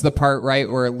article, which is the part right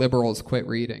where liberals quit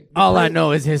reading. All I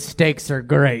know is his steaks are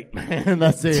great, and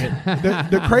that's it.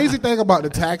 The crazy thing about the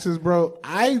taxes, bro,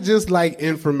 I just like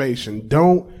information.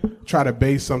 Don't try to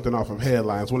base something off of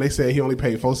headlines. When they say he only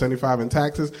paid $475 in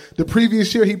taxes, the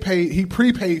previous year he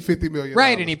prepaid $50 million.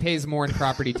 Right, and he pays more in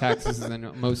property taxes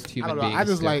than most human beings. I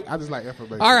just do. like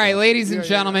information. All right, ladies and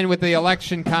gentlemen, with the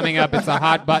election coming up, it's a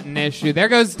hot button issue. There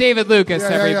goes David Lucas,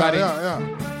 everybody.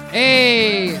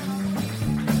 Hey.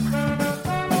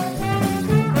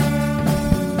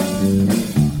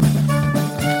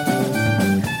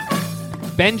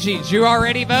 Benji, did you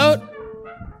already vote?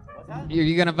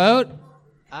 You gonna vote?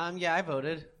 Yeah, I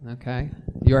voted. Okay.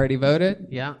 You already voted?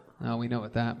 Yeah. Oh, we know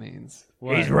what that means.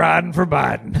 He's riding for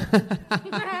Biden.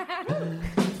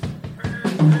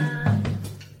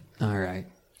 All right.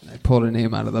 I pulled a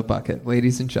name out of the bucket.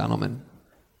 Ladies and gentlemen,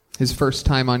 his first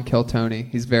time on Kill Tony.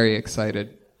 He's very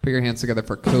excited. Put your hands together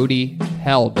for Cody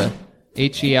Held.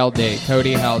 H-E-L-D.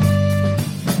 Cody Held.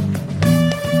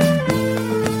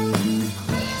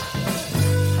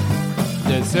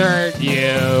 Desert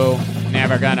you.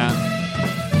 Never gonna.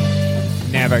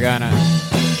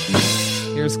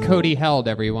 Here's Cody Held,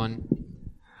 everyone.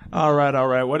 All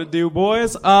right. What it do,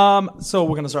 boys? So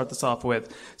we're going to start this off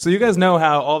with. So you guys know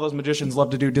how all those magicians love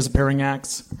to do disappearing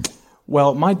acts?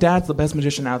 Well, my dad's the best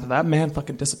magician out there. That man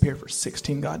fucking disappeared for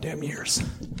 16 goddamn years.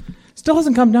 Still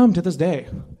hasn't come down to this day.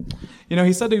 You know,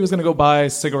 he said that he was going to go buy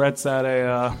cigarettes at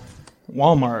a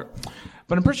Walmart.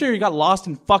 But I'm pretty sure he got lost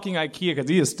in fucking IKEA because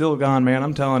he is still gone, man.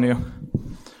 I'm telling you.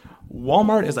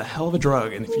 Walmart is a hell of a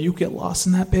drug, and if you get lost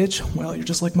in that bitch, well, you're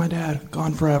just like my dad,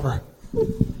 gone forever.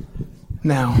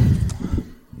 Now,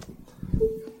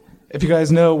 if you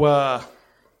guys know,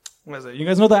 what is it? You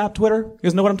guys know the app Twitter? You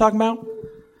guys know what I'm talking about?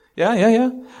 Yeah.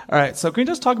 All right, so can you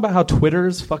just talk about how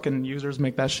Twitter's fucking users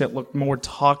make that shit look more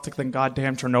toxic than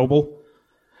goddamn Chernobyl?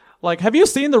 Like, have you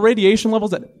seen the radiation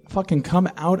levels that fucking come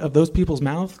out of those people's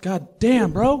mouths? God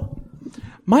damn, bro.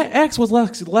 My ex was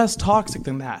less toxic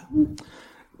than that.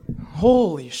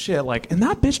 Holy shit, like, and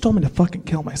that bitch told me to fucking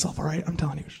kill myself, all right? I'm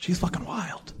telling you, she's fucking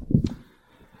wild.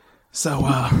 So,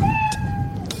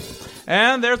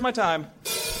 and there's my time.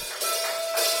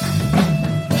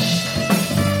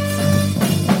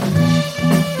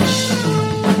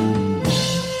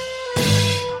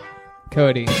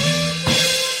 Cody,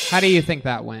 how do you think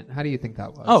that went? How do you think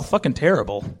that was? Oh, fucking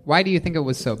terrible. Why do you think it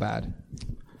was so bad?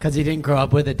 Because he didn't grow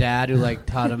up with a dad who, like,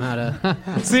 taught him how to...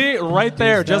 See, right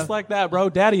there, just like that, bro.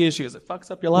 Daddy issues. It fucks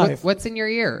up your life. What's in your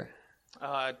ear?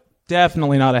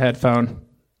 Definitely not a headphone.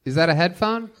 Is that a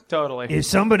headphone? Totally. Is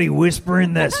somebody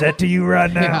whispering that set to you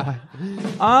right now?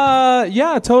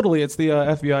 Yeah, totally. It's the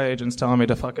FBI agents telling me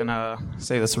to fucking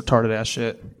say this retarded ass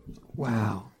shit.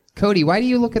 Wow. Cody, why do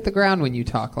you look at the ground when you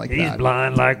talk like that? He's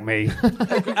blind like me.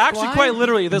 Actually, quite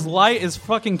literally, this light is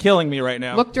fucking killing me right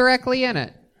now. Look directly in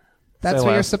it. That's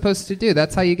what you're supposed to do.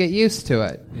 That's how you get used to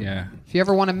it. Yeah. If you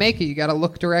ever want to make it, you got to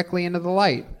look directly into the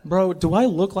light. Bro, do I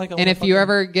look like a... And if you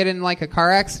ever get in like a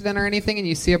car accident or anything and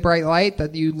you see a bright light,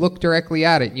 that you look directly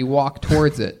at it and you walk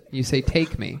towards it. You say,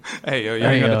 take me. Hey, yo, you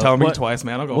ain't going to tell me twice,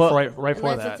 man. I'll go right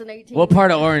for that. What part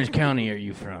of Orange County are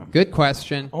you from? Good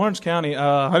question. Orange County,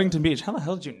 Huntington Beach. How the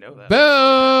hell did you know that?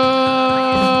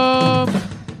 Boom!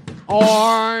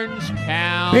 Orange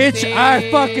County. Bitch, I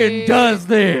fucking does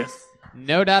this.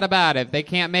 No doubt about it. If they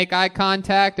can't make eye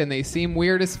contact and they seem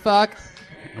weird as fuck.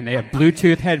 And they have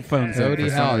Bluetooth headphones. Cody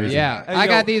Held, yeah. Hey, I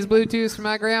got these Bluetooths from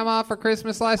my grandma for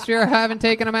Christmas last year. I haven't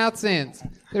taken them out since.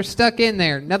 They're stuck in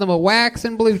there. Nothing but wax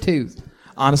and Bluetooth.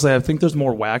 Honestly, I think there's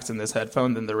more wax in this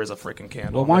headphone than there is a freaking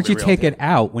candle. Well, why don't you take it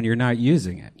out when you're not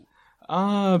using it?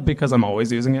 Because I'm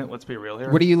always using it. Let's be real here.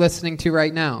 What are you listening to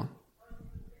right now?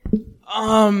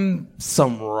 Some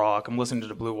rock. I'm listening to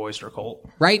the Blue Oyster Cult.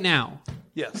 Right now?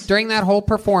 Yes. During that whole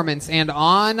performance and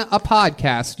on a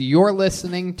podcast, you're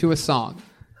listening to a song.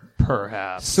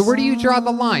 Perhaps. So where do you draw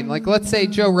the line? Like, let's say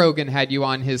Joe Rogan had you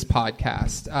on his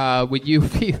podcast. Would you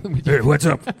feel... Hey, what's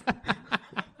up?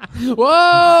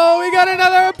 Whoa, we got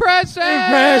another impression!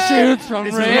 Impressions from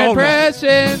Red.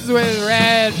 Impressions with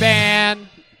Red Band.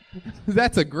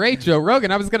 That's a great Joe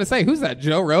Rogan. I was going to say, who's that,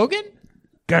 Joe Rogan?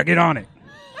 Gotta get on it.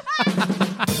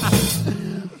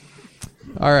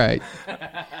 All right.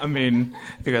 I mean,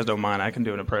 if you guys don't mind, I can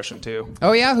do an impression too.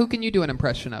 Oh, yeah? Who can you do an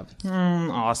impression of?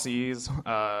 Aussies.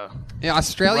 Yeah,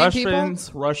 Australian people?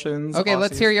 Russians. Okay, Aussies.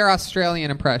 let's hear your Australian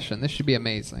impression. This should be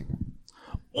amazing.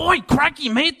 Oi, Cracky,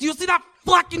 mate, do you see that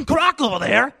fucking crack over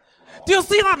there? Do you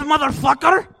see that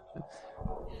motherfucker?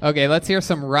 Okay, let's hear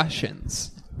some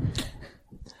Russians.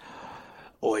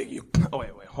 Oi, you... Oh,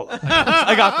 wait, hold on.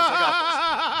 I got this.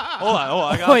 Hold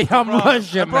on. Wait, I'm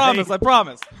Russian, I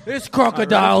promise. This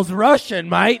crocodile's Russian,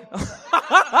 mate.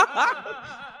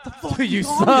 You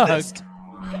suck.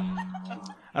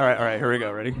 All right, here we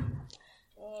go. Ready?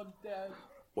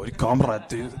 Wait, comrade,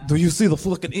 do you see the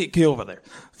fucking AK over there?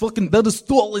 Fucking, that is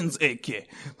Stalin's AK.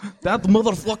 That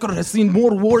motherfucker has seen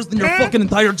more wars than your fucking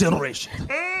entire generation.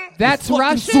 That's You fucking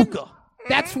Russian? suka.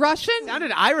 That's Russian?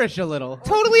 Sounded Irish a little.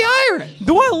 Totally Irish.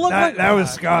 Do I look like That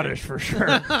was Scottish for sure.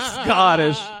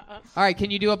 Scottish? All right, can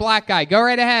you do a black guy? Go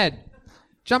right ahead.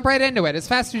 Jump right into it as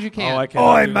fast as you can. Oh, I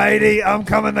can't. Oi, matey, I'm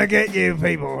coming to get you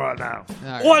people right now.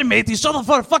 All right. Oi, matey, shut the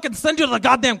fuck, fucking send you to the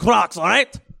goddamn Crocs, all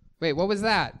right? Wait, what was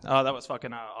that? Oh, that was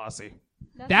fucking Aussie.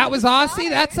 That was Aussie?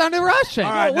 That sounded Russian.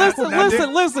 All right,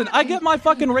 Listen. I get my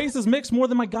fucking races mixed more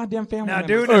than my goddamn family Now,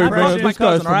 members. do an I love impression. my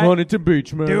cousin, all right? Huntington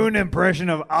Beach, man. Do an impression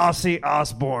of Ozzy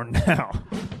Osbourne now.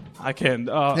 I can.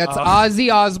 That's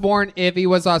Ozzy Osbourne if he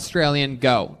was Australian.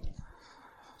 Go.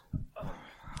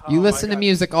 You listen to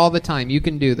music all the time. You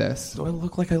can do this. Do I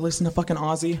look like I listen to fucking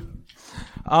Aussie?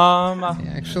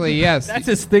 Actually, yes. That's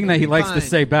his thing that he likes to Fine.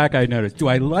 say back, I noticed. Do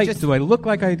I look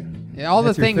like I... All the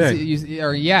That's your things thing.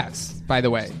 are yes, by the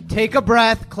way. Take a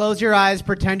breath, close your eyes,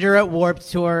 pretend you're at Warped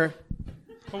Tour.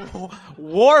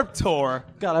 Warped Tour.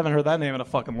 God, I haven't heard that name in a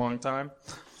fucking long time.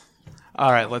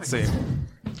 All right, let's see.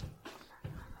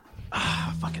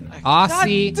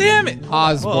 Aussie God damn it.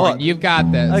 Osbourne. Hold on. You've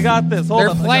got this. I got this. Hold They're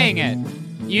on. playing it.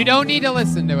 You don't need to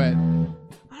listen to it.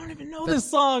 Know this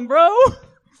song, bro. All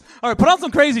right, put on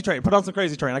some Crazy Train.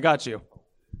 I got you.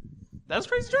 That's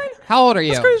Crazy Train? How old are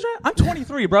you? That's Crazy Train. I'm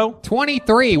 23, bro.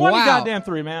 23. 20 Wow. goddamn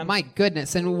 3, man. My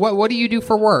goodness. And what do you do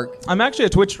for work? I'm actually a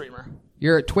Twitch streamer.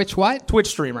 You're a Twitch what? Twitch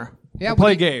streamer. Yeah. I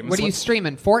play what do you- games. What are you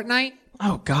streaming? Fortnite?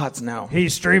 Oh, gods, no.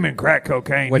 He's streaming crack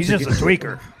cocaine. What's He's he just a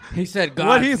tweaker. He said, God,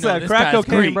 What he no, said, this crack guy's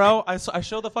cocaine, Greek. bro. I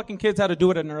show the fucking kids how to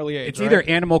do it at an early age. It's right? either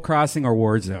Animal Crossing or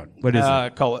Warzone. What is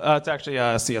it? Call it. It's actually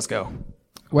CSGO.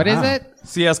 What is it?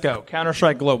 CSGO,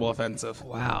 Counter-Strike Global Offensive.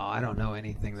 Wow, I don't know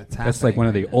anything that's happening. That's like one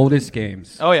of the oldest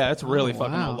games. Oh yeah, it's really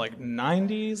fucking wow. old, like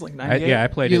 90s, like 98. Yeah, I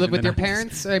played it. You live in with the your 90s.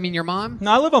 parents? I mean, your mom?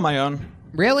 No, I live on my own.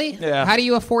 Really? Yeah. How do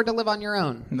you afford to live on your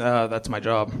own? That's my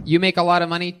job. You make a lot of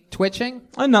money twitching?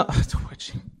 I'm not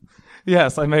twitching.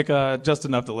 Yes, I make just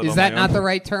enough to live Is on that my not own. the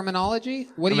right terminology?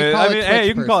 What do I you mean, call it? hey,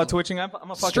 you can call it twitching. I'm a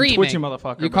fucking Streaming. twitchy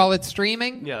motherfucker. You call it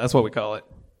streaming? Yeah, that's what we call it.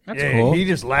 That's cool. He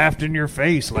just laughed in your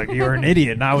face like you're an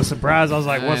idiot, and I was surprised. I was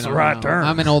like, "What's I the don't right know. term?"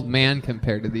 I'm an old man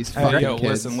compared to these fucking Yo,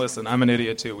 kids. listen. I'm an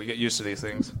idiot too. We get used to these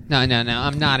things. No.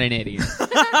 I'm not an idiot. I'm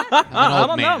an old I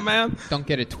don't know, man. Don't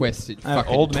get it twisted, Uh,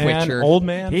 fucking old man, twitcher. old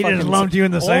man. He just fucking lumped you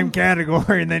in the old- same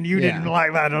category, and then you Yeah. didn't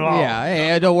like that at all. Yeah,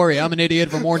 hey, don't worry. I'm an idiot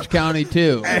from Orange County,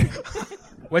 too.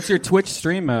 What's your Twitch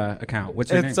stream account? What's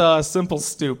your It's name? Simple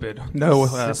Stupid. No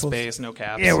Simple space, no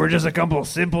caps. Yeah, we're just a couple of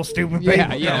simple, stupid Yeah,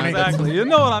 people. yeah, Tony. exactly. You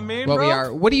know what I mean, What bro? we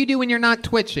are. What do you do when you're not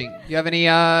twitching? You have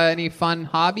any fun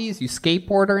hobbies? You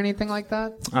skateboard or anything like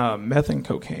that? Meth and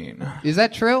cocaine. Is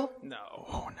that true? No.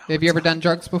 Have you ever done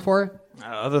drugs before?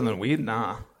 Other than weed,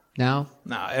 nah. No.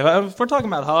 Nah. If we're talking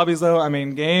about hobbies, though, I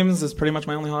mean, games is pretty much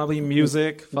my only hobby.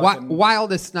 Music. Fucking...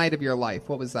 Wildest night of your life.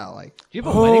 What was that like? Do you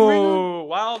have a wedding ring on? Oh,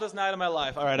 wildest night of my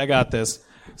life. All right, I got this.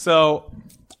 So,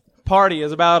 party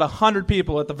is about 100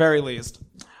 people at the very least.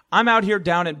 I'm out here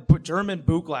down in German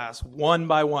boot glass, one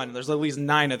by one. There's at least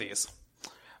 9 of these.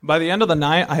 By the end of the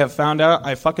night, I have found out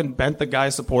I fucking bent the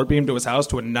guy's support beam to his house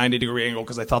to a 90-degree angle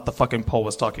because I thought the fucking pole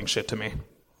was talking shit to me.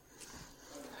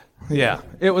 Yeah,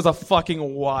 it was a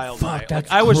fucking wild night.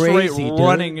 that's I was crazy, straight dude.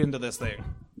 running into this thing.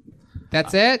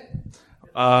 That's it?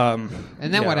 And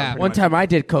then what happened? One time I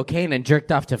did cocaine and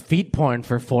jerked off to feet porn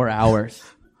for 4 hours.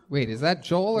 Wait, is that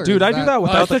Joel or Dude, is I do that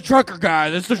without That's the trucker guy.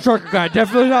 That's the trucker guy.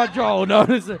 Definitely not Joel. No,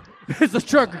 it's the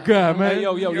trucker guy, man. Hey,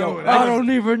 yo. I don't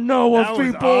even know what That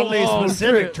was people. oddly oh,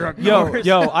 specific, shit. truck.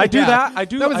 Yo, I do that. I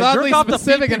do. That was I oddly jerk off to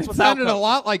specific feet and it without sounded a coke.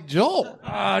 lot like Joel.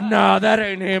 No, that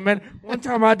ain't him, man. One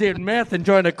time I did meth and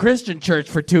joined a Christian church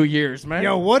for 2 years, man.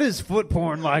 Yo, what is foot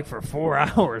porn like for 4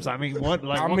 hours? I mean, what?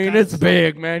 Like, I what mean, kind of it's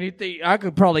big, man. You think I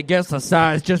could probably guess the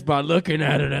size just by looking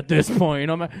at it at this point. You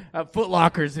know, Foot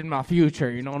Locker's in my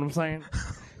future. You know what I'm saying?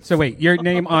 So wait, your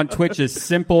name on Twitch is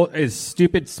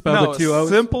stupid spelled No, with 2 O's?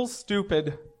 simple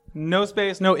stupid. No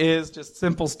space, no is, just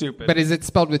simple stupid. But is it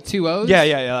spelled with 2 O's?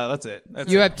 yeah, that's it.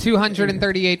 That's You it. have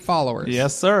 238 followers.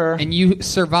 Yes, sir. And you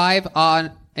survive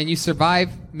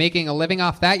making a living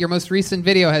off that. Your most recent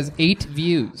video has 8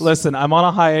 views. Listen, I'm on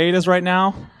a hiatus right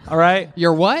now. All right?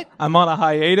 You're what? I'm on a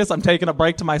hiatus. I'm taking a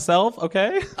break to myself,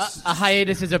 okay? A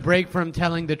hiatus is a break from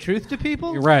telling the truth to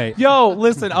people? Right. Yo,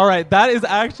 listen, all right, that is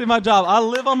actually my job. I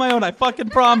live on my own. I fucking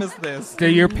promise this. Do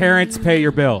your parents pay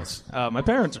your bills? My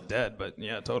parents are dead, but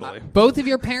yeah, totally. Both of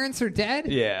your parents are dead?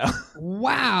 Yeah.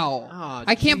 Wow. Oh,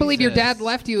 I can't believe your dad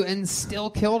left you and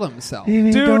still killed himself.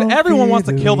 Dude, everyone wants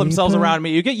to kill themselves around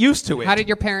me. You get used to it. How did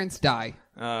your parents die?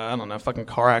 I don't know, fucking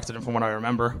car accident from what I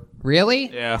remember.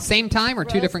 Really? Yeah. Same time or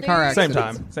 2 different car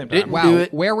accidents? Same time. Wow.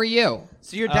 Where were you?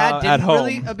 So your dad at didn't home,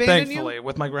 really abandon thankfully,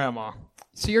 with my grandma.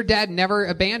 So your dad never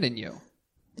abandoned you?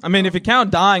 I mean, if you count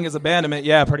dying as abandonment,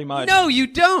 yeah, pretty much. No, you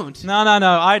don't. No,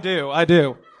 I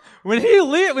do. When he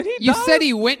You said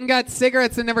he went and got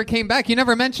cigarettes and never came back. You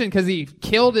never mentioned because he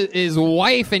killed his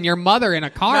wife and your mother in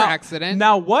a car accident.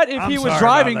 Now, what if he was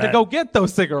driving to go get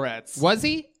those cigarettes? Was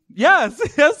he? Yes,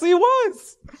 he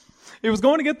was. He was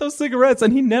going to get those cigarettes,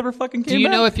 and he never fucking came Do you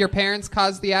back. know if your parents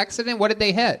caused the accident? What did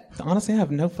they hit? Honestly, I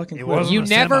have no fucking clue. You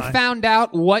never found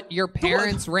out what your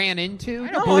parents ran into? I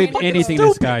don't believe anything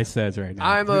this guy says right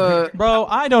now. Bro,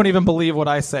 I don't even believe what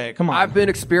I say. Come on. I've been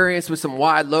experienced with some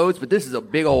wide loads, but this is a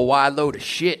big old wide load of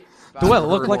shit. Do I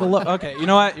look like a load? Okay, you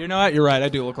know what? You're right. I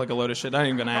do look like a load of shit. I ain't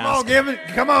even gonna ask. Give him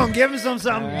some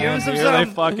something. Give him some Here something.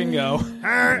 they fucking go. All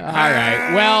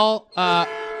right. Well,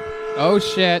 oh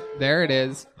shit, there it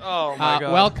is. Oh my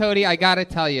god. Well, Cody, I gotta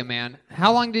tell you, man.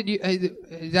 How long did you?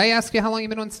 Did I ask you how long you've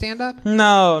been on stand-up?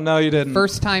 No, you didn't.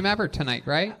 First time ever tonight,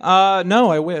 right?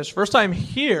 No, I wish. First time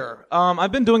here.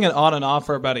 I've been doing it on and off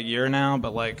for about a year now,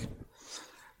 but like,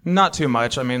 not too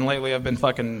much. I mean, lately I've been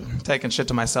fucking taking shit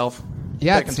to myself.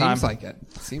 Yeah, taking it seems time. like it.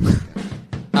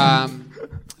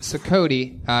 So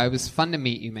Cody, it was fun to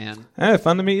meet you, man. Hey,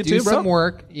 fun to meet you do too, bro. some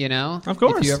work, you know. Of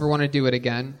course. If you ever want to do it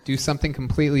again, do something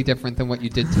completely different than what you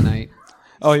did tonight.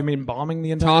 Oh, you mean bombing the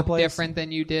entire Talk place? different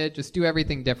than you did. Just do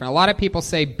everything different. A lot of people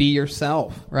say be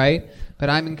yourself, right?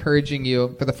 But I'm encouraging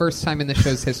you, for the first time in the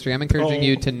show's history, I'm encouraging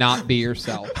you to not be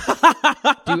yourself.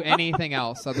 Do anything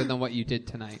else other than what you did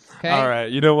tonight. Okay. All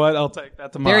right. You know what? I'll take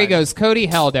that to mind. There he goes. Cody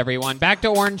Held, everyone. Back to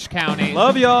Orange County.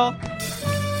 Love y'all.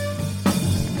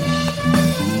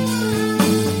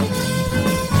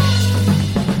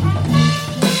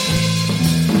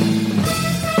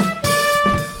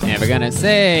 Never gonna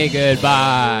say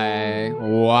goodbye.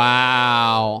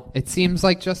 Wow. It seems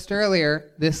like just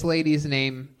earlier, this lady's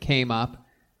name came up,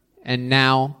 and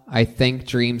now I think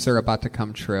dreams are about to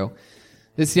come true.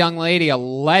 This young lady, a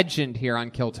legend here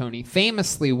on Kill Tony,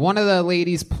 famously one of the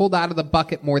ladies pulled out of the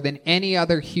bucket more than any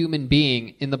other human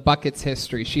being in the bucket's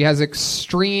history. She has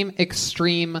extreme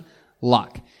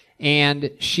luck.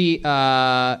 And she,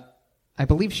 I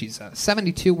believe she's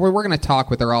 72. We're going to talk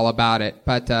with her all about it.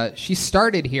 But she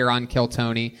started here on Kill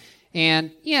Tony,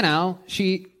 and, you know,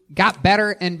 she got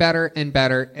better and better and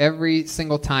better every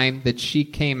single time that she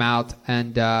came out.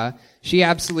 And she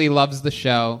absolutely loves the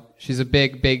show. She's a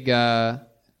big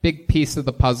piece of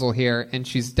the puzzle here, and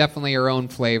she's definitely her own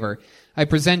flavor. I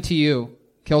present to you,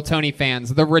 Kill Tony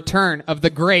fans, the return of the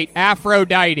great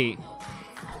Aphrodite.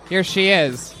 Here she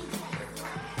is.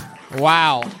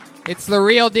 Wow. It's the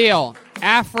real deal.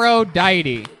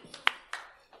 Aphrodite.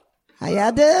 How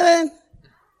y'all doing?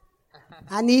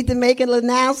 I need to make an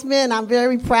announcement. I'm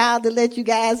very proud to let you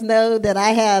guys know that I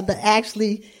have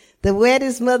the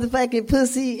wettest motherfucking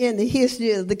pussy in the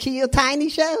history of the Kill Tiny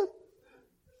show.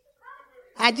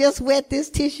 I just wet this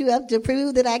tissue up to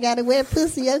prove that I got a wet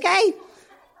pussy, okay?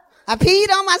 I peed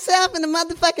on myself in the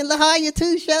motherfucking La Jolla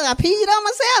 2 show. I peed on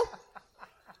myself.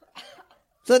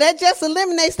 So that just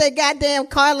eliminates that goddamn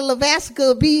Carla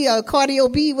Lavasco B or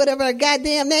Cardio B, whatever her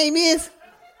goddamn name is.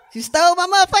 She stole my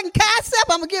motherfucking concept.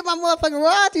 I'm going to get my motherfucking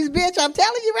royalties, bitch. I'm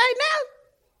telling you right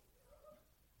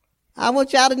now. I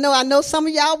want y'all to know, I know some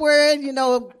of y'all worried, you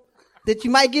know, that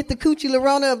you might get the coochie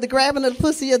lorona of the grabbing of the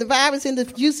pussy of the virus and the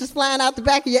juices flying out the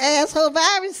back of your asshole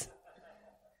virus.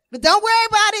 But don't worry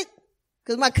about it,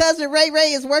 because my cousin Ray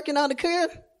is working on the cure.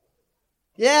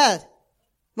 Yeah.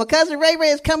 My cousin Ray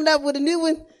is coming up with a new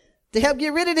one to help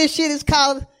get rid of this shit. It's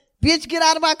called, bitch, get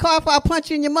out of my car before I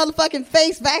punch you in your motherfucking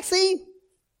face vaccine.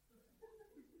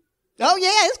 Oh,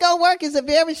 yeah, it's going to work. It's a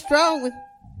very strong one.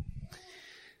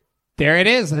 There it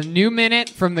is, a new minute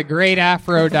from the great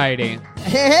Aphrodite.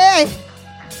 Hey.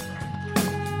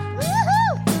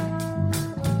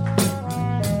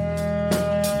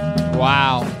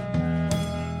 Wow.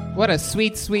 What a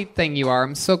sweet, sweet thing you are.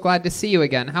 I'm so glad to see you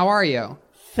again. How are you?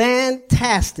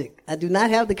 Fantastic. I do not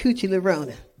have the coochie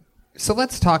lorona. So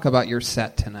let's talk about your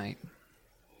set tonight.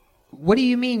 What do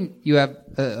you mean you have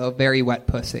a very wet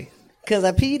pussy? Because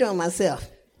I peed on myself.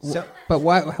 But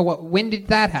when did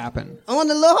that happen? On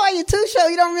the La Jolla 2 show,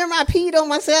 you don't remember I peed on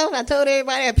myself? I told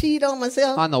everybody I peed on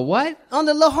myself. On the what? On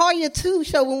the La Jolla 2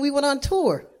 show when we went on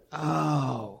tour.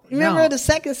 Oh. Remember the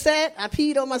second set? I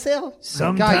peed on myself.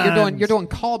 God, you're doing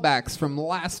callbacks from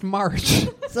last March.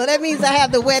 So that means I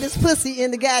have the wettest pussy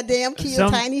in the goddamn Kill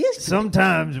Tiny history.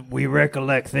 Sometimes we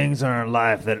recollect things in our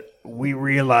life that we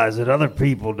realize that other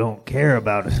people don't care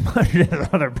about as much as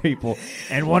other people.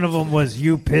 And one of them was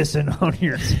you pissing on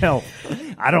yourself.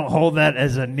 I don't hold that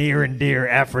as a near and dear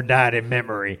Aphrodite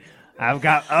memory. I've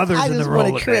got others in the Rolodex. I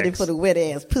just want credit for the wet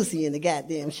ass pussy in the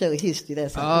goddamn show history.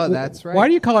 That's all. That's right. Why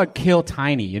do you call it Kill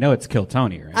Tiny? You know it's Kill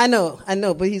Tony, right? I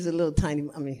know, but he's a little tiny.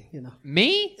 I mean, you know.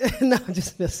 Me? No, I'm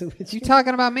just messing with you. You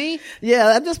talking about me? Yeah,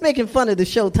 I'm just making fun of the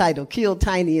show title, Kill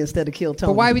Tiny instead of Kill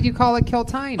Tony. But why would you call it Kill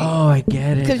Tiny? Oh, I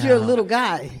get it. Because you're a little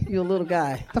guy. You're a little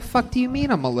guy. The fuck do you mean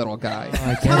I'm a little guy?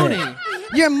 Tony,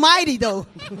 you're mighty though.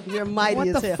 You're mighty What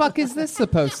as the hell. fuck is this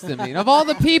supposed to mean? Of all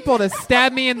the people to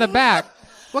stab me in the back,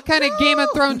 what kind of Game of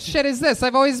Thrones shit is this?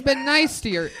 I've always been nice to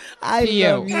you. I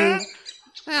love you.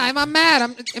 I'm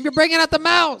mad. You're bringing out the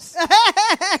mouse.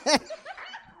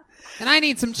 And I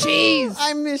need some cheese.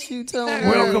 I miss you, Tony.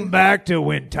 Welcome back to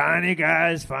When Tiny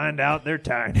Guys Find Out They're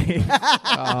Tiny.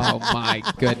 Oh, my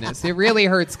goodness. It really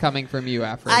hurts coming from you,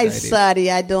 Aphrodite. I'm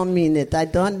sorry. I don't mean it. I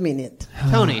don't mean it.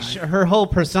 Tony, her whole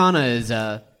persona is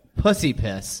pussy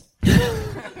piss.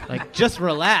 Like, just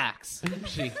relax.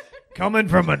 Coming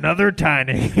from another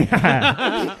Tiny.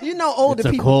 You know older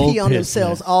people pee on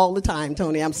themselves all the time,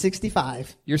 Tony. I'm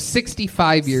 65. You're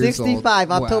 65 years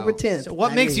 65, old. October Wow. 10th. So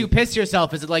what makes you piss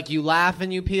yourself? Is it like you laugh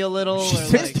and you pee a little? Or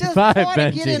like, It's just part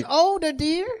of getting older,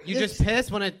 dear. you just piss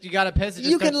when you gotta piss? It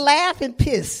just You can starts- laugh and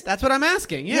piss. That's what I'm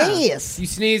asking, yeah. Yes. You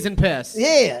sneeze and piss.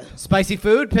 Yeah. Spicy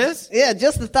food, piss? Yeah,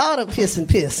 just the thought of piss and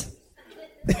piss.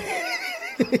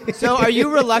 So are you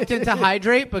reluctant to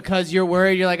hydrate because you're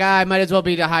worried? You're like, I might as well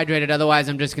be dehydrated. Otherwise,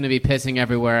 I'm just going to be pissing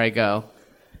everywhere I go.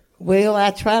 Well,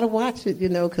 I try to watch it,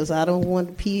 because I don't want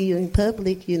to pee in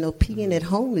public. Peeing at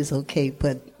home is okay,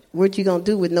 but what you going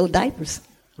to do with no diapers?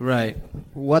 Right.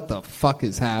 What the fuck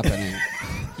is happening?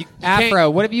 Afro,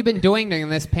 what have you been doing during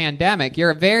this pandemic? You're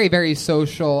a very, very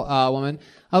social woman.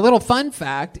 A little fun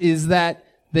fact is that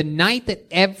the night that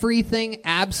everything,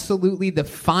 absolutely the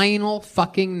final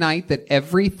fucking night that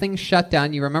everything shut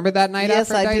down. You remember that night,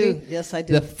 Yes, I Aphrodite? do. Yes, I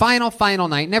do. The final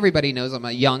night, and everybody knows I'm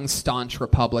a young, staunch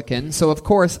Republican. So, of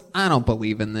course, I don't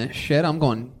believe in this shit. I'm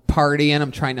going partying.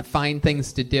 I'm trying to find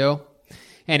things to do.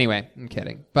 Anyway, I'm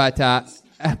kidding. But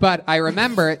I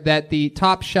remember that the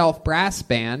Top Shelf Brass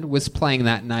Band was playing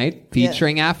that night,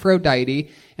 featuring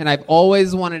Aphrodite, and I've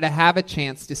always wanted to have a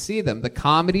chance to see them. The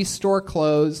Comedy Store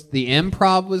closed, the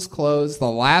Improv was closed, the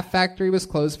Laugh Factory was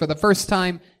closed for the first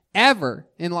time ever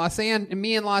in Los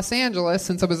Angeles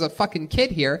since I was a fucking kid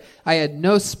here. I had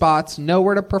no spots,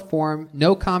 nowhere to perform,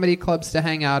 no comedy clubs to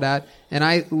hang out at, and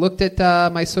I looked at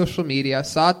my social media,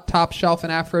 saw Top Shelf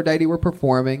and Aphrodite were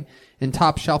performing, and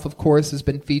Top Shelf, of course, has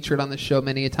been featured on the show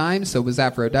many a time, so was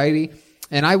Aphrodite.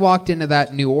 And I walked into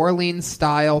that New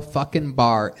Orleans-style fucking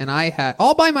bar, and I had,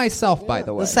 all by myself, by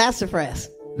the way. The Sassafras.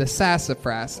 The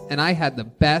Sassafras. And I had the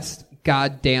best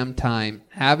goddamn time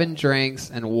having drinks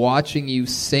and watching you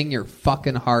sing your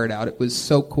fucking heart out. It was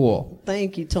so cool.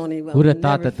 Thank you, Tony. Well, Who'd have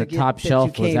thought that the Top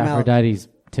Shelf was Aphrodite's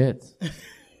tits?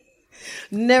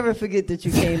 Never forget that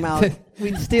you came out.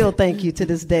 We still thank you to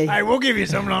this day. All right, we'll give you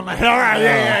something on that. All right,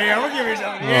 yeah. We'll give you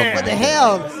something. Yeah. What the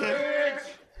hell?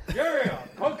 Yeah,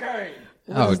 okay.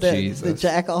 Oh, Jesus. The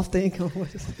jack off thing?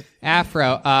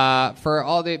 Afro, for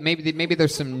all the maybe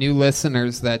there's some new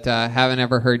listeners that haven't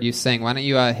ever heard you sing. Why don't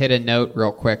you hit a note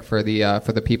real quick for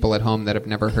the people at home that have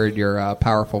never heard your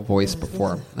powerful voice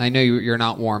before? I know you're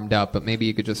not warmed up, but maybe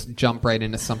you could just jump right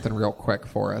into something real quick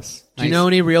for us. Do you know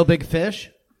any real big fish?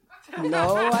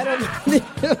 No, I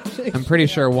don't. I'm pretty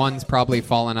sure one's probably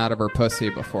fallen out of her pussy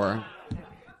before.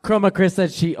 Chroma Chris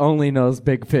said she only knows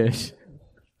big fish.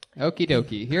 Okie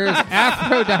dokie. Here's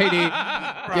Aphrodite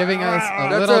giving us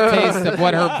a little taste of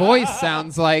what her voice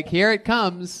sounds like. Here it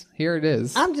comes. Here it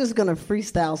is. I'm just going to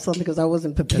freestyle something because I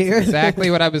wasn't prepared. That's exactly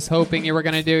what I was hoping you were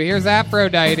going to do. Here's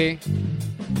Aphrodite.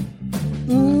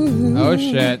 Oh,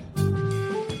 shit.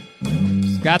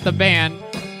 She's got the band.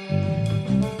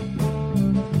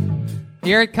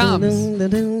 Here it comes.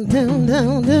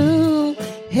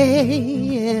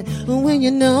 Hey, when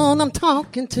you know I'm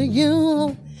talking to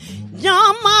you,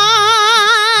 you're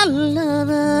my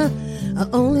lover. I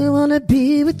only want to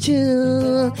be with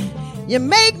you. You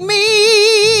make me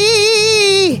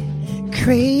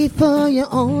crave for you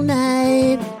all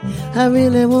night. I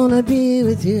really want to be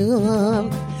with you.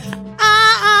 I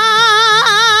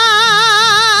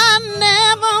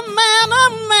never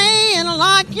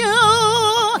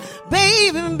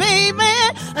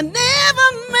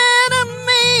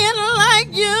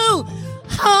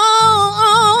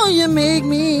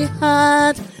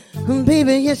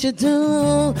yes you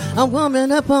do. I'm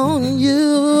warming up on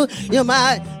you. You're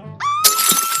my...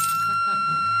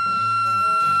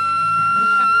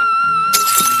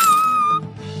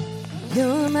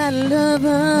 You're my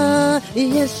lover,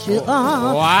 yes you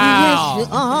are. Wow. Yes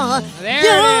you are. There you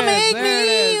it is. make There me it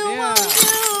is. Yeah. want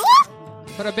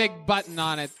you. Put a big button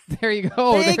on it. There you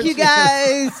go. Thank There you she is.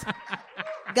 guys.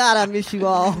 God, I miss you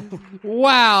all.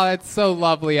 Wow, that's so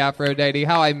lovely, Aphrodite.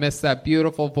 How I miss that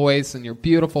beautiful voice and your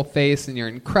beautiful face and your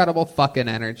incredible fucking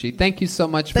energy. Thank you so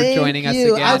much for Thank joining us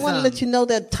you. again. I want to let you know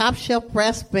that Top Shelf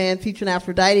Brass Band featuring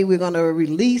Aphrodite, we're going to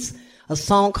release a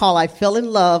song called I Fell in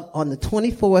Love on the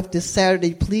 24th this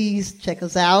Saturday. Please check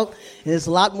us out. There's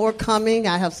a lot more coming.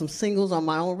 I have some singles on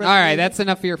my own record. All right, that's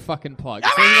enough of your fucking plug.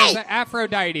 All So here's right.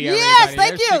 Aphrodite, Yes,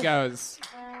 everybody. thank There you. she goes.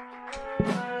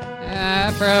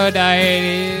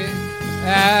 Aphrodite.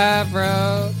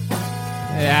 Aphrodite.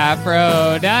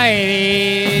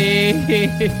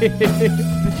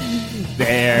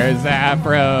 There's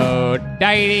Aphrodite.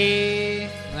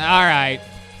 All right,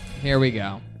 here we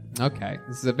go. Okay,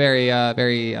 this is a very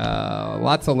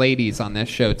lots of ladies on this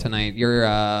show tonight. Your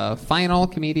final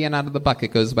comedian out of the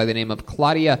bucket goes by the name of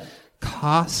Claudia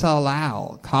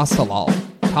Casalal.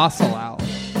 Claudia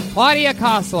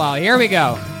Casalal. Here we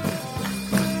go.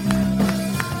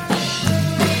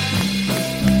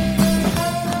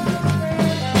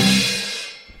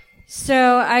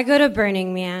 So I go to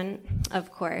Burning Man,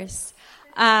 of course.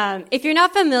 If you're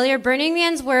not familiar, Burning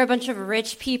Man's where a bunch of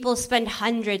rich people spend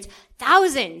hundreds,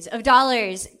 thousands of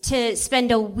dollars to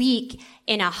spend a week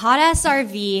in a hot-ass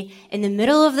RV in the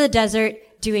middle of the desert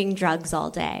doing drugs all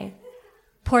day.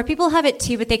 Poor people have it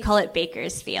too, but they call it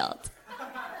Bakersfield.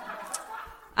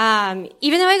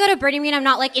 Even though I go to Burning Man, I'm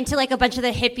not like into like a bunch of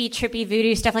the hippie, trippy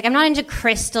voodoo stuff. Like I'm not into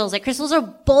crystals. Like crystals are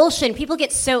bullshit. People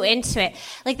get so into it.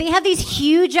 Like they have these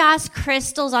huge ass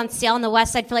crystals on sale on the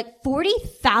west side for like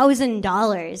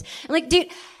 $40,000. I'm like, dude,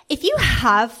 if you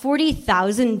have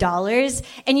 $40,000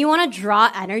 and you want to draw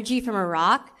energy from a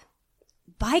rock,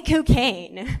 buy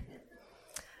cocaine.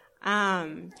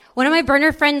 One of my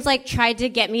burner friends like tried to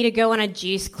get me to go on a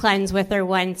juice cleanse with her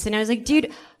once, and I was like,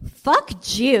 dude, fuck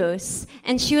juice.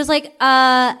 And she was like,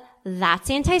 that's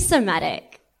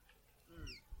anti-Semitic.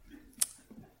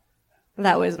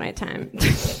 That was my time.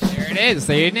 There it is.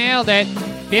 So you nailed it.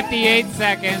 58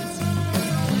 seconds.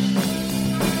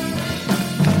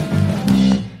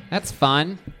 That's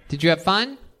fun. Did you have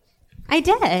fun? I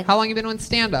did. How long you been on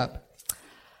stand-up?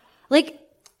 Like,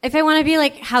 if I want to be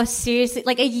like, how seriously,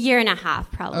 like a year and a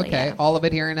half probably. Okay, Yeah. all of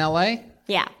it here in L.A.?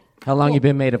 Yeah. How long you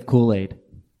been made of Kool-Aid?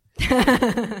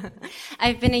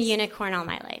 I've been a unicorn all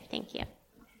my life. Thank you.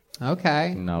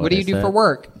 Okay. No, What do you do for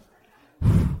work?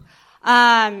 So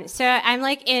I'm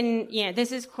like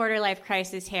this is quarter life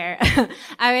crisis here.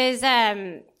 I was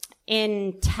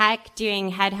in tech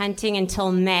doing headhunting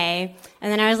until May,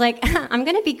 and then I was like, I'm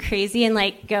gonna be crazy and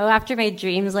like go after my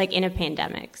dreams like in a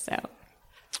pandemic. So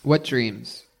What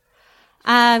dreams?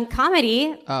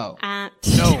 comedy. Oh.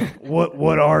 No,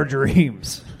 what are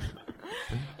dreams?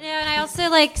 No, and I also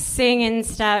like sing and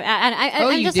stuff. And Oh,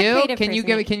 I'm you just a do? creative Can you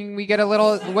person. Can we get a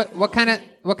little? What kind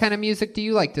of music do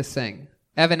you like to sing?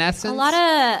 Evanescence. A lot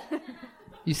of.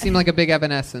 You seem like a big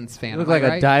Evanescence fan. You look am I like a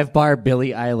right? dive bar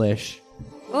Billie Eilish.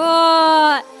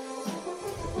 Oh,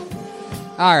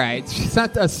 All right, she's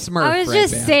not a Smurf. I was right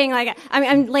just there. saying, like,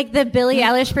 I'm like the Billie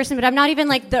Eilish person, but I'm not even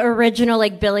like the original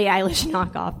like Billie Eilish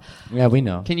knockoff. Yeah, we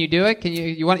know. Can you do it? Can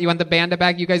you want the band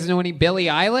back? You guys know any Billie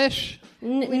Eilish?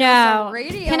 No.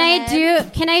 Can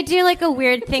I do like a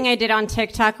weird thing I did on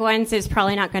TikTok once? It's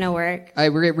probably not going to work. I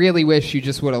really wish you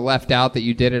just would have left out that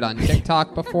you did it on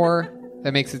TikTok before.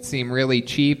 That makes it seem really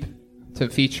cheap to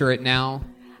feature it now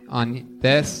on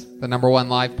this, the #1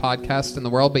 live podcast in the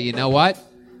world. But you know what?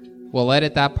 We'll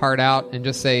edit that part out and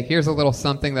just say, here's a little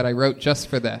something that I wrote just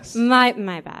for this. My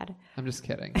bad. I'm just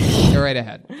kidding. Go right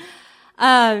ahead.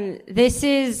 This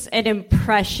is an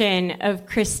impression of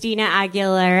Christina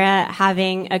Aguilera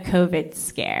having a COVID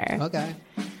scare. Okay.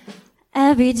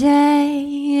 Every day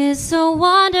is so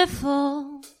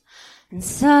wonderful, and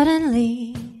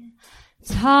suddenly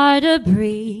it's hard to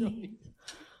breathe.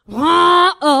 Whoa,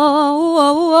 oh,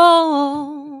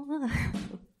 oh, oh.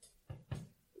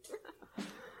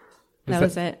 That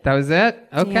was it. That was it?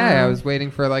 Okay. Yeah. I was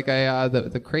waiting for like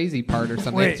the crazy part or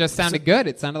something. Wait, it just sounded good.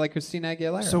 It sounded like Christina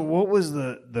Aguilera. So what was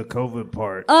the COVID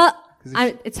part?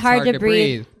 It's hard to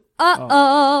breathe.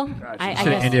 Uh-oh. I Should have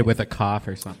guess. ended with a cough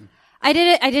or something. I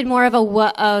did more of a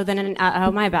whoa than an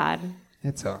uh-oh. My bad.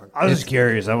 It's all. I was just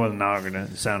curious. I wasn't arguing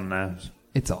it. It sounded nice.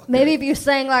 It's all. Maybe if you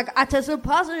sang like I tested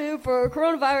positive for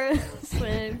coronavirus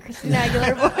and Christina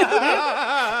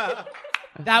Aguilera voice.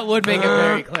 That would make it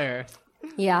very clear.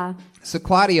 Yeah. So,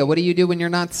 Claudia, what do you do when you're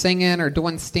not singing or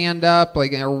doing stand-up,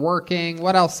 like, or working?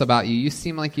 What else about you? You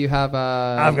seem like you have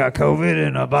a... I've got COVID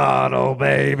in a bottle,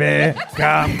 baby.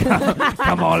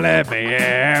 Come on, let me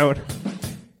out.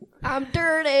 I'm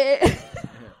dirty.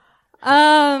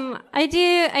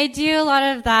 I do a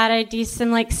lot of that. I do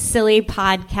some like silly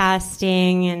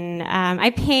podcasting, and I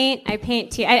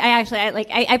paint too.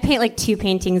 I paint like 2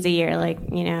 paintings a year. Like,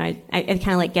 you know, it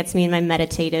kind of like gets me in my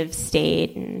meditative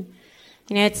state, and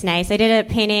you know, it's nice. I did a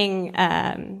painting.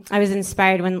 I was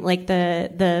inspired when like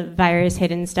the virus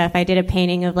hit and stuff. I did a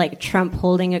painting of like Trump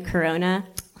holding a Corona.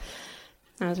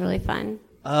 That was really fun.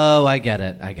 Oh, I get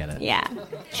it. Yeah.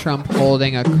 Trump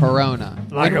holding a Corona.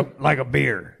 Like a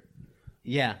beer.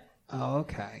 Yeah. Oh,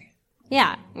 okay.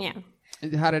 Yeah.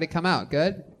 How did it come out?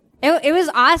 Good? It was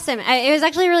awesome. It was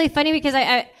actually really funny because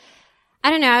I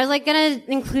don't know. I was like gonna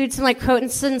include some like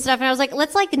quotes and stuff, and I was like,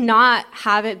 let's like not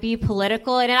have it be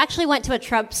political. And it actually went to a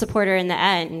Trump supporter in the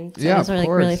end. So yeah, it was of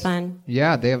course. really fun.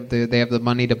 Yeah, they have the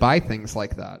money to buy things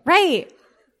like that. Right.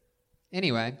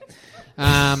 Anyway,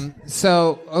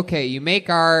 so okay, you make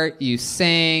art, you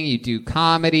sing, you do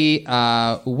comedy.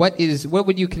 What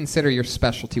would you consider your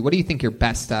specialty? What do you think you're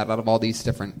best at out of all these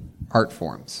different art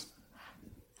forms?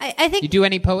 I think you do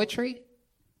any poetry?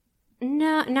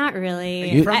 No, not really.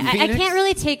 Are you from I Phoenix? can't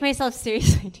really take myself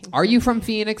seriously. Are you from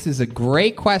Phoenix is a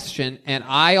great question, and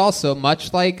I also,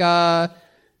 much like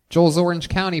Joel's Orange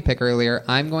County pick earlier,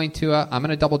 I'm going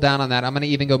to double down on that. I'm going to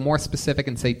even go more specific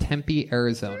and say Tempe,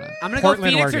 Arizona. I'm going to go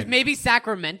Phoenix or maybe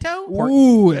Sacramento?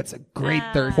 Ooh, that's a great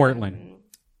third. Portland.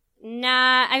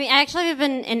 Nah, I mean, I actually have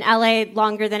been in LA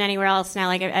longer than anywhere else now.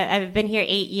 Like, I've been here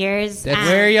 8 years.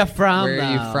 Where are you from? Where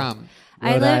are you from?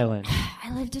 Rhode Island.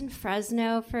 I lived in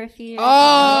Fresno for a few years.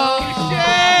 Oh,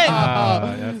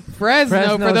 shit!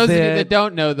 Fresno, for those of you that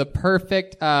don't know, the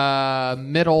perfect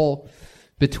middle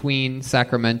between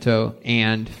Sacramento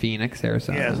and Phoenix,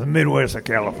 Arizona. Yeah, it's the Midwest of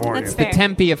California. That's The fair.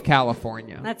 Tempe of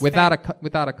California. That's without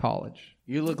a college.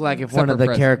 You look like if Except one of for the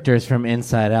Fresno. characters from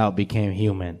Inside Out became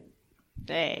human.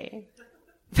 Hey.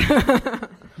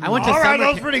 I went to All right, summer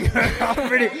that was pretty good.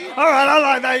 All right, I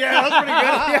like that. Yeah, that's pretty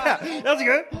good. Yeah, that's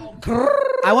good.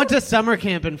 I went to summer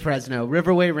camp in Fresno,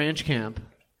 Riverway Ranch Camp.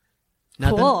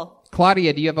 Nothing? Cool.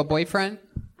 Claudia, do you have a boyfriend?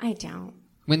 I don't.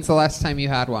 When's the last time you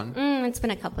had one? It's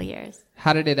been a couple years.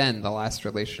 How did it end, the last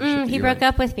relationship? that He you broke were in?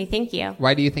 up with me. Thank you.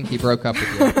 Why do you think he broke up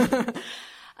with you?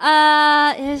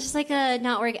 It was just like a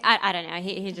not work. I don't know.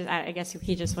 He just. I guess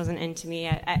he just wasn't into me.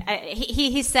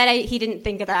 He said he didn't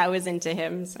think that I was into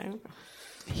him. So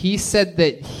He said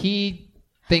that he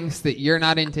thinks that you're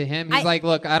not into him. He's like,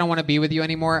 look, I don't want to be with you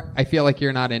anymore. I feel like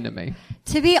you're not into me.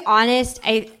 to be honest,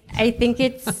 I think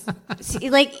it's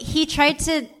like he tried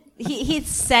to. He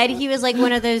said he was like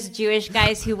one of those Jewish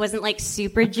guys who wasn't like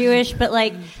super Jewish, but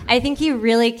like I think he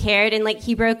really cared, and like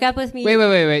he broke up with me.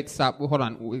 Wait, stop. Hold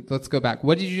on. Let's go back.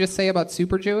 What did you just say about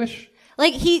super Jewish?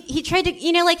 Like he tried to,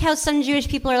 you know, like how some Jewish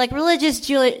people are like religious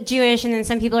Jewish, and then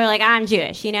some people are like I'm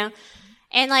Jewish, you know,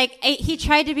 and like he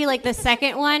tried to be like the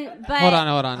second one. But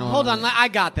Hold on. I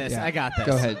got this. Yeah. I got this.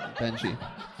 Go ahead, Benji.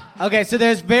 Okay, so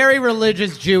there's very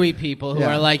religious Jewy people who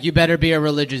Yeah. are like, you better be a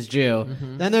religious Jew.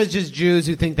 Mm-hmm. Then there's just Jews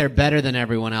who think they're better than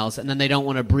everyone else, and then they don't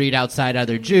want to breed outside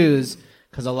other Jews,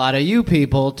 because a lot of you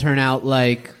people turn out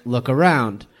like, look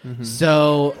around. Mm-hmm.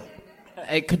 So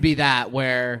it could be that,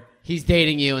 where he's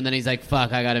dating you, and then he's like,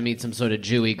 fuck, I gotta meet some sort of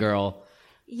Jewy girl.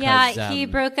 yeah, he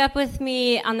broke up with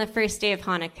me on the first day of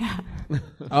Hanukkah.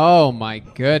 Oh my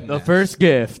goodness. The first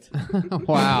gift.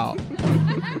 Wow.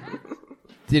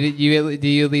 Do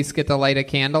you at least get to light a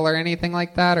candle or anything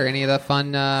like that, or any of the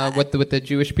fun what the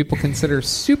Jewish people consider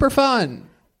super fun?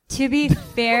 To be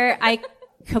fair, I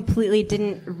completely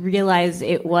didn't realize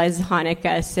it was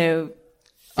Hanukkah, so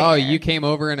Oh, you came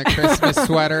over in a Christmas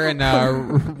sweater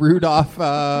and Rudolph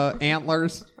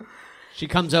antlers. She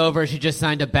comes over, she just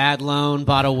signed a bad loan,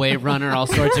 bought a Wave Runner, all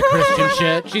sorts of Christian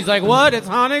shit. She's like, what? It's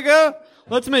Hanukkah?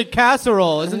 Let's make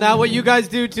casserole. Isn't that what you guys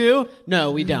do too?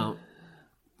 No, we don't.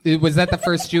 Was that the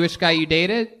first Jewish guy you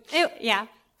dated? Yeah.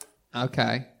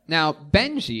 Okay. Now,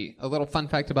 Benji, a little fun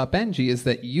fact about Benji is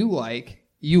that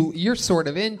you're sort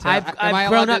of into. I've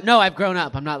grown up. No, I've grown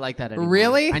up. I'm not like that anymore.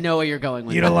 Really? I know where you're going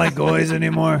with You don't like goys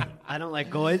anymore? I don't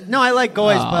like goys. No, I like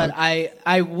goys, Oh. but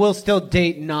I will still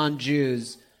date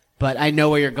non-Jews. But I know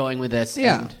where you're going with this.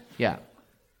 Yeah. And, yeah.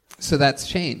 So that's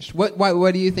changed. What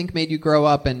do you think made you grow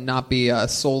up and not be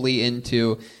solely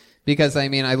into? Because I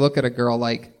mean, I look at a girl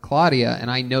like Claudia, and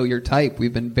I know your type.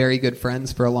 We've been very good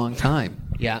friends for a long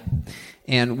time. Yeah.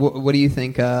 And what do you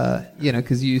think?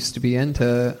 Because you used to be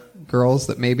into girls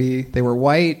that maybe they were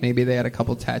white, maybe they had a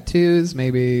couple tattoos,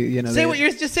 maybe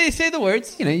say the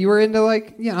words. You were into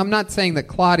I'm not saying that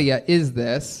Claudia is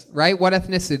this, right? What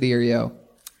ethnicity are you?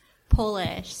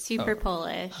 Polish, super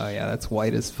Polish. Oh yeah, that's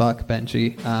white as fuck,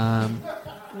 Benji.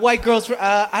 White girls.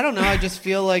 I don't know. I just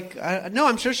feel like no.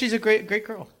 I'm sure she's a great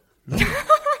girl.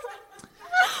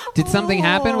 Did something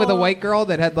happen with a white girl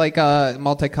that had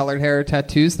multicolored hair or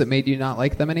tattoos that made you not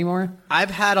like them anymore?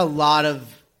 I've had a lot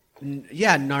of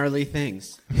gnarly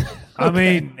things. I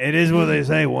mean, it is what they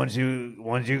say. Once you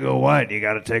go white, you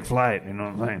got to take flight. You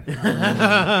know what I'm saying? You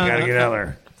got to get out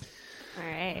there.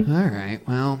 All right.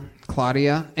 Well,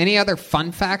 Claudia, any other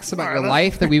fun facts about your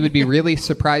life that we would be really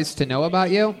surprised to know about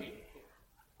you?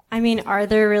 I mean, are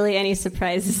there really any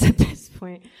surprises at this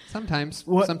point? Sometimes.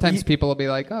 Sometimes people will be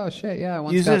like, oh, shit, yeah, I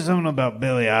once You got... said something about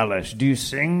Billie Eilish. Do you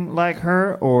sing like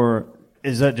her, or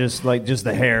is that just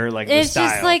the hair, It's the style?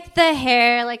 just like the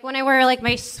hair, like when I wear like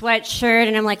my sweatshirt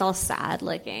and I'm like all sad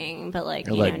looking, but like,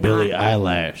 Billie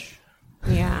Eilish.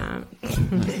 Yeah.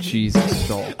 Jesus,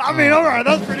 Joel. I mean, all right,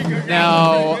 that's pretty good.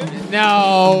 No.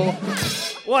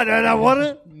 What? I want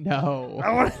it? No.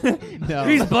 I want it. No.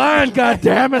 He's blind,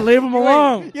 goddammit, leave him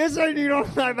alone. You're saying you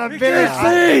don't like that He Billie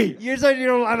can't see. You're saying you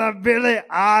don't like that Billie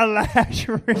Eilish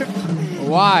rip?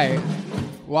 Why?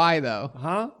 Why, though?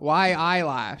 Huh? Why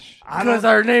eyelash? Because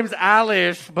her name's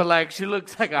Eilish, but she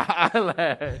looks like an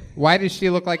eyelash. Why does she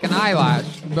look like an eyelash?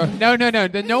 No.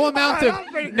 No amount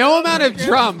of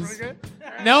drums.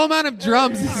 No amount of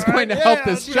drums is going to help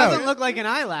this She show. doesn't look like an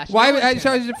eyelash. Why?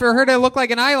 For her to look like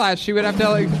an eyelash, she would have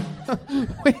to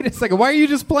wait a second. Why are you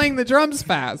just playing the drums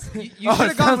fast? You should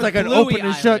have gone with like an Bluey open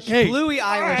and shut Eilish. cake. Bluey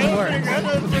Eilish works.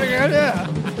 That's pretty good, yeah.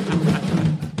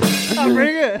 That's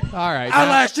pretty good. All right.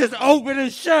 Eyelash just open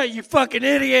and shut, you fucking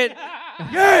idiot.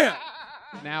 Yeah.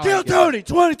 Now Kill Tony,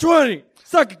 2020.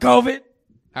 Suck it, COVID.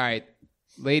 All right.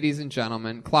 Ladies and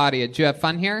gentlemen, Claudia, did you have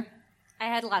fun here? I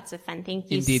had lots of fun.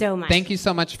 Thank you Indeed. so much. Thank you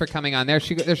so much for coming on. There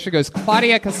she goes.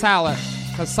 Claudia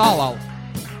Casalo.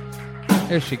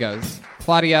 There she goes.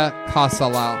 Claudia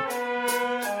Casalo.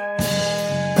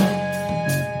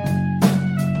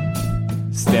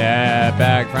 Step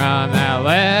back from that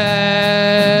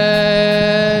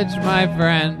ledge, my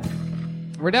friend.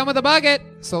 We're done with the bucket,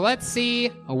 so let's see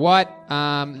what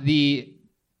the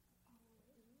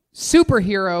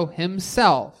superhero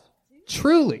himself,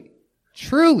 truly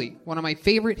one of my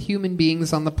favorite human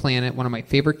beings on the planet, one of my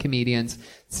favorite comedians.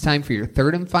 It's time for your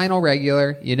third and final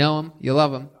regular. You know him, you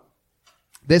love him.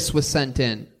 This was sent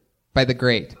in by the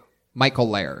great Michael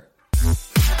Lair.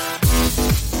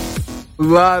 A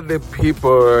lot of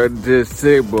people are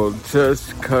disabled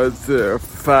just because they're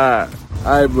fat.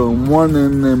 I have a 1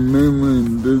 in a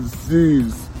million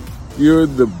disease. You're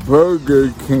the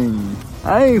Burger King.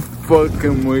 I ain't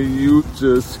fucking with you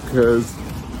just because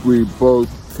we both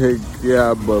take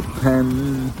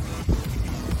gabapentin.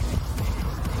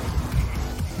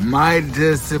 My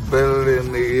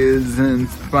disability is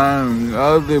inspiring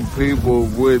other people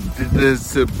with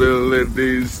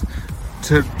disabilities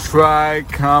to try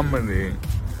comedy.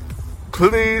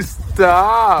 Please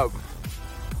stop.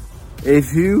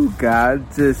 If you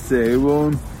got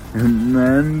disabled and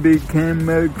then became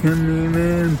a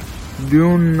comedian,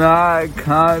 do not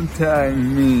contact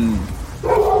me.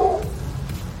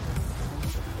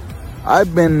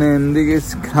 I've been in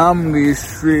these comedy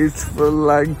streets for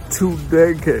like 2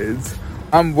 decades.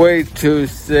 I'm way too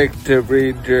sick to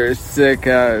read your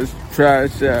sick-ass,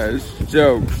 trash-ass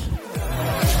jokes.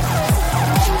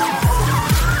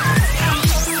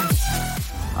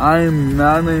 I'm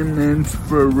not an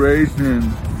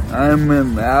inspiration. I'm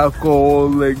an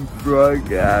alcoholic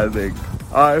drug addict.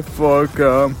 I fuck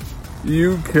up.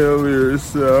 You kill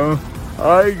yourself.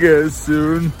 I get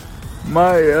sued.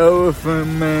 My elephant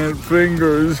man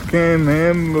fingers can't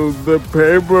handle the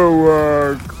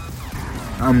paperwork.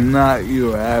 I'm not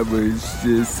your average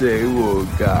disabled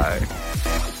guy.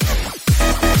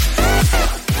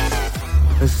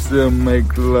 I still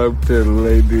make love to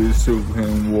ladies who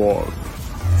can walk.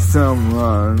 Some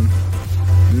run,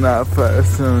 not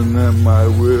faster than my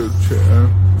wheelchair.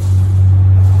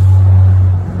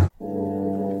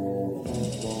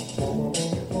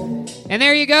 And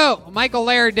there you go. Michael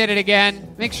Lair did it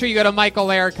again. Make sure you go to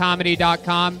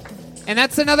michaellaircomedy.com. And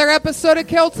that's another episode of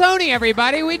Kill Tony,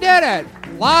 everybody. We did it.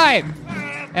 Live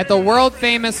at the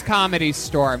world-famous Comedy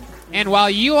Store. And while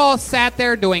you all sat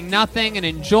there doing nothing and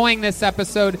enjoying this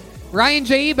episode, Ryan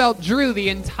J. Ebelt drew the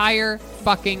entire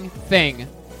fucking thing.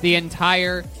 The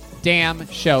entire damn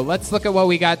show. Let's look at what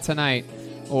we got tonight.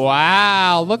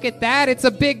 Wow, look at that. It's a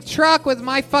big truck with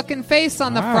my fucking face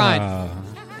on the front.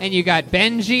 And you got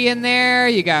Benji in there.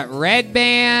 You got Red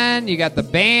Band. You got the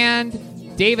band.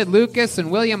 David Lucas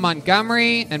and William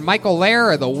Montgomery and Michael Lair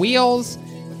are the wheels.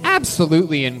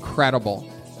 Absolutely incredible.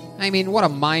 I mean, what a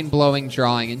mind-blowing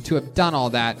drawing. And to have done all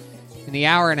that in the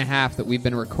hour and a half that we've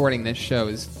been recording this show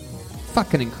is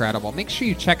fucking incredible. Make sure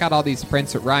you check out all these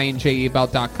prints at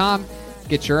RyanJebelt.com.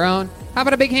 Get your own. How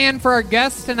about a big hand for our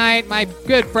guest tonight, my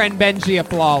good friend Benji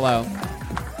Aflalo.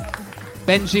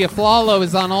 Benji Aflalo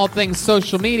is on all things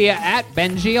social media at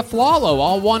Benji Aflalo.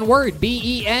 All one word,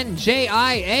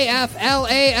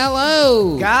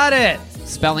 BenjiAflalo. Got it.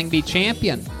 Spelling bee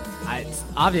champion.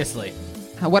 Obviously.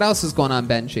 What else is going on,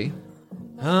 Benji?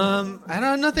 I don't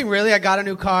know, nothing really. I got a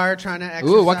new car, trying to exercise.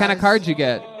 Ooh, what kind of car did you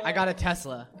get? I got a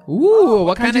Tesla. Ooh,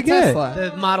 what kind of you get? Tesla?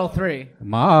 The Model 3.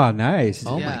 Ah, nice.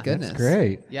 Oh, my goodness. That's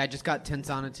great. Yeah, I just got tints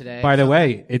on it today. By the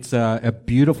way, it's a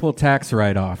beautiful tax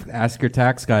write-off. Ask your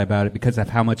tax guy about it because of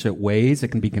how much it weighs. It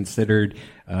can be considered.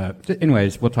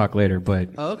 Anyways, we'll talk later. But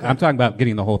okay. I'm talking about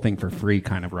getting the whole thing for free,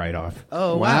 kind of write-off.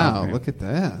 Oh wow! Look at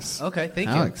this. Okay, thank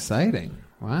How you. exciting!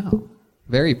 Wow,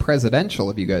 very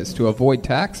presidential of you guys to avoid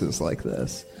taxes like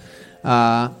this.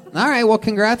 All right, well,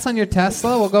 congrats on your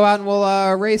Tesla. We'll go out and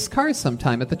we'll race cars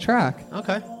sometime at the track.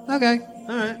 Okay. Okay.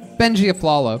 All right. Benji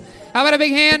Aflalo. How about a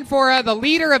big hand for the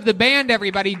leader of the band,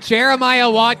 everybody? Jeremiah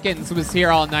Watkins was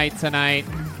here all night tonight.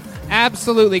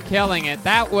 Absolutely killing it.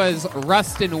 That was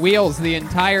Rustin' Wheels the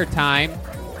entire time.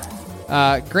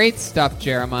 Great stuff,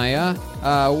 Jeremiah.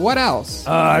 What else?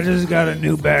 I just got a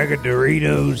new bag of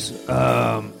Doritos.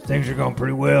 Things are going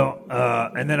pretty well.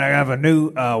 And then I have a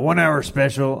new 1 hour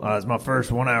special. It's my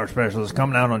first 1 hour special. It's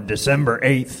coming out on December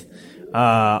 8th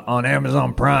on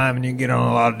Amazon Prime, and you can get it on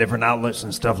a lot of different outlets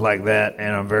and stuff like that.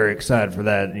 And I'm very excited for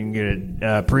that. You can get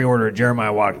it pre-order at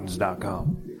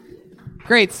JeremiahWatkins.com.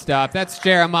 Great stuff. That's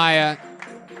Jeremiah.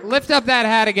 Lift up that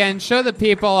hat again. Show the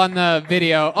people on the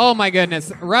video. Oh, my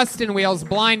goodness. Rustin' Wheels,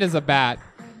 blind as a bat.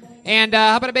 And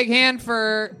how about a big hand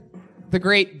for the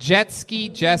great jet ski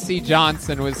Jesse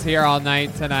Johnson was here all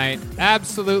night tonight.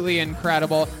 Absolutely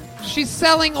incredible. She's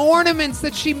selling ornaments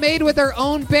that she made with her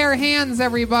own bare hands,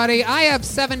 everybody. I have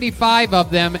 75 of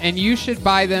them, and you should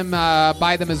buy them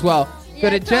as well.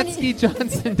 Go to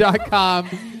jetskijohnson.com.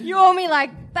 You owe me like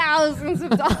thousands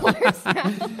of dollars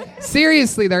now.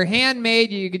 Seriously, they're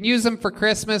handmade. You can use them for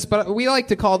Christmas, but we like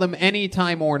to call them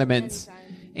anytime ornaments.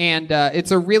 And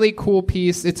it's a really cool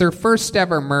piece. It's her first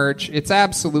ever merch. It's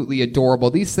absolutely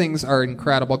adorable. These things are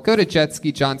incredible. Go to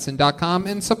jetskijohnson.com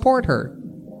and support her.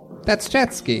 That's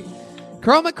Jetski.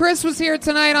 Chroma Chris was here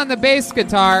tonight on the bass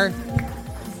guitar.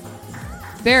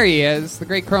 There he is, the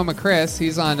great Chroma Chris.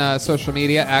 He's on social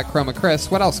media at Chroma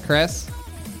Chris. What else, Chris?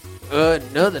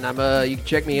 Nothing. You can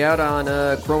check me out on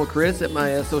Chroma Chris at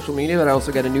my social media, but I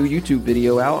also got a new YouTube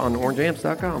video out on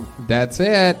orangeamps.com. That's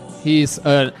it. He's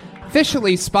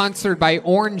officially sponsored by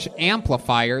Orange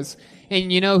Amplifiers.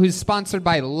 And you know who's sponsored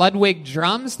by Ludwig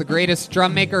Drums, the greatest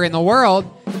drum maker in the world?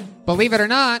 Believe it or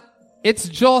not, it's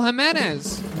Joel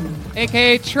Jimenez,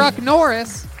 a.k.a. Truck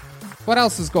Norris. What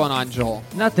else is going on, Joel?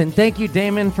 Nothing. Thank you,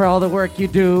 Damon, for all the work you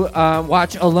do.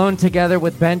 Watch Alone Together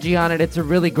with Benji on it. It's a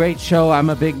really great show. I'm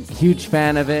a huge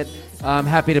fan of it. I'm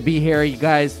happy to be here. You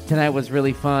guys, tonight was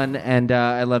really fun, and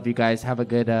I love you guys. Have a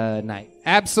good night.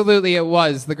 Absolutely, it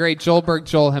was. The great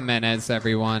Joel Jimenez,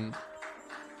 everyone.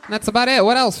 That's about it.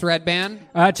 What else, Red Band?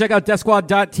 Check out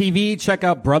DeathSquad.tv. Check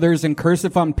out Brothers in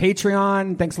Cursive on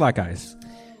Patreon. Thanks a lot, guys.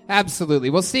 Absolutely.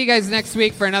 We'll see you guys next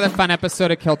week for another fun episode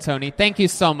of Kill Tony. Thank you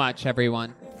so much,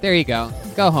 everyone. There you go.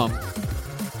 Go home.